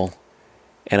animal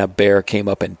and a bear came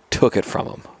up and took it from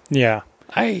them. Yeah.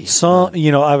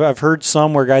 You know, I've heard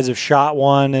some where guys have shot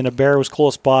one and a bear was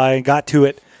close by and got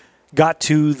to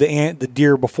the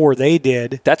deer before they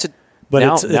did. It's a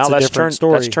different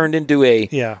story. That's turned into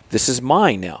this is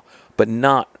mine now, but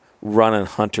not running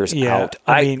hunters out.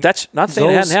 I mean, that's not saying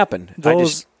it hadn't happened.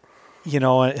 You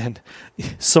know, and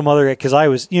some other, because I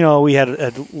was, you know, we had a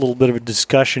little bit of a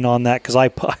discussion on that because I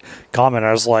commented,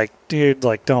 I was like, dude,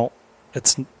 like,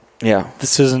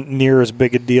 this isn't near as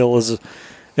big a deal as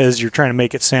you're trying to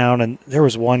make it sound. And there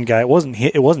was one guy, it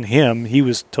wasn't him. He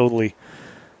was totally,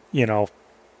 you know,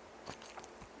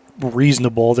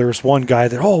 reasonable. There was one guy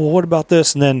that, oh, well, what about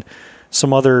this? And then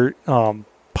some other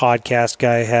podcast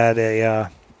guy had a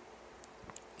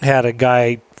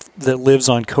guy that lives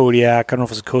on Kodiak. I don't know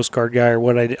if it's a Coast Guard guy or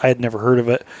what. I had never heard of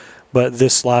it, but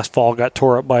this last fall got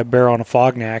tore up by a bear on a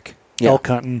Fognac elk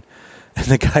hunting, and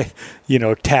the guy, you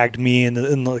know, tagged me in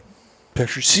the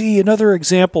picture. See, another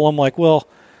example. I'm like, well,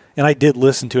 and I did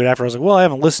listen to it after. I was like, well, I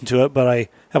haven't listened to it, but I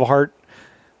have a heart.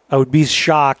 I would be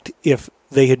shocked if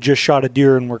they had just shot a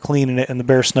deer and were cleaning it, and the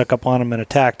bear snuck up on him and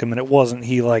attacked him, and it wasn't.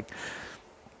 He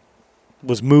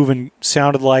was moving,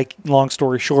 sounded like, long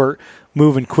story short,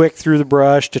 moving quick through the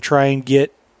brush to try and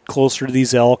get closer to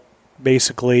these elk,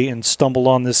 basically, and stumbled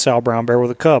on this sow brown bear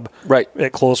with a cub. Right.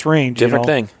 At close range. Different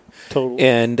thing. Totally.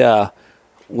 And,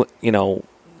 you know,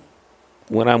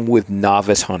 when I'm with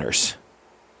novice hunters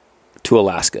to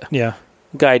Alaska,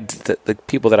 the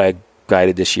people that I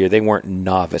guided this year, they weren't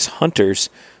novice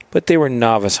hunters, but they were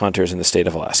novice hunters in the state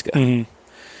of Alaska. Mm-hmm.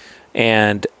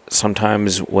 And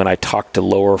sometimes when I talk to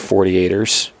lower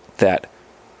 48ers that,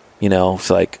 you know, it's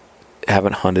like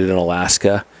haven't hunted in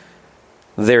Alaska,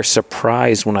 they're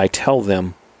surprised when I tell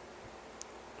them,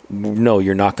 no,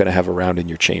 you're not going to have a round in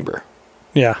your chamber.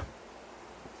 Yeah.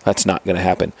 That's not going to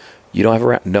happen. You don't have a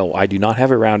round? No, I do not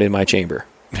have a round in my chamber.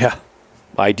 Yeah.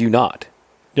 I do not.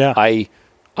 Yeah. I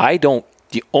don't.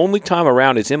 The only time a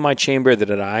round is in my chamber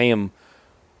that I am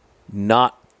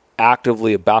not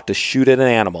actively about to shoot at an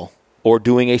animal or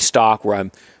doing a stalk where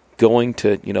I'm going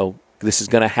to, you know, this is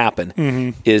going to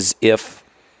happen, is if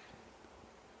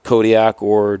Kodiak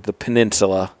or the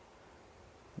Peninsula,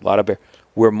 a lot of bear,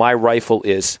 where my rifle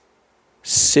is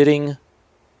sitting,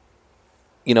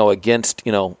 you know, against,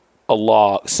 you know, a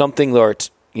log, something where it's,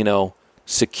 you know,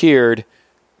 secured,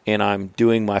 and I'm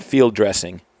doing my field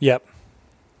dressing. Yep.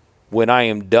 When I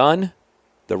am done,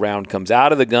 the round comes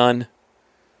out of the gun,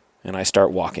 and I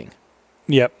start walking.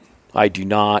 Yep. I do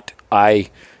not.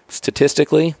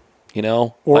 Statistically, you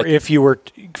know. Or like, if you were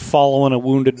following a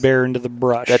wounded bear into the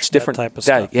brush. That's different. That type of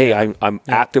stuff. Hey, I'm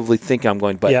actively thinking I'm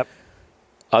going. But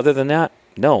other than that,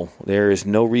 no. There is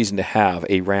no reason to have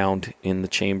a round in the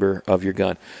chamber of your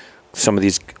gun. Some of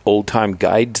these old-time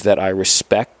guides that I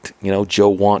respect, you know, Joe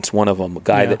Want's one of them, a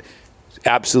guy that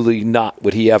absolutely not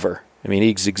would he ever. I mean,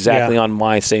 he's exactly on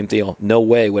my same deal. No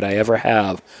way would I ever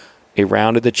have a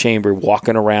round of the chamber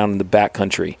walking around in the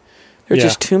backcountry. There's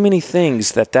just too many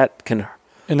things that can.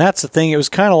 And that's the thing. It was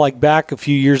kind of like back a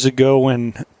few years ago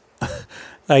when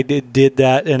I did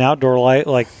that in Outdoor Light,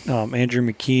 like Andrew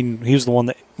McKean. He was the one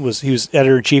that he was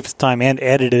editor-in-chief at the time and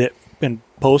edited it and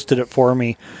posted it for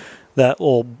me. That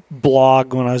little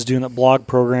blog when I was doing that blog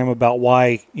program about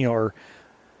why, you know, or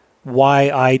why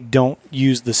I don't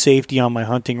use the safety on my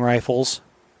hunting rifles.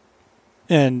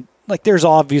 And like, there's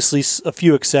obviously a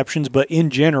few exceptions, but in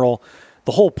general,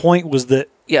 the whole point was that.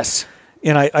 Yes.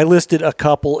 And I listed a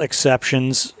couple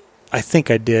exceptions. I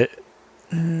think I did.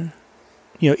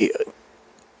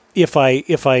 If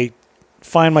I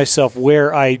find myself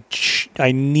where I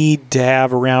need to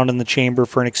have a round in the chamber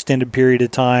for an extended period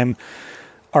of time,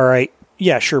 all right,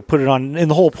 yeah, sure, put it on. And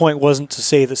the whole point wasn't to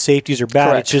say that safeties are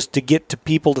bad. Correct. It's just to get to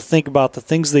people to think about the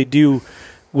things they do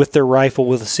with their rifle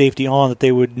with a safety on that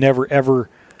they would never, ever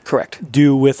correct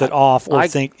do with it off or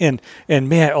think. And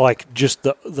man, like just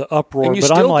the uproar. And you but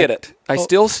still I'm like, get it. I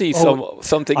still see some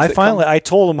things. I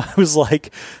told him, I was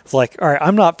like, all right,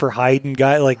 I'm not for hiding,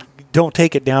 guy. Like, don't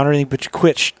take it down or anything, but you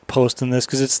quit posting this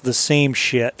because it's the same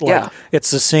shit. Like, yeah.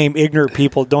 It's the same ignorant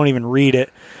people don't even read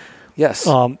it. Yes.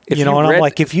 And I'm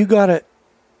like, if you got it,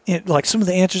 like some of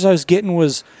the answers I was getting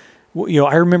was,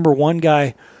 I remember one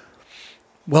guy,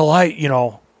 well,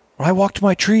 when I walk to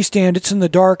my tree stand, it's in the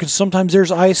dark and sometimes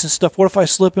there's ice and stuff. What if I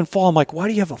slip and fall? I'm like, why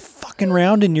do you have a fucking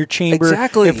round in your chamber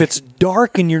exactly. if it's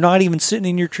dark and you're not even sitting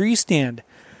in your tree stand?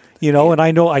 And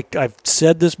I know I've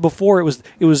said this before. It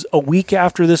was a week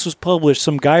after this was published.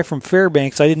 Some guy from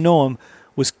Fairbanks, I didn't know him,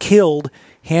 was killed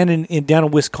down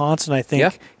in Wisconsin, I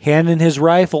think, handing his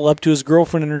rifle up to his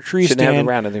girlfriend in her tree stand. Shouldn't have it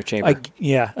around in their chamber.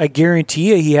 I guarantee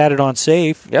you he had it on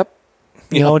safe. Yep.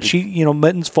 And she,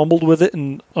 Mittens fumbled with it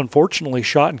and unfortunately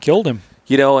shot and killed him.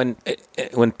 And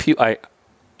when people, I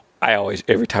always,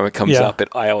 every time it comes up,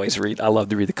 I always read, I love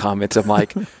to read the comments. I'm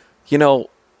like, a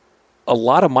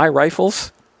lot of my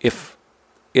rifles, if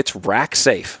it's rack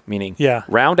safe, meaning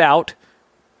round out,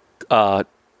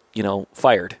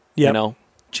 fired,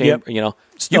 chamber, you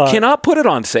cannot put it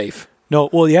on safe. No,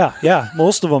 well, yeah,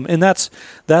 most of them. And that's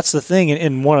the thing.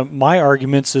 And one of my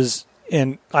arguments is,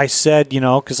 and I said,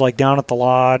 because like down at the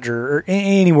lodge or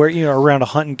anywhere, around a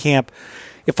hunting camp,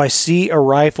 if I see a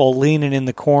rifle leaning in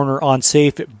the corner on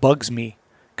safe, it bugs me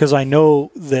because I know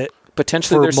that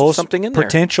potentially there's something in there.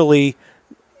 Potentially,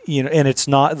 and it's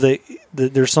not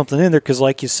there's something in there because,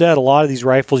 like you said, a lot of these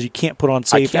rifles you can't put on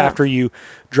safe after you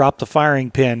drop the firing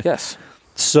pin. Yes.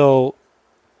 So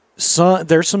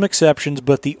there's some exceptions,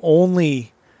 but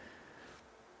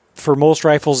for most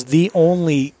rifles, the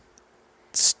only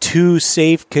two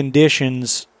safe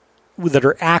conditions that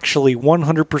are actually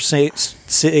 100%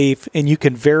 safe and you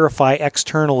can verify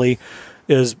externally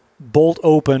is bolt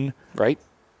open, right?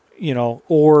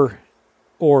 Or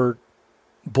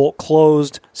bolt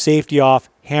closed, safety off,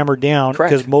 hammer down.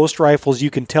 Because most rifles you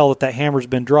can tell that hammer's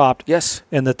been dropped. Yes,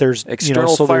 and that there's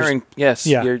external firing. Yes,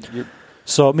 yeah. You're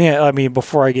So man, I mean,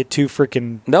 before I get too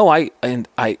freaking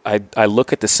I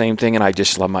look at the same thing and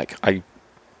I'm like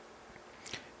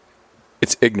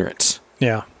it's ignorance.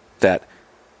 Yeah. That,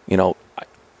 when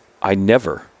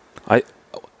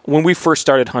we first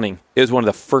started hunting, it was one of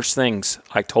the first things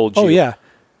I told you. Oh, yeah.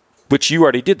 Which you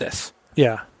already did this.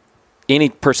 Yeah. Any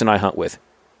person I hunt with,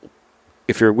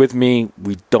 if you're with me,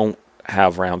 we don't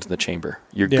have rounds in the chamber.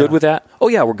 You're good with that? Oh,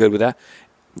 yeah, we're good with that.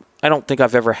 I don't think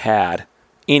I've ever had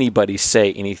anybody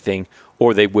say anything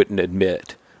or they wouldn't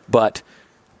admit. But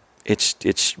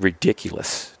it's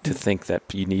ridiculous to think that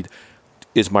you need...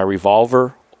 Is my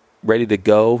revolver ready to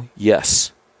go?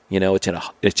 Yes. It's in a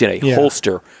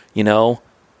holster.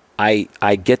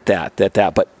 I get that,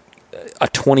 but a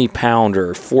 20-pound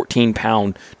or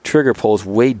 14-pound trigger pull is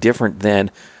way different than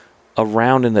a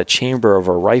round in the chamber of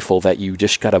a rifle that you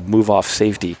just got to move off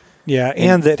safety. Yeah,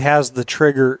 and that has the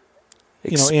trigger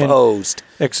exposed.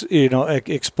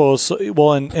 Exposed. So,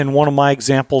 well, and one of my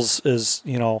examples is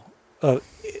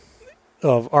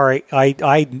all right,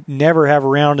 I never have a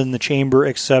round in the chamber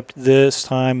except this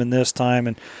time and this time.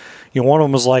 And, one of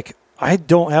them was like, I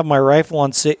don't have my rifle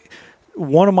on safe.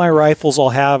 One of my rifles, I'll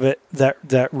have it, that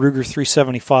Ruger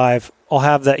 375, I'll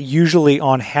have that usually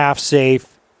on half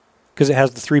safe because it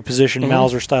has the 3-position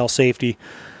Mauser style safety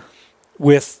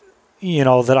with,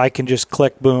 that I can just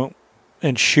click, boom,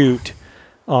 and shoot.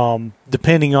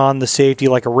 Depending on the safety,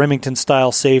 like a Remington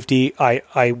style safety,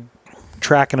 I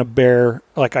tracking a bear,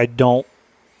 like I don't.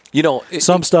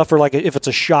 Some stuff are like if it's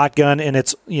a shotgun and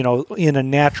it's in a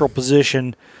natural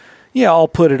position, I'll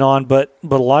put it on. But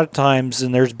a lot of times,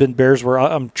 and there's been bears where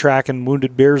I'm tracking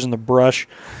wounded bears in the brush,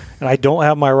 and I don't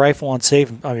have my rifle on safe.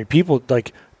 I mean, people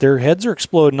like their heads are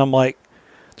exploding. I'm like,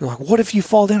 they're like, what if you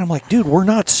fall down? I'm like, dude, we're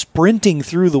not sprinting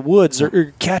through the woods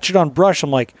or catch it on brush.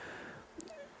 I'm like,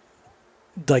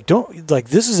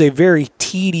 this is a very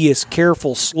tedious,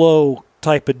 careful, slow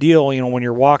type of deal. When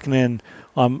you're walking in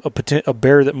a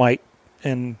bear that might,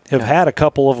 and have had a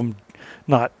couple of them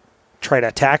not try to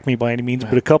attack me by any means,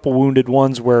 but a couple wounded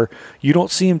ones where you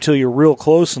don't see them till you're real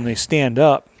close and they stand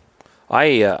up.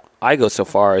 I go so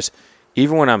far as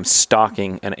even when I'm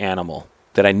stalking an animal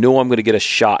that I know I'm going to get a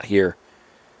shot here,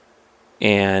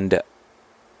 and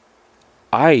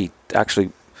I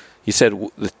actually, you said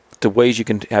the ways you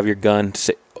can have your gun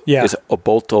is a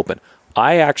bolt open.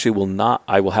 I actually will not.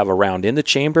 I will have a round in the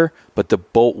chamber, but the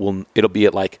bolt it'll be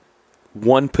at like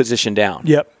one position down.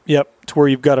 Yep. To where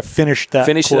you've got to finish that.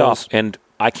 Finish it off, and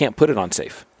I can't put it on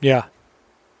safe. Yeah.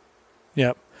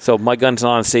 Yep. So my gun's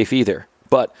not on safe either,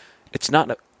 but it's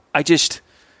not.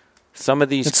 Some of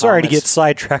these. It's sorry to get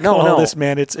sidetracked on all this,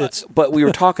 man. It's. But we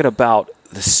were talking about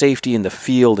the safety in the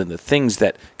field and the things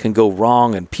that can go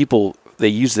wrong, and people, they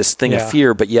use this thing of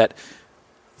fear, but yet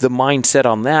the mindset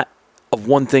on that of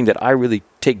one thing that I really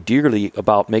take dearly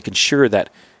about making sure that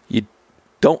you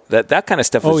don't, that kind of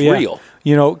stuff is real.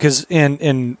 You know, because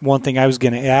and one thing I was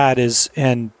going to add is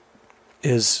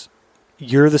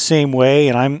you're the same way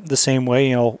and I'm the same way.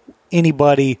 You know,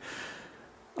 anybody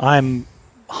I'm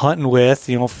hunting with,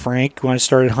 you know, Frank, when I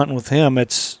started hunting with him,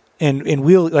 and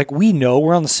we know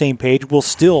we're on the same page. We'll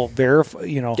still verify,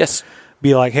 you know,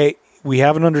 be like, hey, we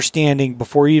have an understanding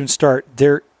before you even start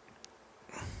there.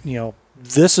 You know,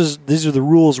 these are the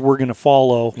rules we're going to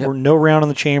follow. We're no round in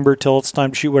the chamber till it's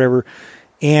time to shoot, whatever.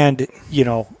 And, you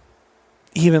know,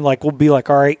 even like we'll be like,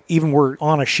 all right, even we're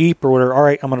on a sheep or whatever, all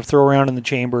right, I'm going to throw a round in the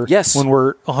chamber. When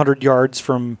we're 100 yards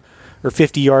from or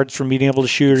 50 yards from being able to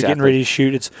shoot or getting ready to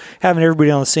shoot. It's having everybody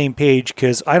on the same page,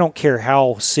 because I don't care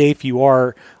how safe you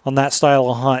are on that style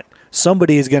of hunt.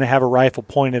 Somebody is going to have a rifle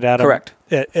pointed at them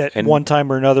at one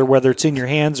time or another, whether it's in your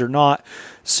hands or not.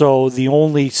 So the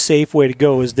only safe way to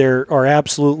go is there are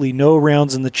absolutely no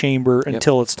rounds in the chamber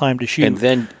until it's time to shoot. And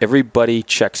then everybody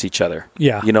checks each other.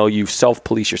 Yeah. You know, you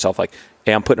self-police yourself, like,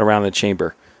 hey, I'm putting a round in the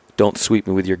chamber. Don't sweep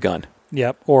me with your gun.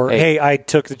 Yep. Or hey, I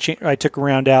took a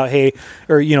round out. Hey,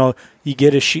 or you know, you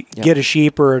get a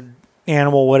sheep or an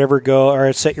animal, whatever. Go. All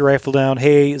right, set your rifle down.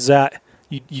 Hey, is that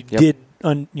you did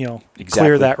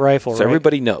clear that rifle? So right?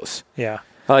 Everybody knows. Yeah.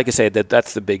 Like I said,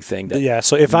 that's the big thing.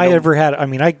 So if I ever had, I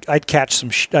mean, I'd catch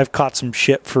some. I've caught some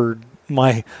shit for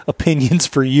my opinions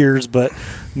for years, but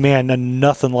man,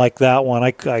 nothing like that one.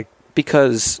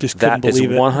 Because just that is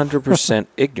 100%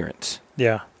 ignorance.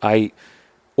 Yeah.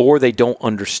 Or they don't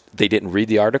they didn't read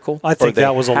the article. I think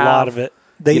that was a lot of it.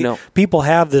 People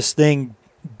have this thing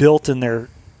built in their,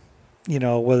 you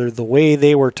know, whether the way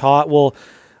they were taught. Well,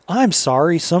 I'm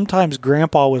sorry. Sometimes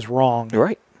Grandpa was wrong.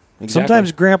 Right. Exactly.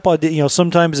 Sometimes Grandpa did. You know,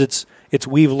 sometimes it's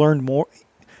we've learned more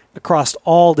across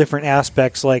all different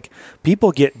aspects. Like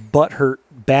people get butthurt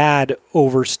bad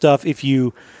over stuff if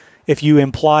you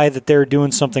imply that they're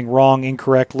doing something wrong,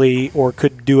 incorrectly, or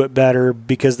could do it better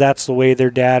because that's the way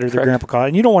their dad or their grandpa caught it.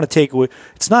 And you don't want to take away.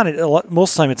 It's not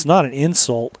most of the time. It's not an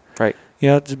insult, right?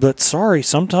 Yeah, but sorry.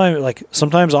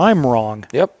 Sometimes I'm wrong.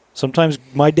 Yep. Sometimes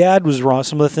my dad was wrong.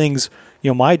 Some of the things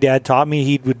my dad taught me,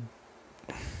 he would,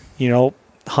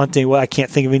 hunting. Well, I can't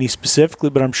think of any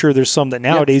specifically, but I'm sure there's some that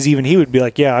nowadays even he would be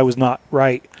like, yeah, I was not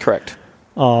right. Correct.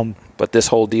 But this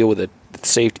whole deal with the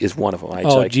safety is one of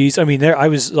them. Geez. I mean, I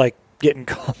was like getting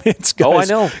comments.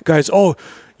 Guys, I know. Guys,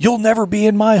 you'll never be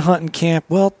in my hunting camp.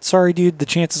 Well, sorry, dude. The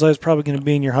chances I was probably going to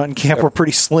be in your hunting camp were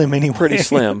pretty slim anyway. Pretty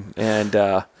slim.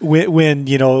 And when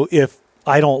if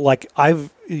I don't I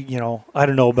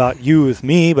don't know about you with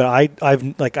me, but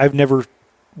I've never.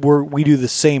 We do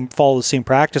follow the same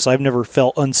practice. I've never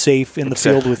felt unsafe in the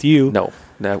field with you. No,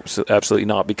 absolutely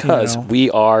not. Because we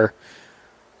are.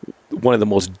 One of the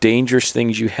most dangerous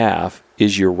things you have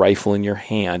is your rifle in your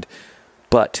hand.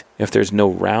 But if there's no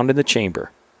round in the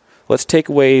chamber, let's take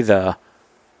away the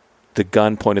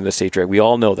gun pointed in the safe drag. We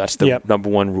all know that's the number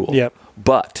one rule. Yep.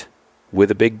 But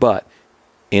with a big but,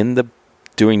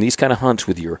 doing these kind of hunts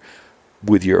with your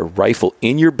rifle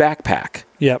in your backpack.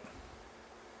 Yep.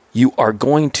 You are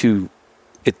going to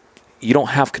you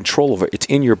don't have control over it. It's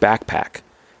in your backpack.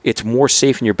 It's more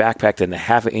safe in your backpack than to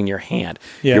have it in your hand.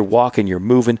 Yep. You're walking, you're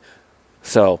moving.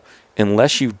 So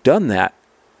unless you've done that,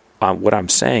 what I'm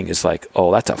saying is like,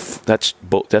 that's a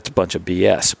bunch of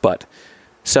BS. But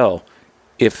so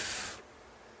if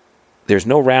there's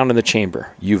no round in the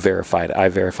chamber, you verified it, I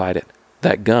verified it.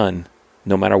 That gun,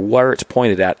 no matter where it's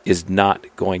pointed at, is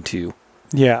not going to.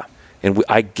 Yeah. And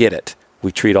I get it.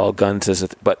 We treat all guns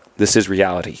but this is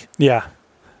reality. Yeah.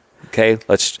 Okay.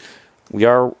 That's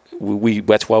why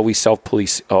we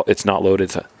self-police. It's not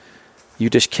loaded. You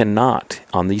just cannot,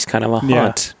 on these kind of a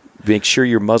hunt, make sure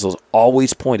your muzzle's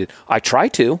always pointed. I try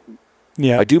to.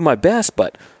 Yeah. I do my best,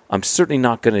 but I'm certainly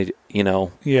not going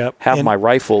to, have my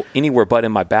rifle anywhere but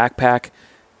in my backpack,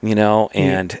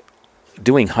 and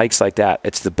doing hikes like that,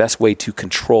 it's the best way to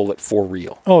control it for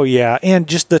real. Oh yeah, and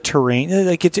just the terrain,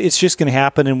 like it's just going to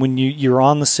happen. And when you're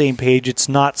on the same page, it's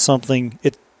not something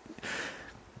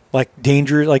like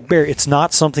danger, like bear. It's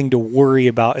not something to worry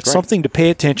about. It's something to pay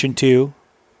attention to,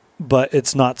 but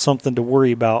it's not something to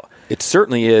worry about. It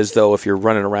certainly is, though, if you're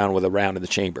running around with a round in the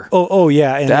chamber. Oh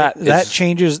yeah, and that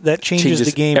changes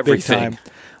the game everything. Big time.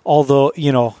 Although,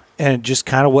 and just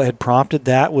kind of what had prompted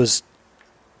that was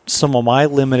some of my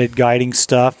limited guiding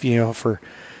stuff, for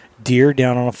deer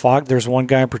down on a fog. There's one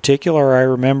guy in particular I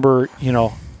remember,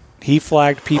 he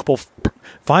flagged people.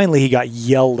 Finally, he got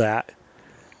yelled at.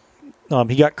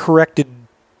 He got corrected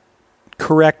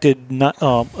not,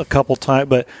 a couple times,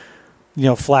 but,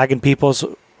 flagging people's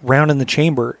round in the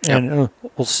chamber. And,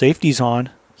 safety's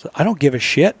on. So I don't give a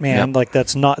shit, man. Yep. Like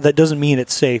that doesn't mean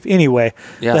it's safe. Anyway.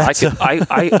 Yeah,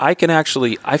 I can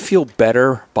actually, I feel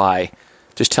better by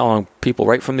just telling people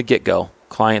right from the get-go,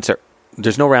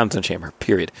 there's no rounds in the chamber,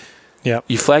 period. Yeah.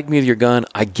 You flagged me with your gun,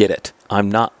 I get it.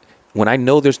 When I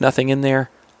know there's nothing in there,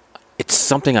 it's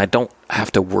something I don't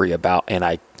have to worry about. And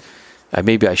I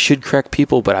maybe I should correct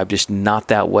people, but I'm just not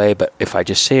that way. But if I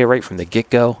just say it right from the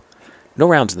get-go, no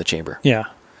rounds in the chamber. Yeah.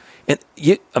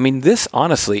 And this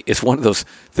honestly is one of those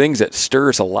things that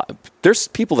stirs a lot. There's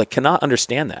people that cannot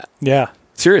understand that. Yeah.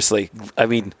 Seriously. I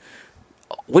mean,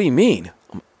 what do you mean?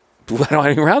 I don't have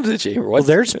any rounds in the chamber. Well,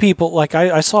 there's people, like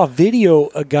I saw a video,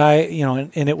 a guy,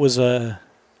 and it was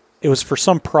for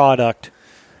some product.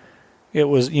 It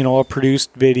was, a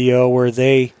produced video where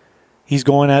he's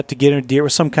going out to get a deer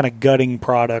with some kind of gutting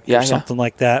product or something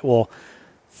like that. Well,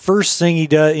 first thing he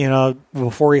does,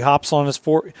 before he hops on his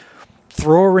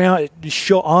throw around,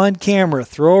 show on camera,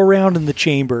 throw around in the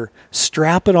chamber,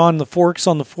 strap it on the forks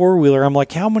on the four-wheeler. I'm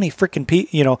like, how many freaking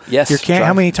people,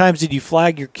 how many times did you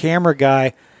flag your camera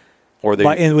guy?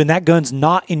 And when that gun's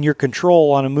not in your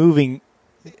control on a moving,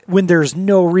 when there's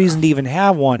no reason to even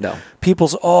have one. No. People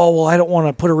say, oh, well, I don't want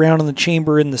to put a round in the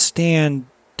chamber in the stand.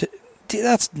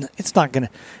 It's not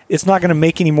gonna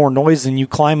make any more noise than you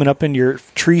climbing up in your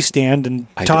tree stand and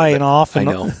tying off. I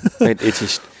know.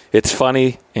 It's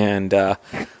funny, and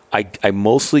I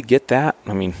mostly get that.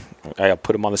 I mean, I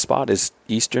put them on the spot as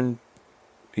Eastern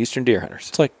deer hunters.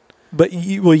 It's like, but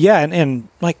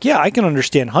I can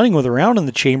understand hunting with a round in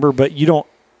the chamber, but you don't.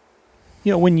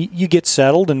 When you get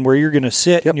settled and where you're going to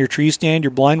sit in your tree stand,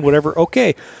 your blind, whatever.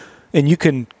 Okay, and you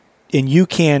can,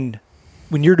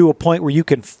 when you're to a point where you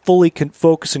can fully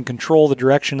focus and control the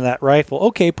direction of that rifle.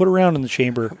 Okay, put a round in the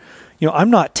chamber.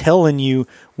 I'm not telling you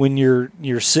when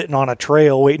you're sitting on a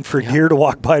trail waiting for a deer to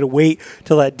walk by to wait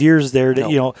till that deer's there.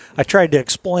 I tried to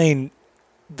explain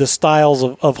the styles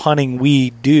of hunting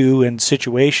we do and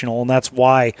situational, and that's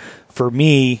why for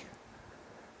me,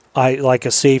 I like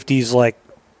a safety's like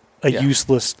a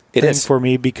useless thing for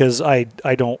me because I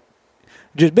don't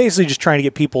just trying to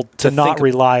get people to not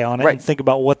rely on it and think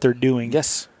about what they're doing.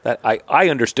 Yes, that I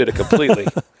understood it completely.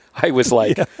 I was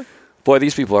like, boy,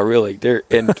 these people are really there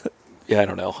and. Yeah, I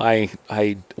don't know. I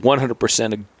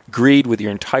 100% agreed with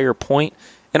your entire point,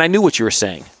 and I knew what you were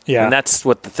saying. Yeah, and that's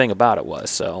what the thing about it was.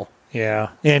 So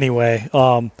yeah. Anyway,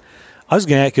 I was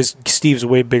gonna ask because Steve's a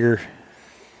way bigger,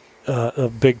 a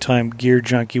big time gear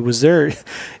junkie. Was there,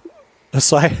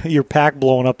 aside your pack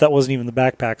blowing up, that wasn't even the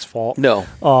backpack's fault. No.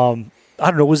 I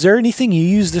don't know. Was there anything you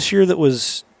used this year that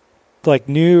was like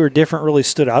new or different? Really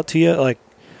stood out to you? Like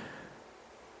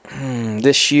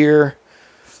this year.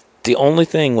 The only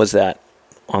thing was that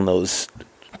on those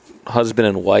husband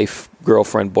and wife,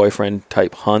 girlfriend, boyfriend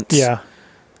type hunts,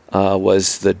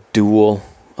 was the dual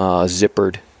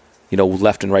zippered,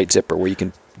 left and right zipper where you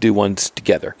can do ones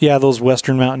together. Yeah, those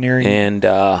Western Mountaineering and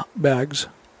bags.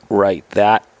 Right.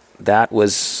 That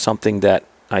was something that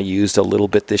I used a little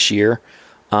bit this year.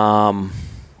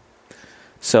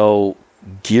 So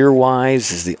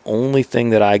gear-wise is the only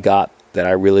thing that I got that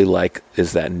I really like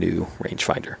is that new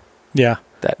rangefinder. Yeah.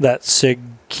 That SIG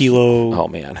Kilo. Oh,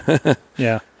 man.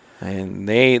 Yeah. And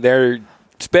they're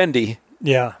spendy.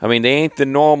 Yeah. I mean, they ain't the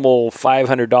normal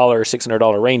 $500, $600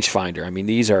 rangefinder. I mean,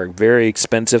 these are very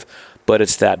expensive, but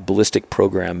it's that ballistic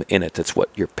program in it that's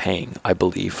what you're paying, I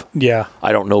believe. Yeah.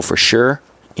 I don't know for sure.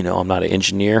 I'm not an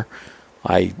engineer.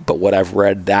 But what I've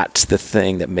read, that's the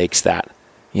thing that makes that,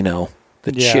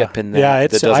 the chip in there. Yeah,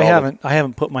 I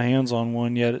haven't put my hands on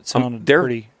one yet. It sounded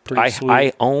pretty sweet.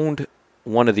 I owned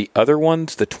one of the other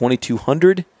ones, the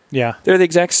 2200. Yeah. They're the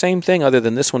exact same thing other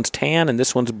than this one's tan and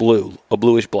this one's blue, a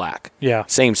bluish black. Yeah.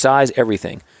 Same size,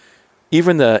 everything.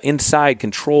 Even the inside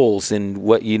controls and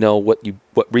what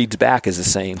reads back is the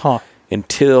same.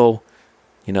 Until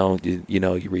you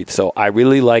read. So I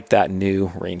really like that new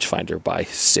rangefinder by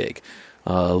SIG.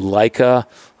 Leica,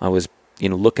 I was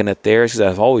looking at theirs, because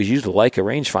I've always used a Leica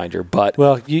rangefinder, but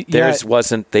theirs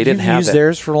wasn't. They didn't have used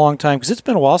theirs for a long time, because it's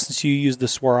been a while since you used the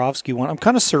Swarovski one. I'm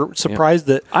kind of surprised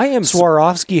that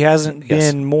Swarovski hasn't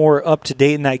been more up to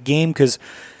date in that game, because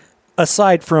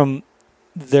aside from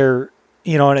their,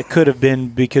 and it could have been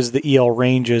because of the EL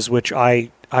ranges, which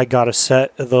I got a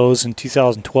set of those in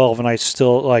 2012, and I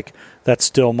still that's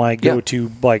still my go-to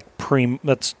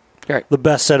that's the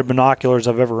best set of binoculars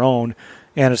I've ever owned.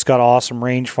 And it's got an awesome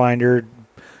rangefinder.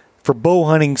 For bow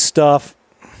hunting stuff,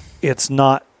 it's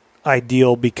not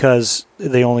ideal because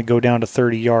they only go down to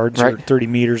 30 yards or 30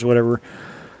 meters, whatever.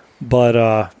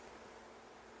 But,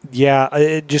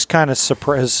 it just kind of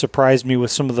has surprised me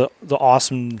with some of the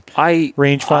awesome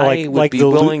rangefinder.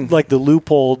 Like the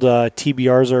Leupold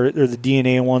TBRs or the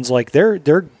DNA ones. Like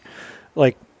they're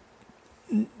like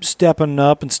stepping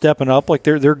up. Like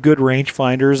they're good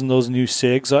rangefinders, and those new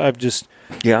SIGs. I've just...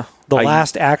 Yeah. The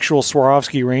last actual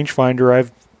Swarovski rangefinder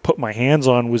I've put my hands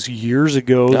on was years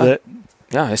ago.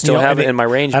 I still have it in my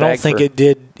range bag. I don't think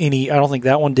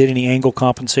that one did any angle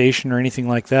compensation or anything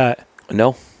like that.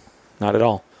 No, not at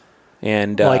all.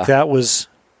 And that was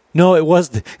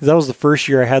the first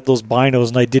year I had those binos,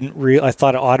 and I didn't I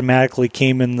thought it automatically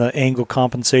came in the angle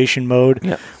compensation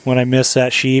mode when I missed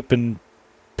that sheep and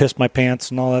pissed my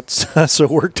pants and all that stuff. So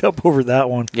worked up over that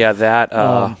one. Yeah,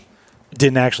 that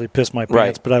didn't actually piss my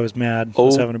pants, but I was mad. I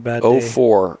was having a bad day.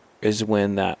 04 is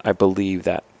when I believe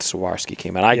that Swarovski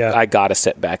came out. I got a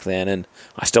set back then, and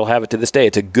I still have it to this day.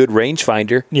 It's a good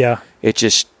rangefinder. Yeah. It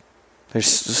just, there's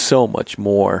so much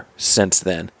more since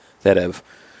then that have,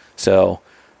 so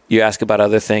you ask about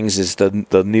other things, is the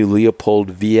new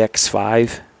Leupold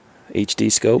VX5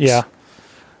 HD scopes. Yeah.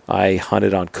 I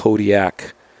hunted on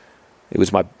Kodiak. It was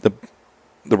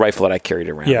the rifle that I carried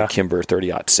around, the Kimber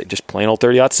 30-06, just plain old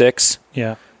 30-06.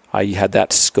 Yeah. I had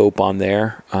that scope on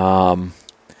there.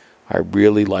 I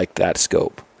really liked that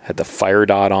scope. Had the fire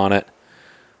dot on it.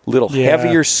 Little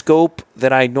heavier scope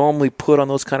than I normally put on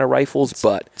those kind of rifles,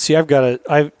 but... See, I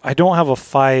don't have a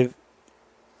 5...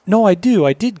 No, I do.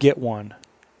 I did get one.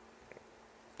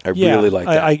 I really like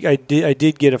that. I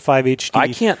did get a 5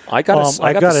 HD. I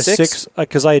got a 6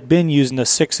 because I had been using a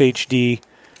 6 HD,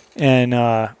 and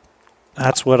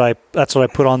that's what I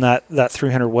put on that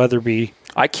 300 Weatherby.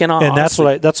 I cannot, and that's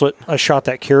what I shot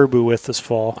that caribou with this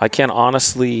fall. I can't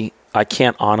honestly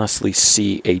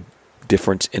see a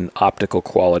difference in optical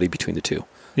quality between the two.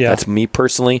 Yeah, that's me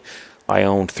personally. I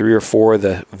own 3 or 4 of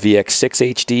the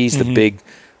VX6 HDs,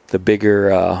 the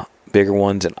bigger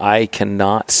ones, and I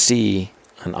cannot see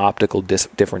an optical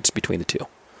difference between the two.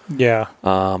 Yeah.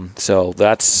 So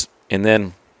that's, and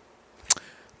then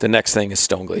the next thing is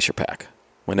Stone Glacier pack.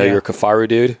 I know you're a Kifaru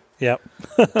dude. Yep.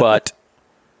 But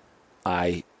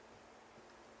I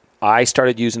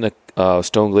started using the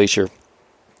Stone Glacier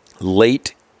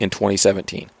late in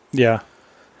 2017. Yeah.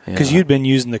 Because you'd been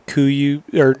using the Kuiu,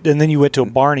 and then you went to a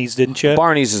Barney's, didn't you?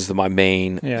 Barney's is my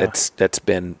main. Yeah. That's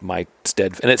been my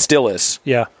stead, and it still is.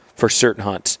 Yeah. For certain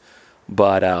hunts,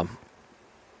 but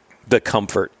the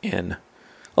comfort in,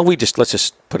 let's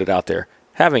just put it out there.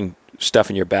 Having stuff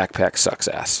in your backpack sucks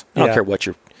ass. I don't care what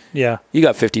you're. Yeah. You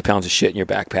got 50 pounds of shit in your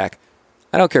backpack.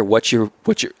 I don't care what you're.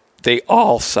 They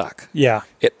all suck. Yeah.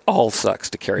 It all sucks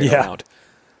to carry around.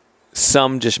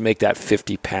 Some just make that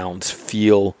 50 pounds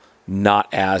feel not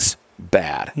as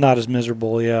bad. Not as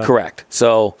miserable, yeah. Correct.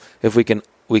 So if we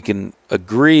can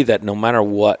agree that no matter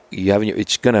what you have,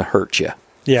 it's going to hurt you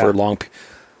for a long.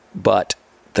 But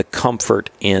the comfort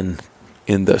in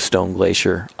the Stone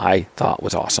Glacier, I thought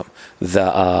was awesome.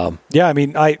 I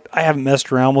mean, I haven't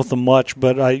messed around with them much,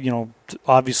 but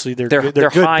obviously they're good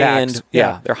high packs. End.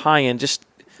 Yeah, they're high end. Just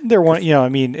they're one. I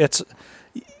mean, it's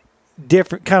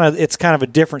different. It's kind of a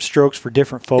different strokes for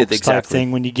different folks type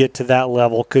thing when you get to that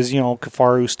level, because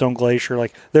Kifaru, Stone Glacier,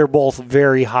 they're both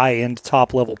very high end,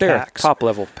 top level packs. Top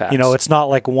level packs. It's not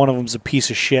like one of them's a piece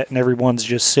of shit and everyone's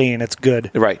just saying it's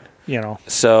good. Right.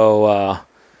 So.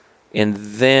 And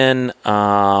then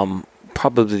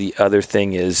probably the other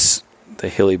thing is the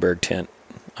Hilleberg tent.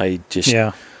 My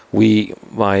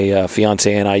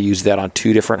fiance and I used that on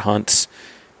 2 different hunts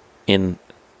in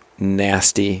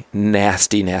nasty,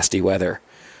 nasty, nasty weather.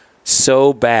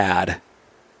 So bad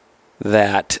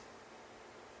that,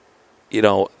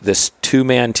 this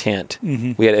 2-man tent,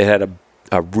 it had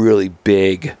a really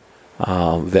big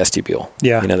vestibule.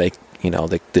 Yeah. The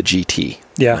GT.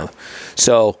 Yeah.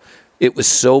 So it was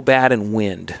so bad in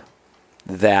wind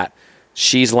that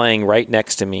she's laying right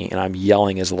next to me, and I'm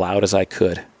yelling as loud as I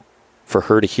could for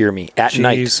her to hear me at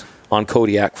night on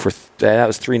Kodiak. That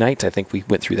was 3 nights, I think we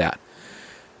went through that.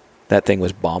 that thing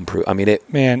was bomb-proof. I mean,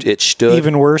 it stood.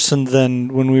 Even worse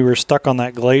than when we were stuck on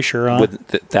that glacier. Huh?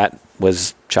 That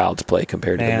was child's play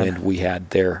compared to the wind we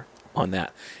had there on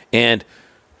that. And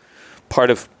part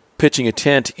of pitching a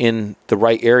tent in the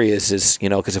right areas is,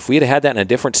 because if we had that in a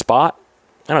different spot,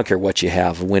 I don't care what you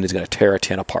have, the wind is going to tear a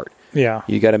tent apart. Yeah.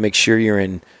 You got to make sure you're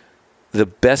in the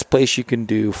best place you can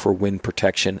do for wind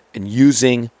protection and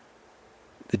using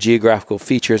the geographical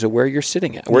features of where you're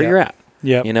sitting at, where you're at.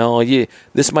 Yeah.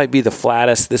 This might be the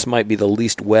flattest, this might be the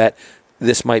least wet,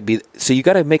 this might be, so you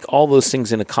got to make all those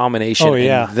things in a combination. Oh,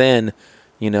 yeah. And then,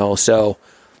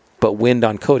 but wind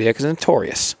on Kodiak is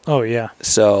notorious. Oh, yeah.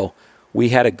 So we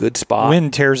had a good spot.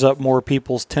 Wind tears up more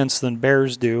people's tents than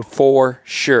bears do. For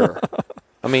sure.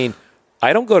 I mean,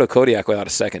 I don't go to Kodiak without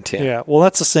a second tent. Yeah, well,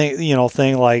 that's the same,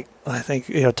 thing. Like I think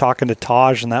talking to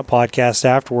Taj in that podcast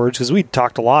afterwards, because we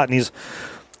talked a lot, and he's,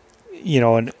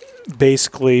 and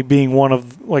basically being one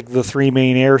of like the three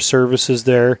main air services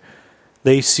there,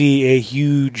 they see a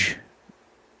huge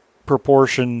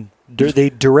proportion. They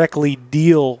directly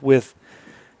deal with,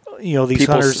 these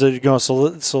hunters that go.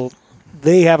 So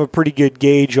they have a pretty good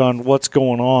gauge on what's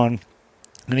going on.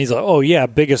 And he's like, oh yeah,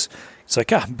 biggest. It's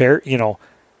like bear.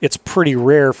 It's pretty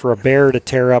rare for a bear to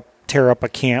tear up a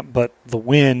camp, but the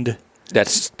wind,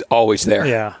 that's always there.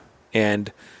 Yeah.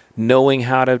 And knowing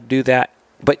how to do that,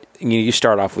 but you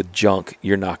start off with junk,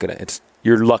 you're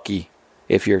lucky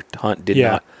if your hunt did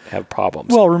not have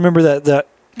problems. Well, remember that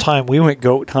time we went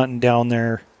goat hunting down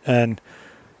there, and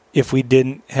if we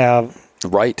didn't have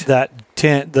that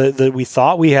tent, that we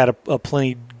thought we had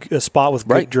a spot with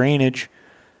good drainage.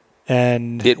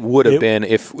 And it would have been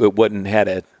if it wouldn't had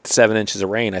a 7 inches of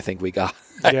rain. I think we got.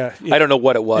 I don't know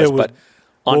what it was, but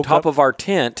on top of our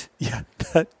tent,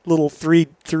 that little three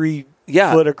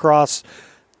foot across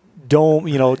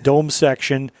dome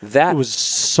section that was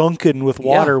sunken with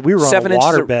water. We were on a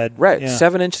waterbed, right? Yeah.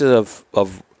 7 inches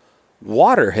of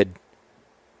water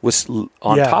was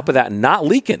on top of that, not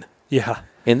leaking. Yeah,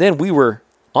 and then we were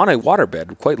on a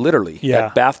waterbed, quite literally. Yeah,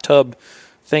 that bathtub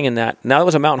thing in that. Now, it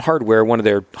was a Mountain Hardware, one of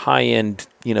their high-end,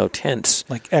 tents.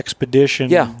 Like Expedition.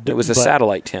 Yeah, it was a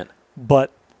satellite tent.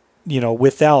 But,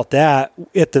 without that,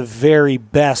 at the very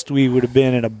best, we would have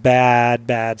been in a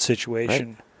bad situation.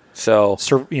 Right. So,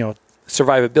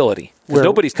 survivability. Because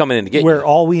nobody's coming in to get you. Where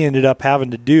all we ended up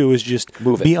having to do is just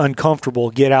be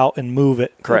uncomfortable, get out and move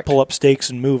it. Correct. Pull up stakes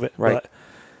and move it. Right.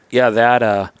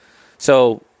 But,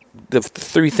 so the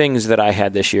three things that I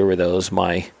had this year were those,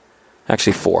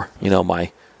 actually four.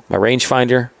 My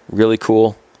rangefinder, really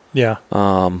cool. Yeah.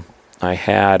 I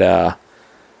had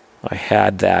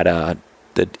that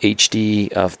the HD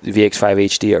the VX5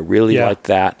 HD. I really liked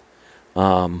that.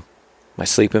 My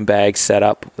sleeping bag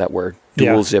setup that were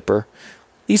dual zipper.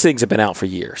 These things have been out for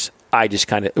years. I just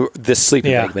this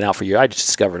sleeping bag been out for years. I just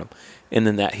discovered them, and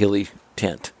then that Hilly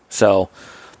tent. So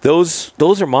those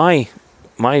are my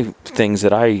things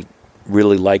that I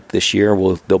really liked this year.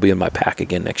 They'll be in my pack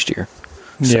again next year.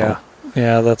 So.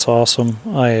 Yeah, that's awesome.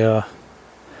 I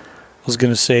was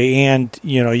going to say, and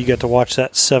you got to watch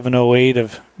that 708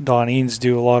 of Don Eanes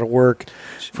do a lot of work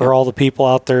for all the people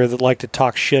out there that like to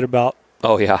talk shit about.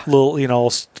 Oh yeah, little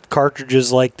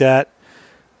cartridges like that.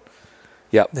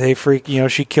 Yep. They freak.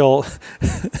 She killed.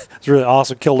 It's really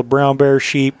awesome. Killed a brown bear,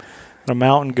 sheep, and a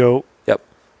mountain goat. Yep.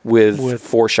 With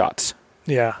 4 shots.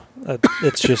 Yeah,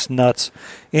 it's just nuts.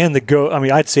 And the goat. I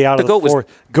mean, I'd say out of the four,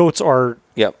 goats are.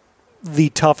 Yep. The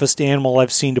toughest animal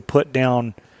I've seen to put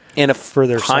down. And for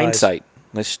their hindsight,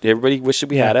 everybody wishes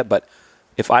we had it, but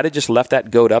if I'd have just left that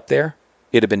goat up there,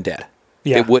 it'd have been dead.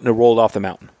 Yeah. It wouldn't have rolled off the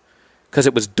mountain because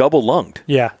it was double lunged.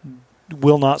 Yeah,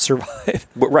 will not survive.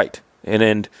 Right. And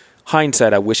in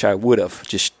hindsight, I wish I would have.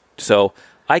 So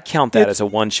I count that as a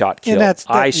one-shot kill. And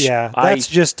that's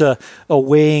just a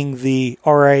weighing the,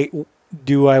 all right,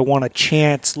 do I want a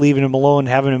chance leaving him alone,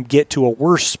 having him get to a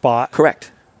worse spot?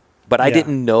 Correct. But I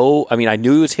didn't know. I mean, I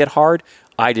knew he was hit hard.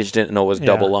 I just didn't know it was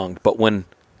double lunged. But when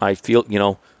I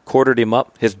quartered him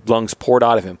up, his lungs poured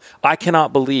out of him. I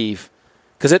cannot believe,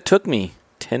 because it took me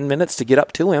 10 minutes to get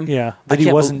up to him. Yeah, that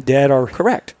he wasn't dead or...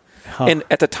 Correct. Huh. And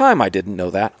at the time, I didn't know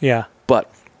that. Yeah.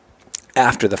 But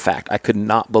after the fact, I could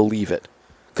not believe it,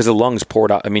 because the lungs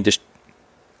poured out. I mean, just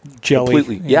jelly.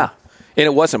 Completely. Yeah. And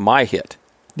it wasn't my hit.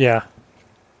 Yeah.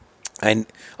 And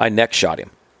I neck shot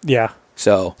him. Yeah.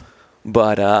 So,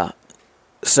 but...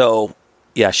 So,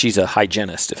 yeah, she's a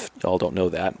hygienist, if y'all don't know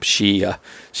that. She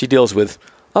deals with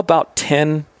about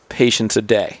 10 patients a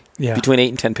day, between 8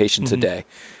 and 10 patients a day.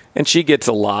 And she gets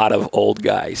a lot of old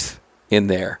guys in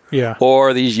there. Yeah.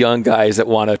 Or these young guys that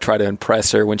want to try to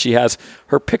impress her when she has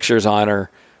her pictures on her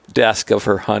desk of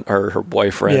her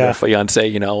boyfriend or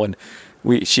fiance, and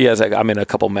she has, I'm in a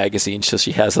couple magazines, so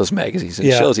she has those magazines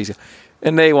and shows these.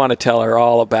 And they want to tell her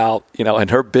all about, and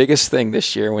her biggest thing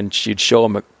this year when she'd show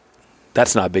them,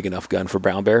 that's not a big enough gun for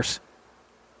brown bears.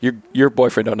 Your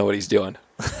boyfriend don't know what he's doing.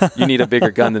 You need a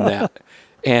bigger gun than that.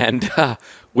 And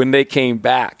when they came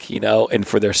back, and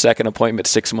for their second appointment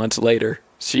 6 months later,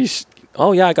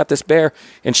 I got this bear.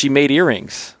 And she made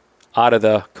earrings out of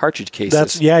the cartridge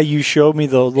cases. You showed me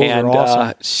those. Those are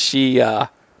awesome. She,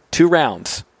 2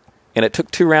 rounds. And it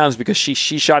took 2 rounds because she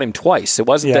shot him twice. It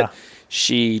wasn't that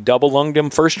she double lunged him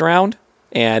first round,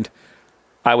 and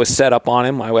I was set up on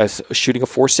him. I was shooting a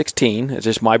 416. It's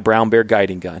just my brown bear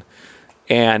guiding gun.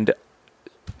 And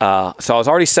so I was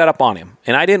already set up on him.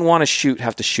 And I didn't want to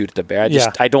have to shoot at the bear.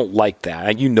 I don't like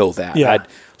that. You know that. Yeah. I'd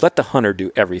let the hunter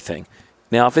do everything.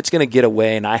 Now, if it's going to get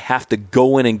away and I have to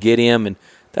go in and get him, and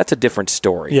that's a different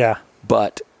story. Yeah.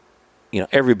 But,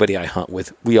 everybody I hunt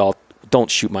with, we all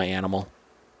don't shoot my animal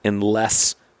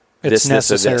unless it's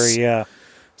necessary. This. Yeah.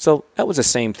 So that was the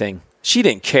same thing. She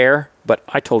didn't care, but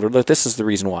I told her, look, this is the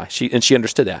reason why. She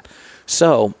understood that.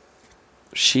 So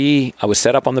I was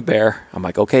set up on the bear. I'm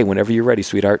like, okay, whenever you're ready,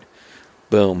 sweetheart.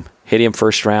 Boom. Hit him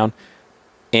first round.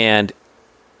 And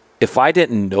if I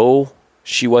didn't know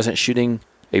she wasn't shooting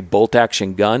a bolt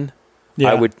action gun,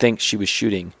 I would think she was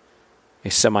shooting a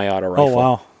semi-auto rifle. Oh,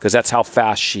 wow. Because that's how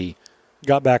fast she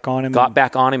got back on him.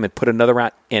 And put another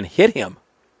round and hit him.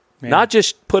 Man. Not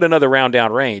just put another round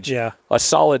down range. Yeah. A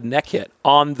solid neck hit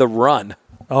on the run.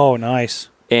 Oh, nice.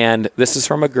 And this is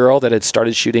from a girl that had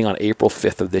started shooting on April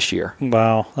 5th of this year.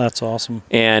 Wow, that's awesome.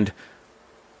 And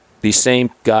these same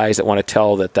guys that want to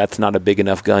tell that that's not a big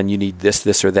enough gun, you need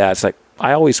this, or that. It's like,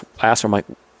 I always ask them,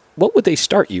 what would they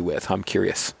start you with? I'm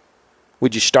curious.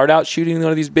 Would you start out shooting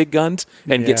one of these big guns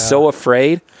and get so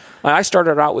afraid? I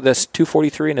started out with a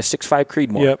 243 and a 6.5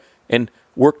 Creedmoor and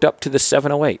worked up to the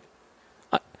 708.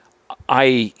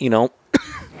 I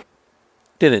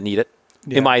didn't need it.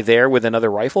 Yeah. Am I there with another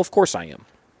rifle? Of course I am.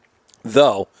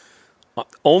 Though,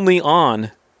 only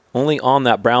on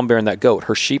that brown bear and that goat,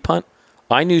 her sheep hunt,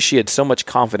 I knew she had so much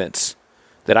confidence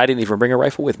that I didn't even bring a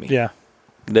rifle with me. Yeah.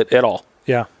 At all.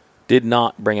 Yeah. Did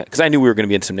not bring it. Because I knew we were going to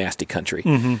be in some nasty country.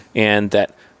 Mm-hmm. And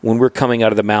that when we're coming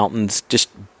out of the mountains, just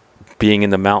being in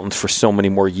the mountains for so many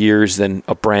more years than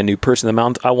a brand new person in the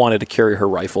mountains, I wanted to carry her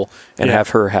rifle and have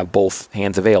her have both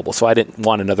hands available. So I didn't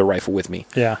want another rifle with me.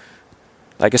 Yeah.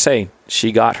 Like I say,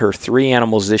 she got her 3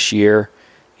 animals this year,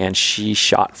 and she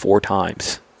shot 4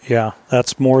 times. Yeah,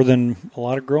 that's more than a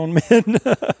lot of grown men.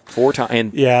 4 times.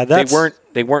 And that's...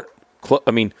 they weren't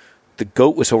the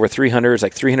goat was over 300, it was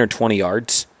like 320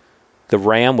 yards. The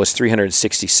ram was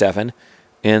 367,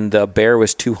 and the bear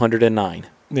was 209.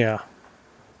 Yeah.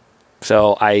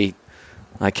 So I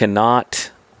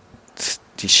cannot.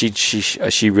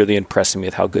 She really impressed me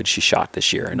with how good she shot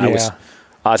this year, and I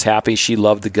was happy. She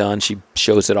loved the gun. She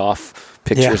shows it off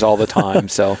pictures all the time.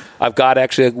 So I've got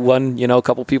actually a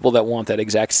couple people that want that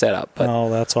exact setup. But. Oh,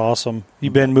 that's awesome.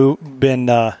 You've been.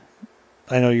 I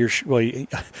know you're. Well,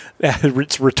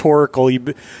 it's rhetorical. You've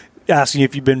been asking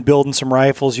if you've been building some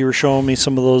rifles. You were showing me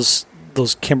some of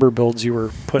those Kimber builds you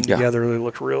were putting together. They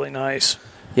look really nice.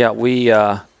 Yeah, we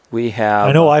have.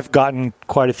 I know I've gotten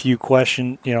quite a few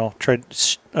questions. Tried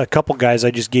a couple guys. I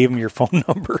just gave them your phone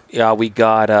number. Yeah, we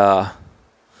got.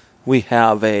 We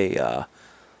have a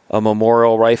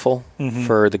memorial rifle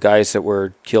for the guys that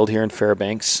were killed here in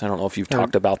Fairbanks. I don't know if you've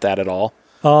talked about that at all.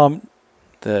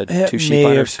 The 2 sheep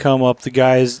hunters have come up. The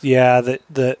guys,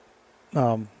 that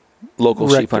local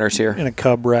sheep hunters here in a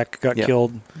cub wreck got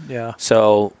killed. Yeah.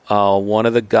 So one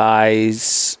of the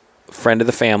guys, friend of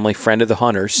the family, friend of the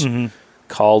hunters,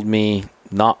 called me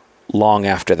not long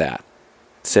after that.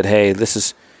 Said, "Hey, this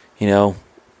is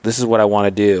what I want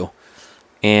to do,"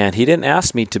 and he didn't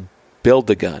ask me to build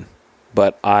the gun,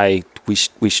 but we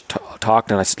talked,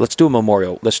 and I said, "Let's do a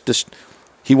memorial.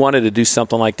 He wanted to do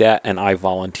something like that, and I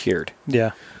volunteered.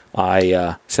 Yeah.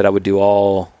 I said I would do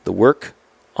all the work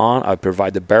I'd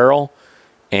provide the barrel,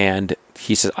 and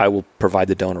he said I will provide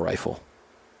the donor rifle.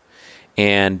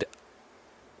 And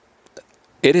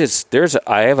I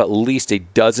have at least a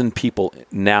dozen people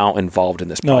now involved in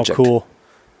this project. Oh, cool.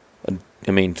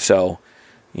 I mean, so,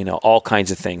 all kinds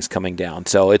of things coming down.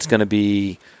 So it's going to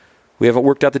be, we haven't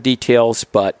worked out the details,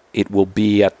 but it will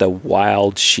be at the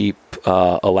Wild Sheep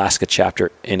Alaska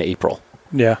chapter in April.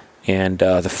 Yeah. And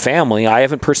the family, I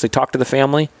haven't personally talked to the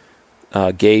family.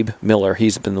 Gabe Miller,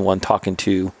 he's been the one talking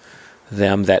to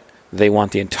them that they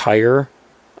want the entire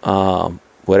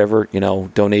whatever,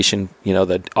 donation,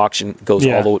 the auction goes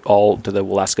all to the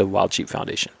Alaska Wild Sheep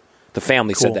Foundation. The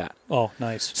family said that. Oh,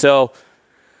 nice. So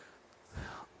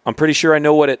I'm pretty sure I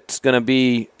know what it's going to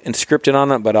be inscripted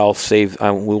on it, but I'll save.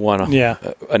 We want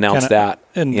to announce that.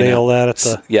 Unveil that at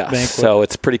the banquet. So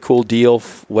it's a pretty cool deal,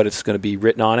 what it's going to be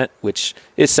written on it, which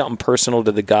is something personal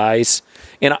to the guys.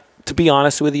 And to be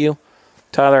honest with you,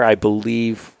 Tyler, I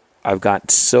believe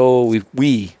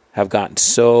we have gotten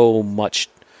so much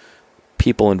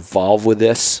people involved with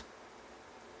this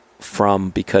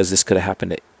because this could have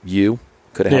happened to you,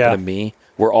 could have happened to me.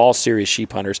 We're all serious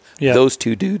sheep hunters. Yeah. Those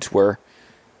two dudes were.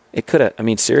 It could have,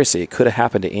 seriously, it could have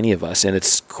happened to any of us. And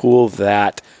it's cool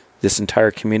that this entire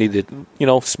community,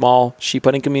 small sheep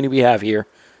hunting community we have here,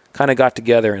 kind of got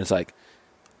together and it's like,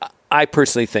 I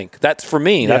personally think that's for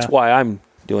me. That's why I'm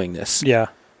doing this. Yeah.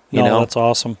 That's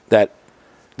awesome. That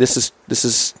this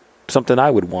is something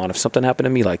I would want if something happened to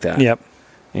me like that. Yep.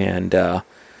 And that's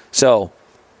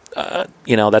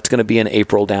going to be in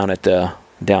April down at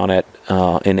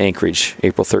in Anchorage.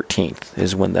 April 13th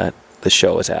is when the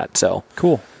show is at. So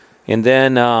cool. And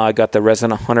then I got the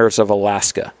Resident Hunters of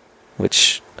Alaska,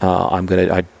 which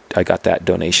I got that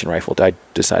donation rifle. I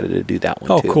decided to do that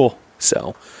one too. Oh, cool.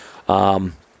 So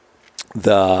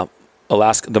the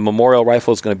Memorial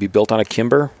rifle is going to be built on a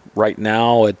Kimber. Right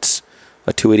now it's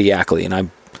a 280 Ackley, and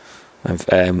I'm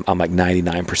like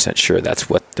 99% sure that's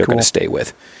what they're going to stay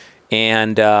with.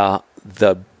 And the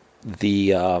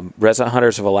Resident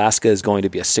Hunters of Alaska is going to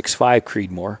be a 6.5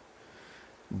 Creedmoor,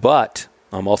 but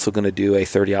I'm also going to do a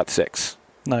 30-06.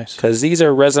 Nice. Because these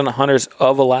are Resident Hunters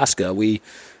of Alaska.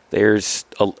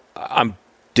 I'm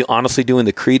honestly doing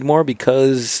the Creedmoor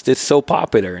because it's so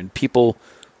popular and people,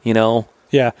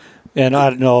 Yeah, and I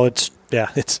don't know. It's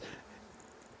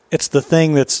the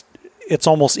thing it's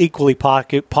almost equally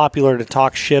popular to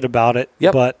talk shit about it.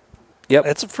 Yep. But yep,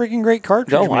 it's a freaking great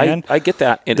cartridge, man. I get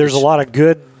that. There's a lot of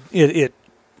good.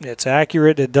 It's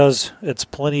accurate. It's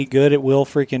plenty good. It will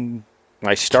freaking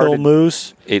kill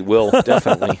moose. It will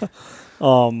definitely.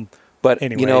 But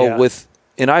anyway,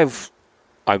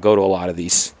 I go to a lot of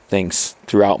these things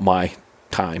throughout my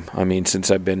time. Since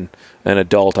I've been an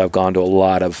adult, I've gone to a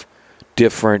lot of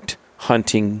different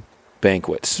hunting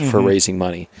banquets for raising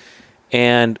money.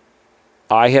 And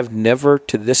I have never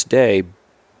to this day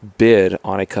bid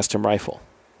on a custom rifle.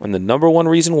 And the number one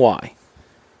reason why,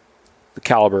 the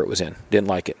caliber it was in. Didn't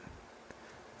like it.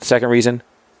 Second reason,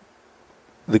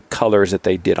 the colors that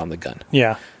they did on the gun.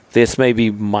 Yeah. This may be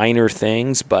minor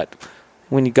things, but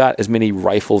when you got as many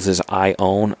rifles as I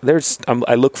own,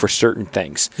 I look for certain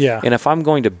things. Yeah. And if I'm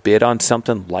going to bid on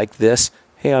something like this,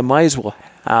 hey, I might as well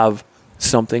have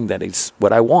something that is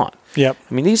what I want. Yep.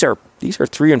 These are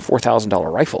 $3,000 and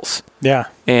 $4,000 rifles. Yeah.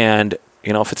 And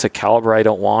if it's a caliber I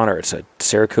don't want, or it's a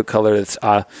Cerakote color that's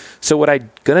so what I'm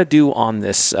gonna do on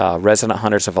this Resident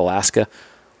Hunters of Alaska,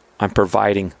 I'm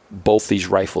providing both these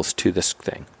rifles to this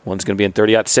thing. One's gonna be in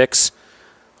 30-06,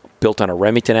 built on a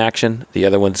Remington action. The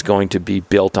other one's going to be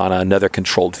built on another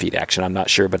controlled feed action. I'm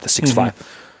not sure, but the 6.5.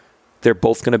 They're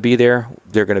both going to be there.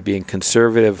 They're going to be in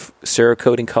conservative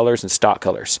Cerakoting colors and stock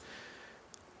colors.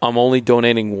 I'm only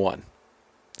donating one.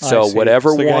 So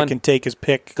whatever the one guy can take his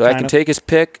pick. I can take his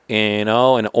pick, and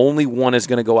only one is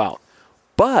going to go out.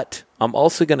 But I'm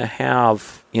also going to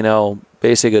have,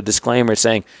 basically a disclaimer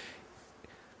saying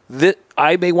that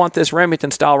I may want this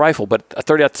Remington style rifle, but a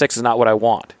 30-06 is not what I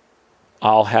want.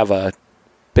 I'll have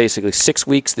basically 6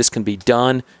 weeks. This can be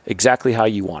done exactly how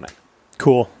you want it.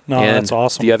 Cool. No, and that's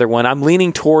awesome. The other one, I'm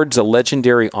leaning towards a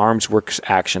Legendary Arms Works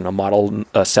action, a model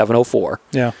 704.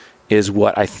 Yeah. Is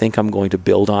what I think I'm going to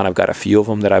build on. I've got a few of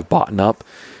them that I've bought up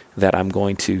that I'm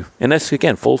going to, and that's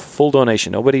again full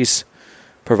donation. Nobody's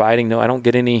providing. No, I don't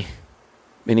get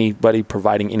anybody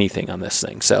providing anything on this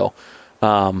thing. So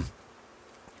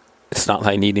it's not like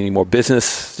I need any more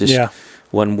business. Just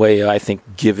one way I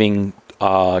think giving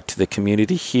to the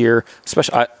community here,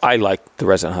 especially I like the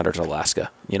Resident Hunters of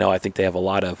Alaska. I think they have a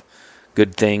lot of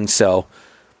good things. So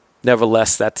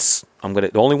nevertheless,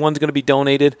 the only one's going to be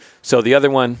donated. So the other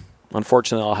one,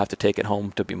 unfortunately, I'll have to take it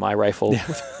home to be my rifle.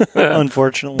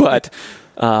 Unfortunately. But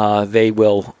I'll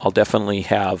definitely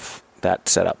have that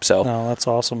set up. So that's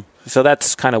awesome. So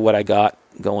that's kind of what I got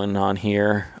going on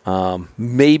here.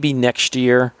 Maybe next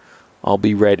year I'll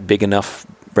be ready enough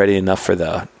for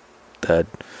the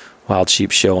Wild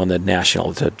Sheep Show on the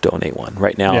National to donate one.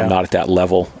 Right now I'm not at that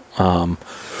level.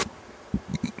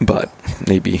 But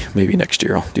maybe next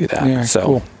year I'll do that. Yeah, so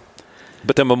cool.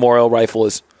 But the Memorial rifle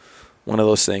is one of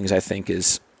those things I think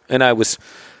is, and I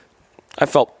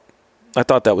thought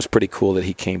that was pretty cool that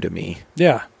he came to me.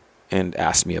 Yeah. And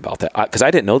asked me about that because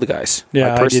I didn't know the guys.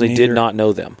 Yeah, I personally did not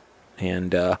know them,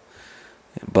 and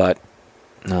but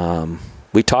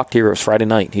we talked here. It was Friday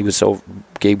night. Gabe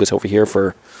was over here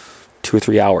for 2 or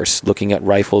 3 hours looking at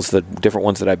rifles, the different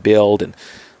ones that I build and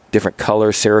different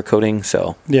colors, Cerakoting.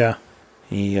 So yeah,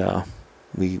 we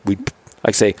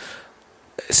like say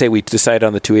we decided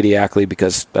on the 280 Ackley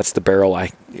because that's the barrel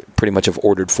I pretty much have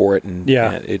ordered for it, and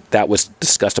that was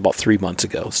discussed about 3 months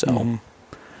ago. So,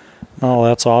 oh,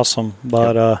 that's awesome.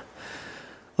 But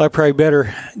I probably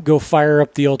better go fire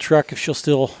up the old truck if she'll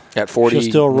still at 40, she'll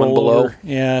still roll below. Over.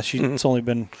 Yeah, it's only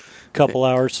been a couple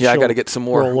hours. Yeah, I got to get some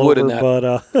more wood in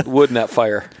that wood in that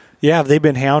fire. Yeah, have they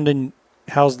been hounding?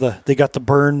 They got the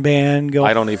burn ban going?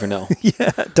 I don't even know.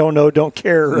 Yeah, don't know, don't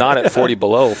care. Not at 40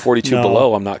 below, 42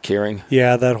 below, I'm not caring.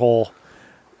 Yeah, that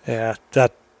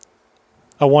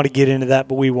I want to get into that,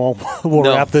 but we won't. We'll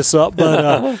wrap this up.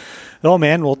 But, oh,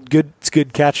 man, well, good. It's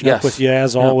good catching up with you.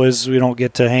 As always, we don't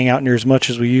get to hang out near as much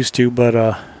as we used to, but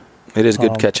it is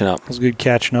good catching up. It was good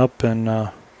catching up. And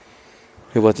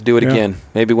we'll have to do it again.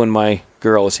 Maybe when my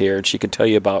girl is here and she can tell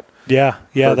you about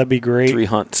that'd be great. 3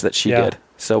 hunts that she did.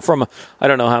 So I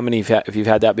don't know how many, if you've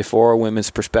had that before, a women's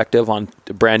perspective on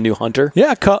a brand new hunter.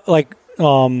 Yeah,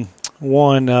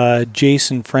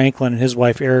 Jason Franklin and his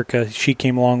wife Erica, she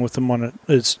came along with them on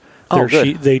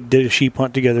they did a sheep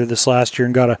hunt together this last year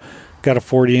and got a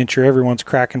 40-incher. Everyone's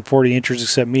cracking 40 inchers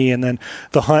except me. And then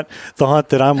the hunt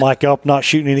that I'm like up, not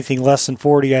shooting anything less than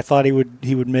 40. I thought he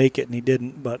would make it, and he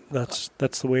didn't. But that's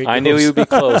the way it goes. I knew he would be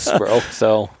close, bro.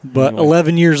 So, but anyway.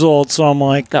 11 years old, so I'm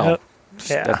like,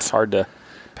 that's hard to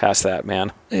pass that,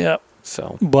 man. Yeah.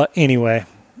 So, but anyway,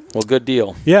 well, good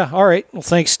deal. Yeah. All right. Well,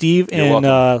 thanks, Steve. You're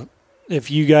welcome.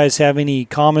 If you guys have any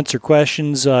comments or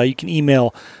questions, you can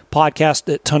email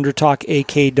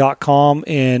podcast@tundratalkak.com.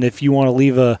 And if you want to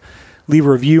leave a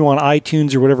review on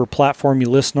iTunes or whatever platform you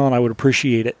listen on, I would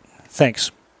appreciate it.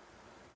 Thanks.